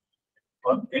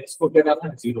 और x को क्या डालना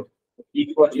है 0 e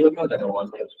को 0 क्या हो जाएगा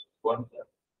 1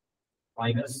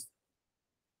 माइनस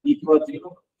e को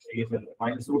 0 ये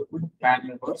minus root tan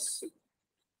inverse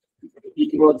e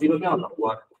को 0 क्या होगा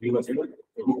 1 भी बचेगा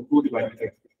रूट 2 डिवाइड बाय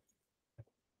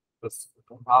बस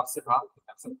हाफ से हाफ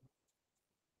कैंसिल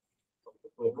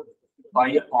तो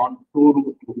pi upon 2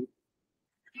 root 2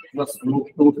 plus root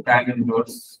 2 tan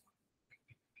inverse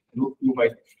root 2 bye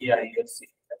KIS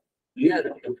clear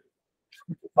है।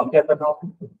 अब क्या करना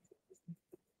होगा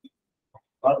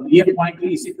और ये पॉइंट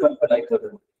भी इसी कर्व पर लाइक कर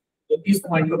रहे हो तो इस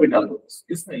पॉइंट को भी डाल दो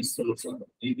इसमें इस सॉल्यूशन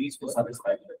ये भी इसको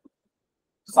सैटिस्फाई करे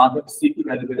साथ में c की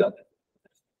वैल्यू पे जाते हैं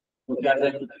तो क्या आ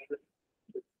जाएगा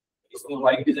इसको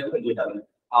y की जगह पे ये डालें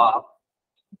half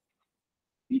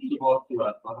e to the power 2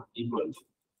 alpha equal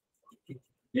to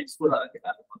next को डाला के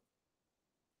alpha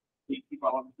e to the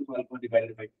power 2 alpha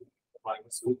divided by 2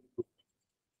 minus root 2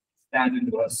 tan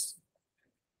inverse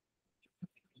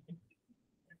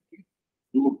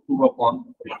root 2 upon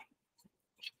 3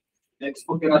 next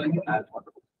को क्या डालेंगे alpha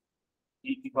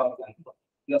e to the power alpha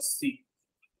plus c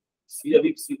c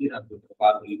अभी c की रख दो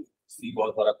बार में c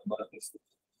बहुत बड़ा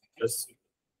प्लस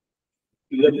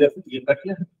इधर ये कट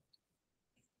गया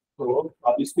तो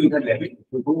अब इसको इधर ले लेंगे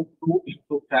तो root 2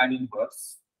 into tan inverse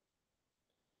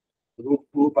root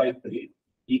 2 by 3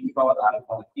 e की power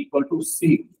alpha equal to c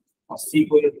और c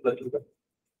को ये बदल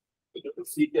तो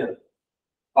c क्या है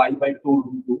 5 by 2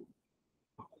 root 2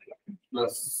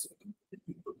 plus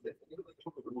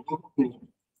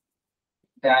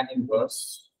tan inverse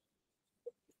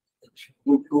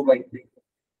root 2 by 3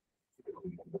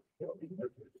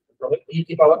 तो e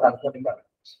की पावर अल्फा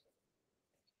निकालना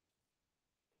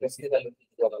कैसे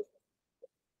वैल्यू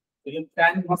तो ये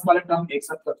tan इनवर्स वाले टर्म एक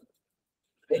साथ कर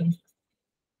सकते हैं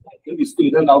तो इसको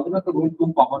इधर लाओगे ना तो रूट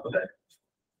 2 कॉमन हो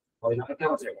जाएगा और यहाँ पे क्या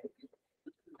हो जाएगा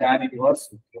tan inverse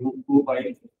root 2 by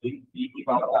 3 e की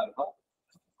power alpha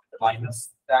minus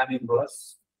tan inverse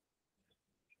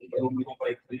root 2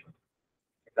 by 3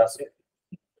 कैसे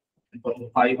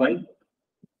 5 by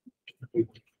 2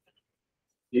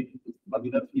 एक अब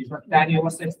इधर इसमें tan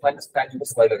inverse x minus tan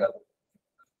inverse y लगा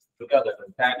तो क्या होगा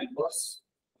tan इनवर्स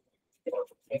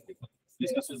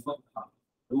इसका simple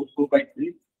root 2 by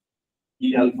 3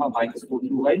 e alpha minus root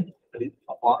 2 by 3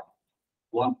 upon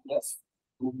 1 plus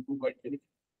root 2 by 3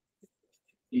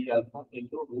 e alpha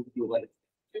into root 2 by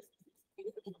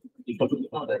equal to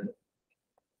कितना हो जाएगा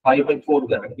 5 by 4 हो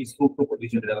जाएगा इस रूट को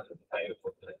पोजीशन दे देगा 5 by 4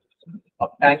 हो जाएगा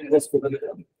अब tan इनवर्स को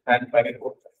बदलेगा tan 5 by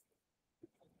 4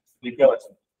 ये क्या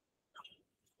बचा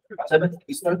अच्छा मैं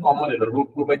इसमें कॉमन ले लो रूट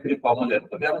 2 by 3 कॉमन ले लो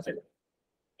तो क्या बचेगा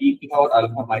e की power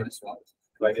alpha minus 1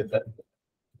 divided by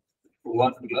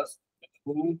 1 plus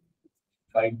 2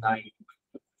 by 9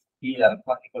 e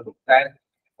alpha equal to tan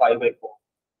 5 by 4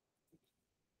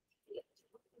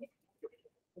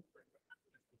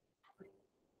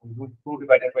 root 2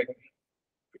 divided by 3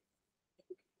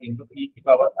 into e की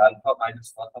power alpha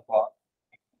minus 1 upon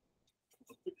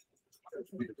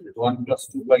 1 plus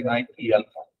 2 by 9 e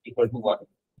alpha equal to 1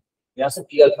 यहाँ से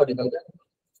e alpha निकल जाएगा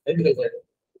नहीं निकल जाएगा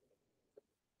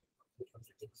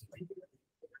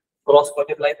cross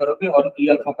multiply करोगे और e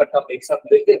alpha का टर्म एक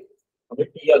साथ लेके हमें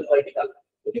e alpha ही निकालना है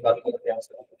तो निकालने का यहाँ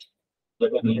से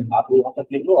तो नहीं आप यहाँ तक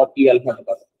लिख लो और e alpha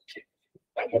निकालो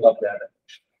मतलब क्या है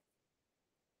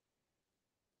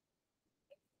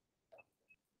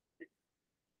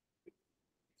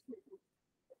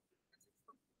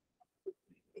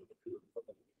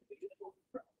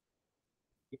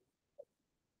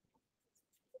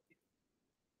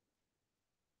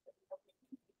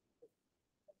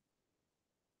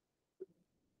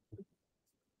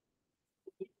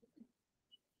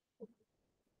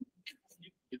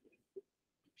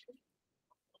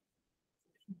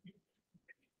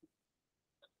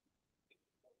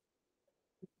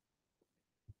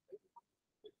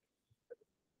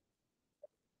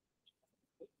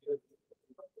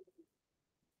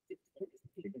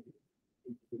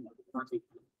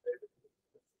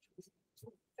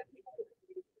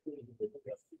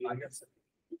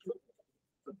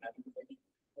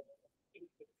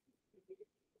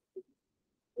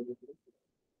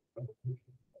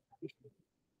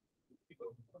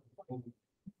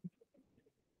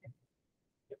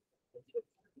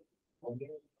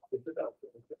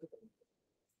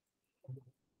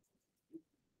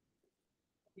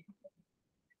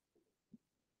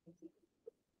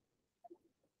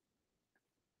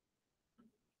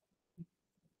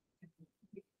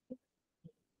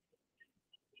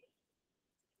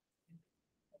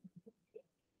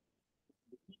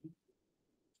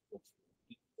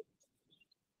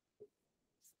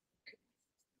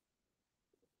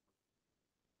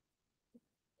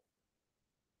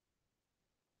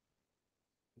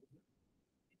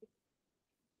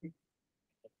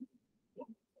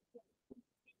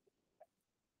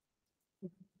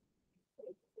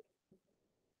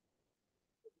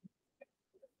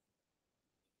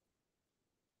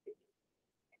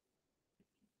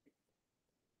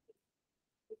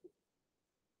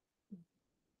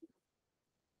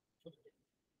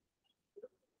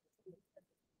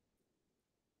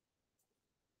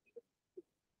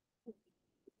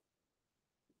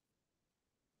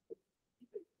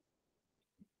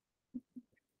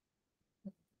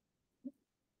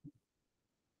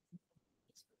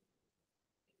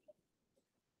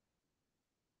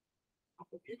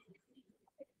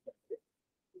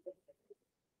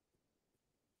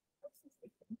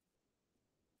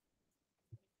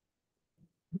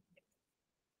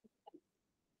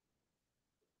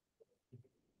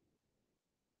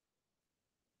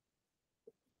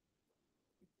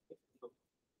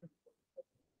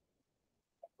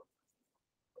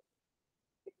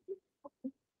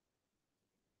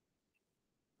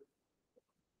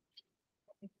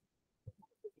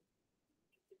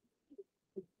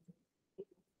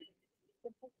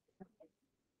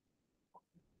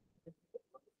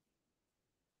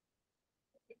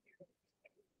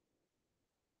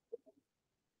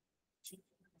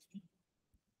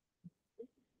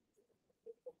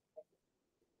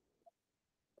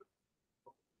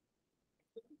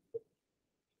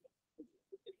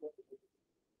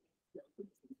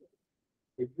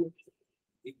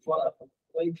इक्वल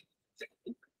वही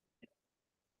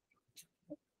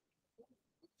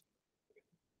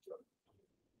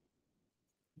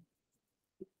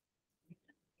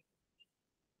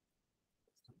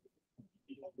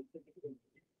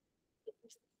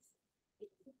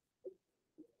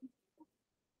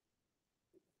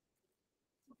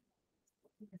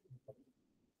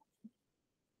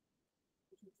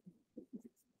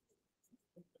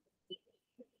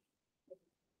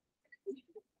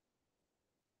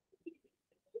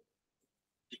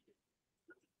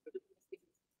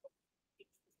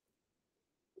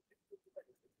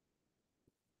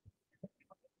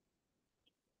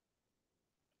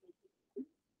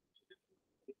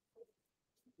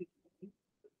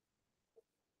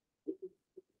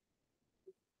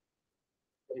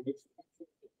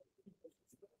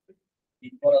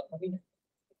इक्वल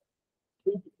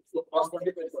तो क्रॉस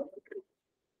मल्टीप्लाई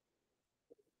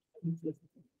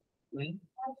नहीं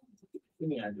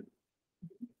नहीं आ रही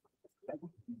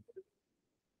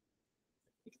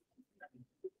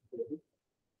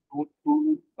root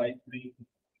 2/3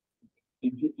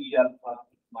 into e alpha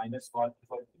minus 1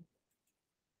 equal to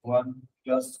 1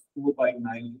 plus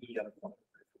 2/9 e alpha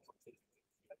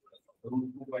root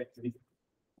 2/3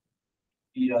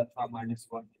 e alpha minus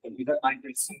 1 इधर 9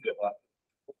 is singular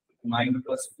 9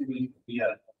 plus 2 e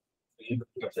alpha ये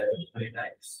क्या है 3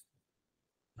 times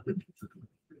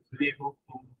 3 root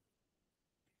 2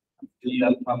 e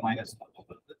alpha minus 1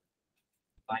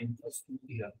 9 plus 2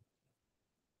 e alpha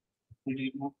 3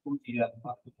 root 2 e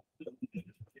alpha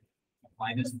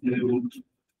minus 3 root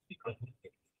equal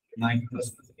to 9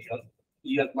 plus 2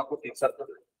 e alpha को एक साथ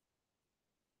कर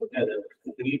तो क्या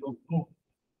जाएगा 3 root 2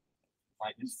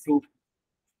 minus 2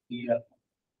 e alpha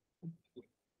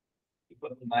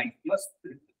equal to 9 plus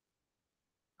 3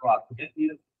 तो आपको क्या ये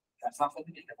ऐसा होता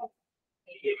है क्या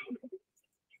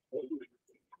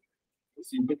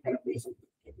सिंपल कैलकुलेशन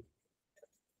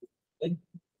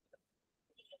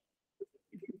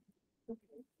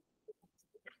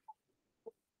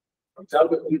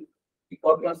चलो एक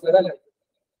और क्लास लगा ले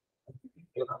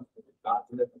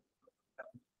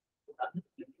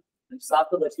सात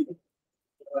तो बची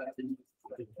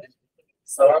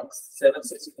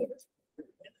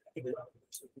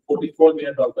 44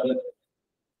 मिनट और कर लेते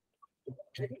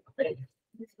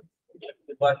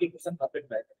बाकी क्वेश्चन परफेक्ट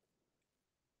बैक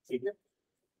ठीक है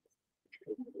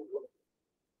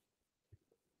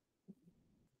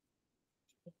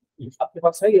आपके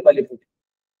पास है ये वाली बुक